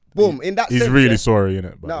 So, boom. In that He's sense, really yeah. sorry,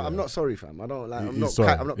 innit? But No, yeah. I'm not sorry, fam. I don't like. I'm He's not. sorry.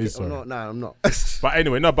 I'm not. He's I'm sorry. not. Nah, I'm not. But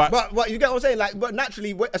anyway, no, but But you get what I'm saying? Like, but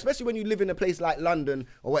naturally, especially when you live in a place like London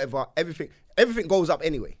or whatever, everything goes up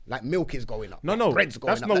anyway. Like milk is going up. no, bread's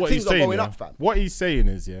going that's up. not Like, what things he's are saying. going Yeah. up, fam. What he's saying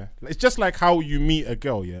is, yeah, it's just like how you meet a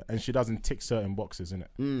girl, yeah, and she doesn't tick certain boxes,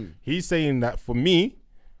 innit? He's saying that for me,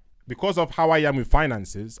 because of how I am with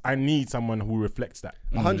finances, I need someone who reflects that.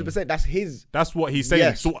 100%. That's his. That's what he's saying.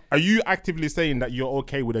 Yes. So are you actively saying that you're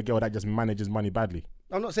okay with a girl that just manages money badly?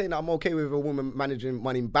 I'm not saying that I'm okay with a woman managing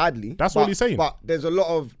money badly. That's but, what he's saying. But there's a lot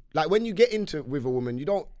of like when you get into with a woman, you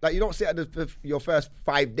don't sit at your first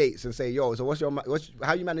 5 dates and say, "Yo, so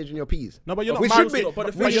how you managing your peas?" No, but you're not We married. should be- but the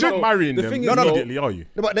But thing you're is, not marrying the them thing is, immediately, are you?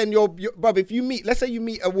 No, but then you're bruv, if you meet, let's say you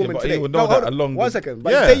meet a woman but he today. would know hold that on, along 1 the- second.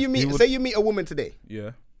 But Yeah, say you he would- meet a woman today,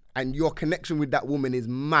 Yeah. and your connection with that woman is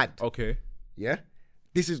mad. Okay. Yeah.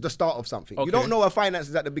 This is the start of something. Okay. You don't know her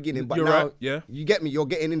finances at the beginning, but You're now right, yeah. you get me. You're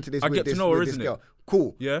getting into this I with get to this, know her, with this isn't it? girl.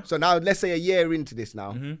 Cool. Yeah. So now let's say a year into this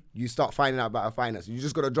now, you start finding out about her finances. You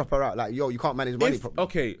just gotta drop her out. Like, yo, you can't manage money properly.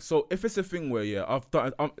 Okay, so if it's a thing where I've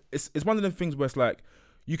done, it's one of the things where it's like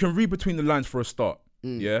you can read between the lines for a start.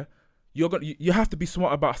 Yeah, you have to be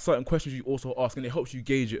smart about certain questions you also ask, and it helps you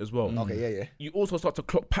gauge it as well. Okay, yeah. You also start to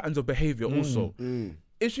clock patterns of behavior. Also,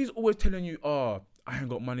 if she's always telling you, "Oh, I ain't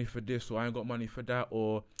got money for this," or "I ain't got money for that,"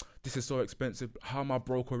 or "This is so expensive," "How am I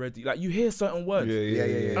broke already?" Like you hear certain words. Yeah.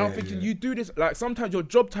 And I'm thinking you do this. Like sometimes your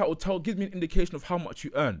job title gives me an indication of how much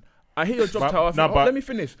you earn. I hear your job title. I think, let me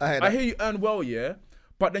finish. I I hear you earn well, yeah.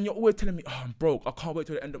 But then you're always telling me, "Oh, I'm broke. I can't wait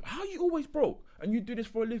till the end of." How are you always broke? And you do this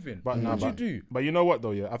for a living. But what do you do? But you know what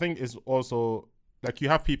though, yeah? I think it's also like you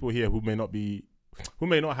have people here who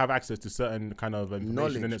may not have access to certain kind of information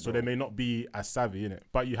Knowledge, in it, so bro. they may not be as savvy in it.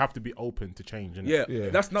 But you have to be open to change, innit? Yeah,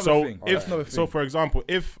 that's another So thing. if That's another thing. so, for example,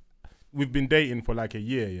 if we've been dating for like a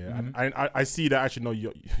year, yeah, and I see that actually no,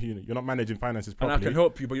 you're not managing finances and properly, I can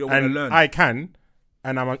help you, but you don't want to and learn. I can,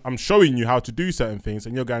 and I'm showing you how to do certain things,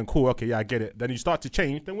 and you're going cool, okay, yeah, I get it. Then you start to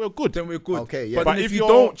change, then we're good. Then we're good. Okay, yeah. But, But then if if you you're-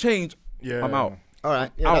 don't change, Yeah, I'm out. All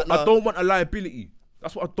right. Yeah, Out. no. I don't want a liability.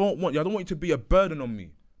 That's what I don't want. I don't want you to be a burden on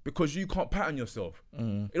me because you can't pattern yourself.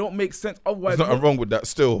 It don't make sense. Otherwise, There's nothing wrong with that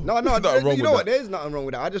still. No, There's nothing wrong you with know what? that. There's nothing wrong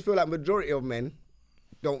with that. I just feel like majority of men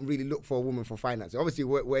don't really look for a woman for finances. Obviously,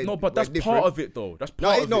 we're no, but we're that's different. part of it though. That's No,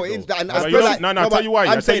 part it, of no, it. it's though. that. And No, I but feel you don't- like no, I'll but tell you why, I'm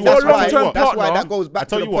I'll saying tell you that's why. why. Long-term That's why partner- that goes back I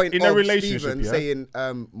tell to the you what, point in a of relationship, Stephen yeah?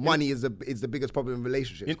 saying money is the biggest problem in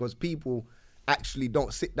relationships because people actually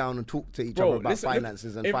don't sit down and talk to each other about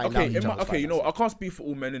finances and find out each other's okay, you know, finances. I can't speak for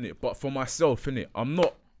all men in it, but for myself in it, I'm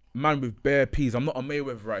not man with bare peas. I'm not a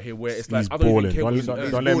Mayweather right here where it's like He's I don't even balling. care what you Don't earn.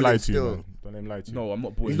 He's let him lie balling to you, still. man. Don't let him lie to you. No, I'm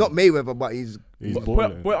not balling. He's not Mayweather, but he's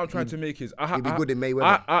balling. What I'm trying to make is He'd be good in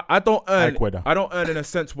Mayweather. I don't earn. Mayweather. I don't earn in a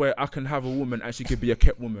sense where I can have a woman and she could be a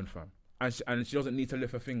kept woman, fam, and she doesn't need to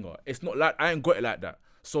lift her finger. It's not like I ain't got it like that.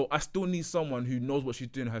 So I still need someone who knows what she's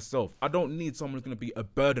doing herself. I don't need someone who's gonna be a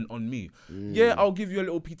burden on me. Yeah, I'll give you a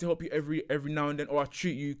little P to help you every now and then, or I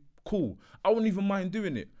treat you cool. I wouldn't even mind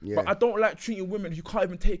doing it. Yeah. But I don't like treating women who can't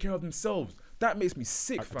even take care of themselves. That makes me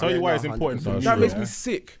sick, fam. Tell you why it's 100%. important for me. that makes yeah? me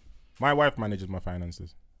sick. My wife manages my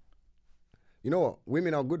finances. You know what?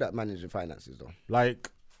 Women are good at managing finances, though. Like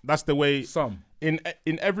that's the way Some. in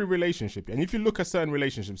every relationship. And if you look at certain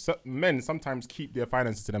relationships, men sometimes keep their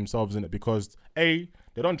finances to themselves in it because they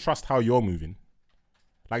don't trust how you're moving.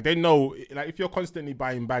 Like they know, like if you're constantly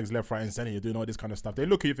buying bags left, right, and center, you're doing all this kind of stuff. They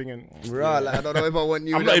look at you thinking, Right, like, I don't know if I want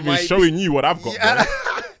you. I'm with not that even mic. showing you what I've got.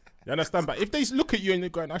 Bro. You understand? But if they look at you and they're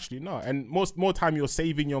going, actually, no. And more time you're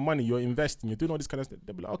saving your money, you're investing, you're doing all this kind of stuff.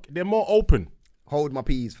 They'll be like, okay. They're more open Hold my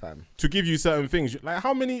peas, fam. to give you certain things. Like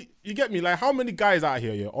how many, you get me? Like how many guys out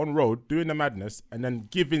here, on road doing the madness and then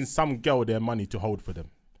giving some girl their money to hold for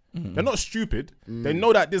them? They're not stupid. They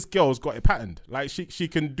know that this girl's got it patterned. Like she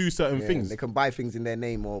can do certain Yeah, things. they can buy things in their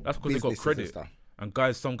name or That's because they got businesses and credit. stuff.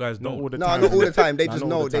 And some guys Not don't. all the No, time. not all the time. They Nah, just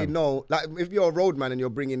not all know. the They time. know. Like if you're a roadman and you're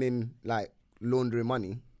bringing in like laundering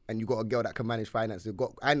money, and you got a girl that can manage finance,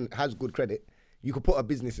 and has good credit, you could put a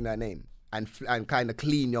business in her name and kind of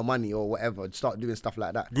clean your money or whatever. Start doing stuff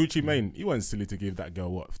like that. Gucci Mane, he wasn't silly to give that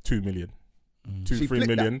girl what 2 million, 2, She 3 flipped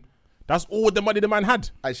million. That's all the money the man had.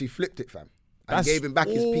 And she flipped it, fam. And That's gave him back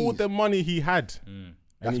his all peas. the money he had, and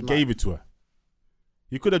That's he mad. gave it to her.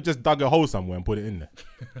 You could have just dug a hole somewhere and put it in there,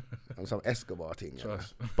 On some Escobar thing. You know?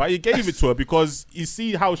 but he gave it to her because you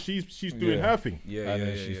see how she's doing Yeah. her thing. Yeah, And yeah, then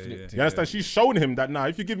yeah, she yeah, flipped yeah. You understand? She's shown him that now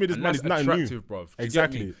if you give me this And money, that's it's nothing new. attractive, bruv. Do you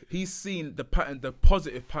Exactly. get me? He's seen the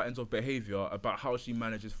positive patterns of behavior about how she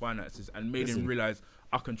manages finances, and made him realize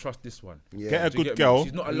I can trust this one. Yeah. Get a Do you good get me? girl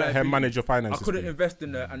She's not a and let her liability. manage your I finances. couldn't for you. invest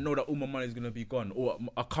in her and know that all my money is gonna be gone, or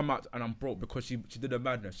I come out and I'm broke because she did a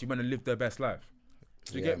madness. She went and lived her best life.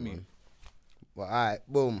 Do you Yeah, get me? man. Well, all right,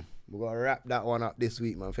 boom. We're going to wrap that one up this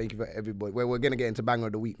week, man. Thank you for everybody. We're going to get into Banger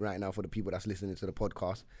of the Week right now for the people that's listening to the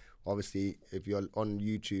podcast. Obviously, if you're on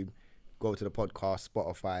YouTube, go to the podcast,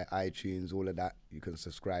 Spotify, iTunes, all of that. You can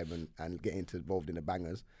subscribe and get involved in the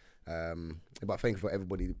bangers. But thank you for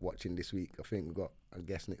everybody watching this week. I think we've got a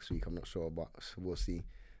guest next week. I'm not sure, but we'll see.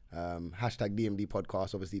 Hashtag DMD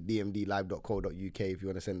podcast, obviously dmdlive.co.uk if you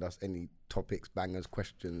want to send us any topics, bangers,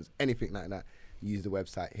 questions, anything like that. Use the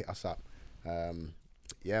website, hit us up.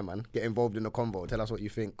 Yeah, man, get involved in the convo. Tell us what you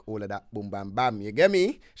think. All of that, boom, bam, bam. You get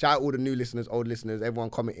me? Shout out all the new listeners, old listeners, everyone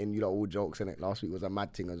commenting. You lot all jokes in it. Last week was a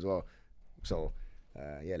mad thing as well. So,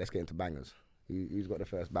 yeah, let's get into bangers. Who's got the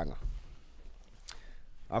first banger?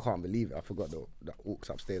 I can't believe it. I forgot the Orcs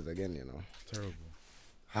upstairs again, you know.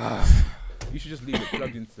 Terrible. You should just leave it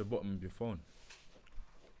plugged into the bottom of your phone,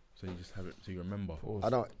 so you just have it so you remember. I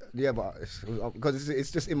don't, yeah, but because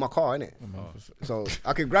it's just in my car, innit? So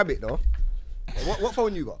I can grab it though. What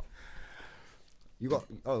phone you got? You got,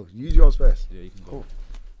 use yours first. Yeah, you can go.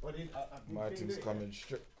 Cool. My thing's coming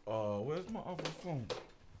straight. Oh, where's my other phone?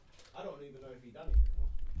 I don't even know if he done it.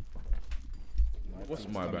 What's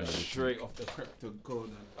my banger? Straight off the Crypto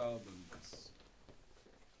Conan albums.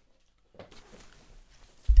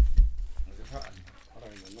 I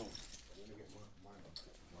don't even know.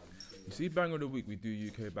 You see, Banger of the Week, we do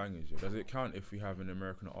UK bangers. Yeah? Does it count if we have an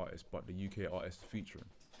American artist, but the UK artist featuring?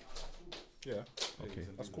 Yeah, Okay,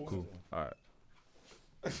 that's cool. cool. All right.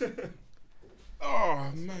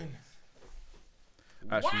 Oh man.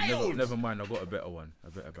 Actually, never mind. I got a better one, a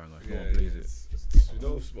better banger. If you Yeah, want to blaze it. You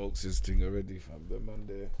know, Smokes his thing already, fam. The man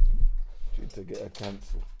there trying to get a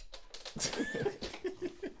cancel.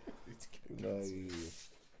 Nice.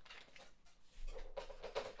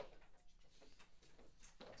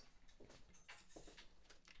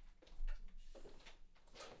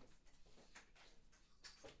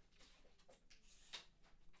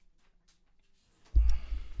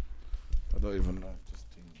 I don't even know if this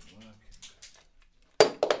thing is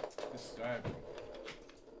working. This guy, bro.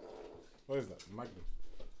 What is that? Magnum.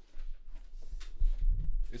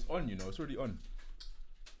 It's on, you know. It's already on.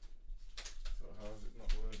 So how is it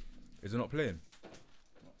not working? Is it not playing?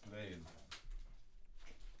 Not playing.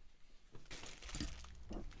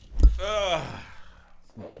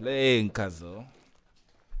 It's not playing, Kazo.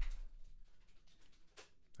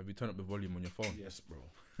 Have you turned up the volume on your phone? Yes, bro.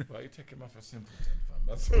 Why are you taking my for simpleton, fam?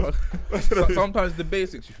 That's Sometimes the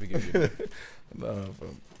basics you forget. You know. nah,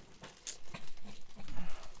 fam.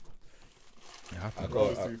 It I happens.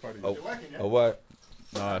 got a white.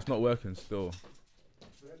 Nah, it's not working still.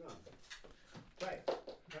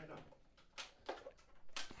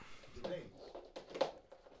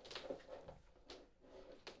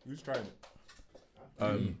 Who's trying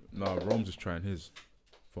it? No, Rome's just trying his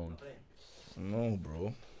phone. No,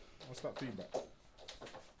 bro. What's that feedback?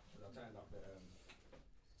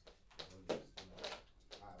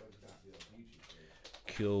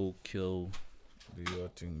 Kill. Do your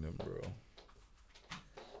thing then, bro.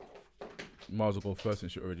 Might as well go first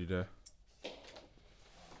since you're already there.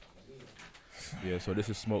 Yeah, so this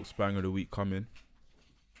is Smokes Bang of the Week coming.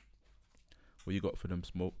 What you got for them,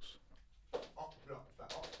 Smokes?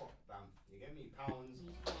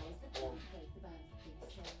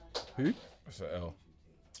 Who? That's an L.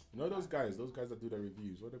 You know those guys that do the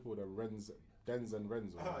reviews, what they call the Dens and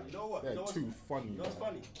Renzo. You know what? They're You know what's- too funny. You know what's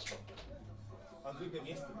man. funny? I was with them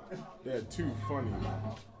yesterday. They're too funny, man.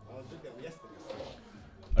 I was with them yesterday.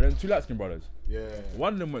 Are them two light-skinned brothers? Yeah.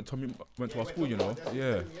 One of them went to our school, you know.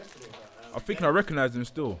 Yeah. I think I recognise him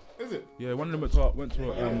still. Is it? Yeah, one of them went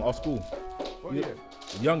to our school. What Yeah.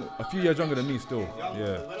 year? A few years younger than me still.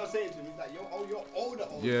 Yeah. When I was saying to him, he's like, you're older.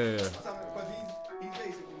 Yeah. Because he's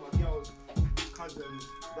basically my girl's cousin's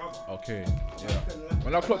brother. Okay. Yeah.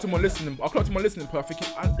 When I clocked him on listening, per, I think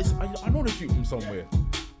I know the dude from somewhere.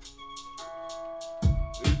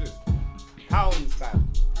 Who's this? Pounds, fam.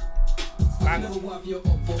 Man. Give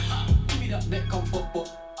me that neck, come pop.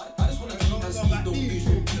 I just wanna keep and speed, don't use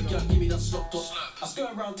no teeth, girl, give me that slop top. I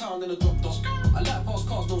skirt around town in a drop top. I like fast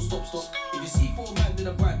cars, no stop. If you see 4 man in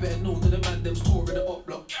a bride, better know that the man them's touring the up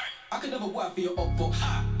block. I can never wife for your up for.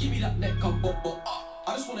 Give me that neck, come pop.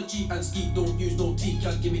 I just wanna cheat and ski, don't use no teeth,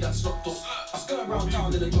 girl, give me that slop top. I skirt around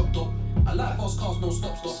town in a drop top. I like fast cars, no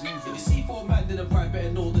stop. If you see 4 man in a bride,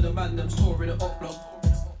 better know that the man them's touring the up block.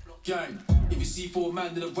 Gang, if you see 4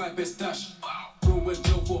 man in a bride, best dash. Bro went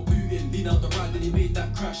jail for booting, lean out the ride and he made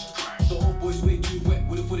that crash. The old boy's way too wet,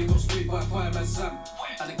 would've thought he got sprayed by Fireman Sam.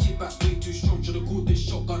 And the kickback's way too strong, should've called this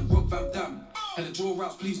shotgun Rob Van Dam. And the draw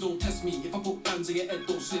routes, please don't test me. If I put bands in your head,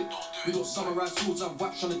 don't slip. We got summarized tools and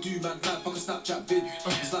wax trying to do man live, fuck a Snapchat vid.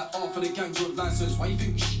 It's like half of the gangs on license, why you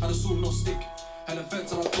think and the soul not stick? And the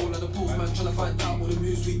fence on my phone like the postman trying to find out what the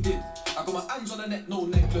moves we did. I got my hands on the neck, no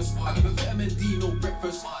necklace. I give a vitamin D, no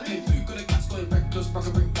breakfast. Play food, got the cats going reckless. Rock a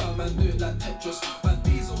brick down, man, do it like Tetris. Man,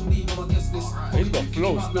 these only on my guest list. He's got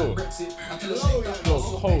flow still. I tell her shake that Flow's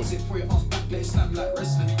so cold. exit for your ass back, let it slam like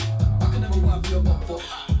wrestling. I can never wipe your butt for.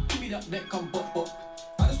 Give me that neck, come bop.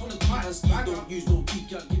 I just wanna cheat and ski, don't use no teeth,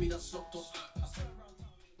 girl, give me that slop top.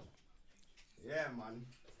 Yeah, man.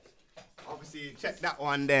 Obviously, check that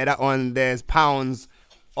one there. That one there's Pounds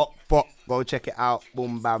up fuck. Go check it out.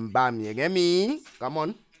 Boom, bam, bam. You get me? Come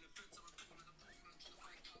on.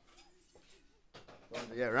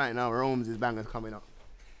 Yeah, right now, Rome's banger's coming up.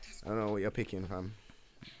 I don't know what you're picking, fam.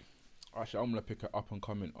 Actually, I'm gonna pick an up and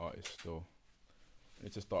coming artist still. I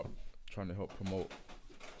need to start trying to help promote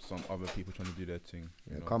some other people trying to do their thing.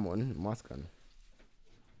 You know? Come on, Muscan.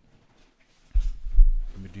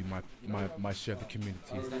 Let me do my share of the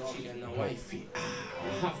community. I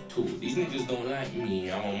have to. These niggas don't like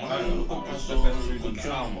me. I'm on my look up good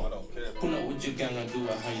drama. Pull up with your gang and do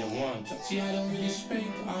it how you want. See, I don't really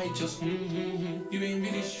speak. I just You ain't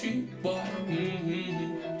really street boy.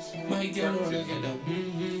 My girl wanna get up.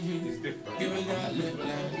 Give me that lip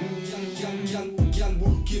like. Gal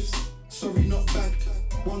want gifts. Sorry, not bank.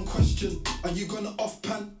 One question. Are you gonna off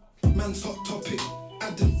pan? Man's hot topic.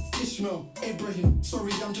 Adam, Ishmael, Abraham.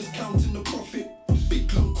 Sorry, I'm just counting the profit.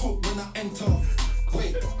 Big long coat when I enter.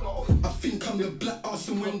 Wait, I think I'm the black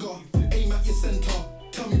Arsene Wenger. Aim at your center.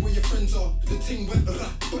 Tell me where your friends are. The thing went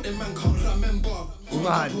rap, but the man can't remember. Got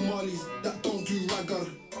a couple Marlies that don't do ragger.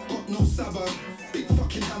 Got no saber, big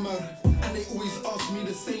fucking hammer. And they always ask me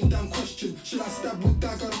the same damn question. Should I stab with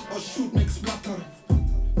dagger or shoot make splatter?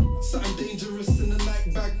 Something dangerous in the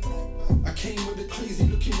night bag. I came with a crazy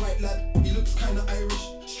looking white lad. He looks kinda Irish,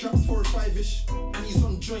 strapped 4 or 5-ish. And he's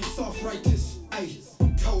on joints arthritis. Aye,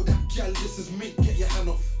 tell that gal this is me, get your hand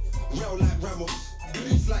off. Rail like Ramos,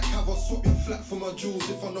 grease like Havos. Swap your flat for my jewels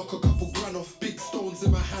if I knock a couple grand off. Big stones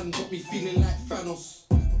in my hand got me feeling like Thanos.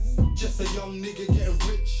 Just a young nigga getting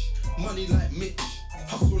rich, money like Mitch,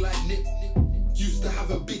 hustle like Nick. Used to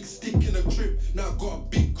have a big stick in a crib, now I got a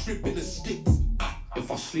big crib in the sticks. If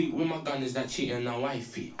I sleep with my gun, is that cheating on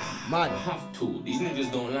wifey? Man. I have to. These niggas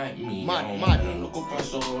don't like me. Man. Look up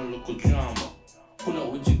us or look at drama. Pull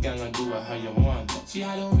up with your gang and do it how you want. See,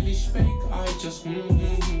 I don't really speak. I just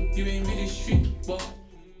You ain't really street, but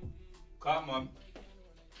Come on.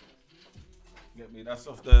 Get me. That's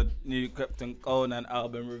off the new Krypton Conan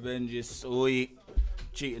album, Revenge is Sweet.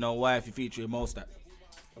 Cheating on wifey featuring Mostat.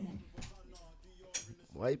 Come on.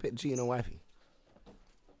 Why you pick cheating on wifey?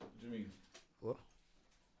 What do you mean? What?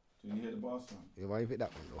 Did you hear the boss man? Yeah, why you pick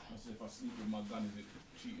that one though? I said if I sleep with my gun, is it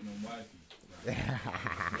cheating on wifey?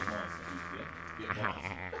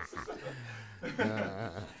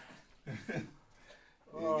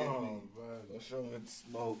 Oh, man. I'm showing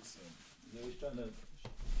smokes. Yeah, he's trying to.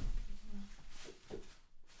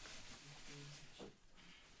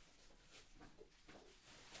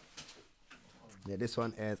 Yeah, this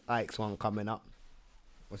one is Ike's one coming up.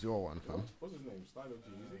 What's your one, fam? What's his name? Stylo G.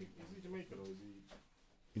 Is he Jamaican or is he?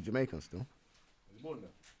 He's Jamaican still. Is he born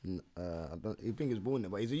there? I don't. You think he's born there,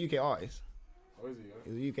 but he's a UK artist. Oh, is he? Yeah?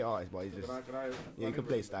 He's a UK artist, but he's just. Can I Yeah, you can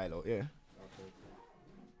play Stylo. Yeah. Okay.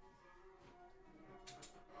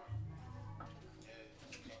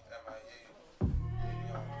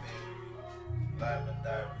 Live and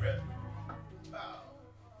direct.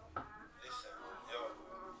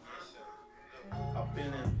 I've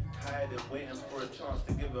been in hiding, waiting for a chance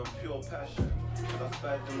to give them pure passion. But I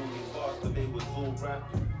spied them on these bars, but they was all rap.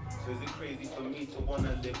 So is it crazy for me to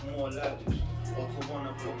wanna live more lavish? Or to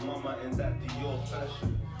wanna put mama in that Dior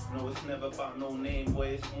fashion? No, it's never about no name, boy,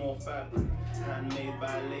 it's more fabric. Handmade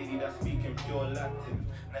by a lady that's speaking pure Latin.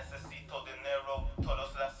 Necesito dinero,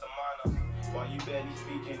 todos las semanas. While you barely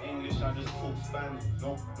speaking English, I just talk Spanish.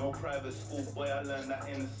 No private school, boy, I learned that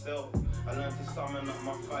in the cell. I learned to summon up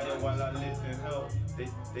my fire while I lived in hell. They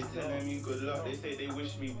telling me good luck, they say they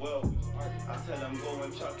wish me well. I tell them go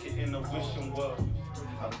and chuck it in the wishing well.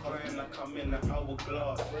 I'm crying like I'm in an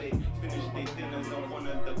hourglass. They finish their dinners and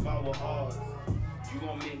wanna devour ours. You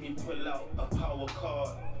gon' make me pull out a power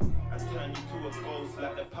card and turn you to a ghost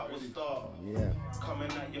like the power star. Yeah.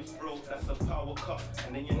 Coming at your throat, that's a power cut.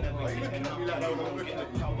 And then you never get enough, and you won't get a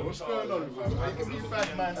power charge. What's going on, fam? I can be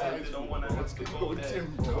bad man. They don't wanna have to go there.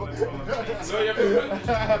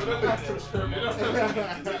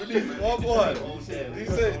 What one? He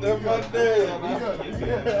said the man there.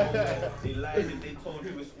 They lied and they told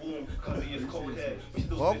you it's warm because he is cold head.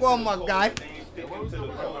 What one, my guy? You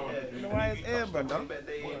know why it's air, brother?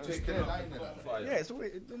 Yeah, so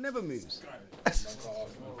it never moves.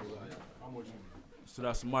 So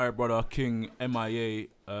that's my brother King MIA.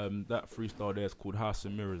 That freestyle there is called House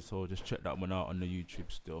and Mirrors. So just check that one out on the YouTube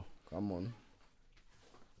still. Come on.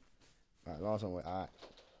 Alright, last one. Alright.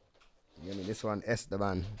 You get me? This one,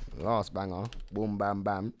 Esteban. Last banger. Boom, bam,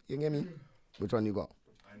 bam. You get me? Which one you got?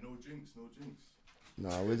 No jinx.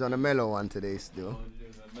 No, we're on a mellow one today still.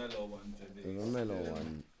 There's a mellow one today. There's a mellow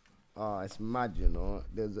one. Oh, it's mad, you know.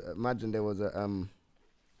 Imagine there was a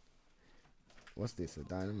what's this? A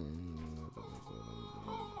dynamo?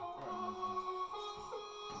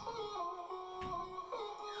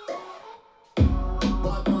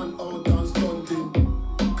 Batman out and stunting.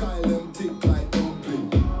 Kyle them tick like dumpling.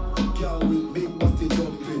 Girl with big body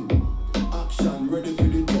jumping. Action, ready for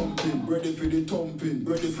the thumping. Ready for the thumping.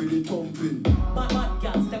 Ready for the thumping. Bad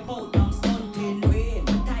girl step out and stunting. Rain,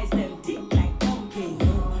 ties them tick like pumpkin.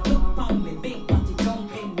 Look pon me, big body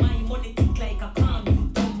jumping. My money tick like a palmy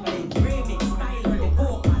dumpling. Remix style on the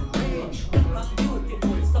vocal range. Black and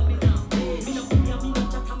beautiful, so me now play. Me no fear, me no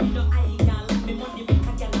chatter, me no eye girl. Me money make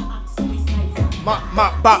a girl act suicide.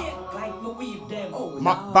 Like me weave them.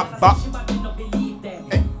 She bad, me no believe them.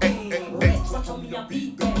 Watch how me a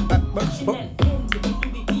beat them. She then bend,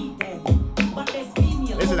 me beat them. But there's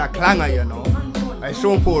female. This is a clanger, you know. Like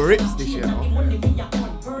Sean Paul rips this, you know.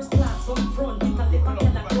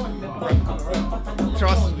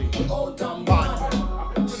 Trust me.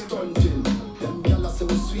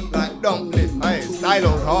 Like dumpling. Hey,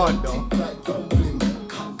 stylo's hard though.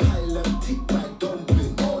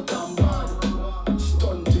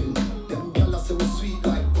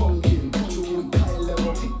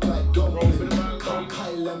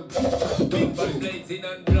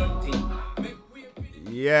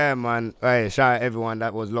 Yeah, man. Hey, shout out everyone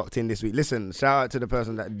that was locked in this week. Listen, shout out to the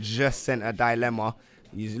person that just sent a dilemma.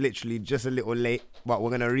 He's literally just a little late, but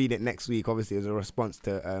we're going to read it next week. Obviously, as a response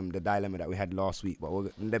to the dilemma that we had last week. But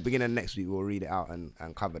in the beginning of next week, we'll read it out and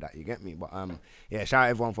cover that. You get me? But yeah, shout out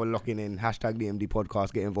everyone for locking in. Hashtag DMD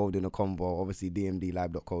podcast. Get involved in the convo. Obviously,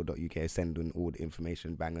 dmdlive.co.uk. Send in all the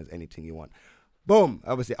information, bangers, anything you want. Boom.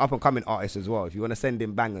 Obviously, up and coming artists as well. If you want to send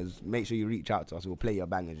in bangers, make sure you reach out to us. We'll play your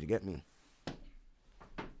bangers. You get me?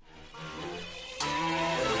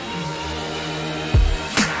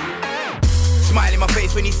 Smile in my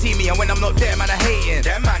face when you see me, and when I'm not there, man, I hating.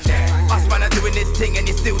 Them man there. Us man are doing this thing, and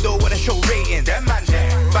you still don't wanna show ratings. Them man there.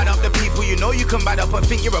 Bad up the people you know you can bad up and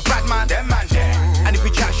think you're a bad man. Them man there. And if we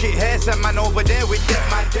chat shit here, some man over there with them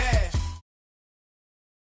man there.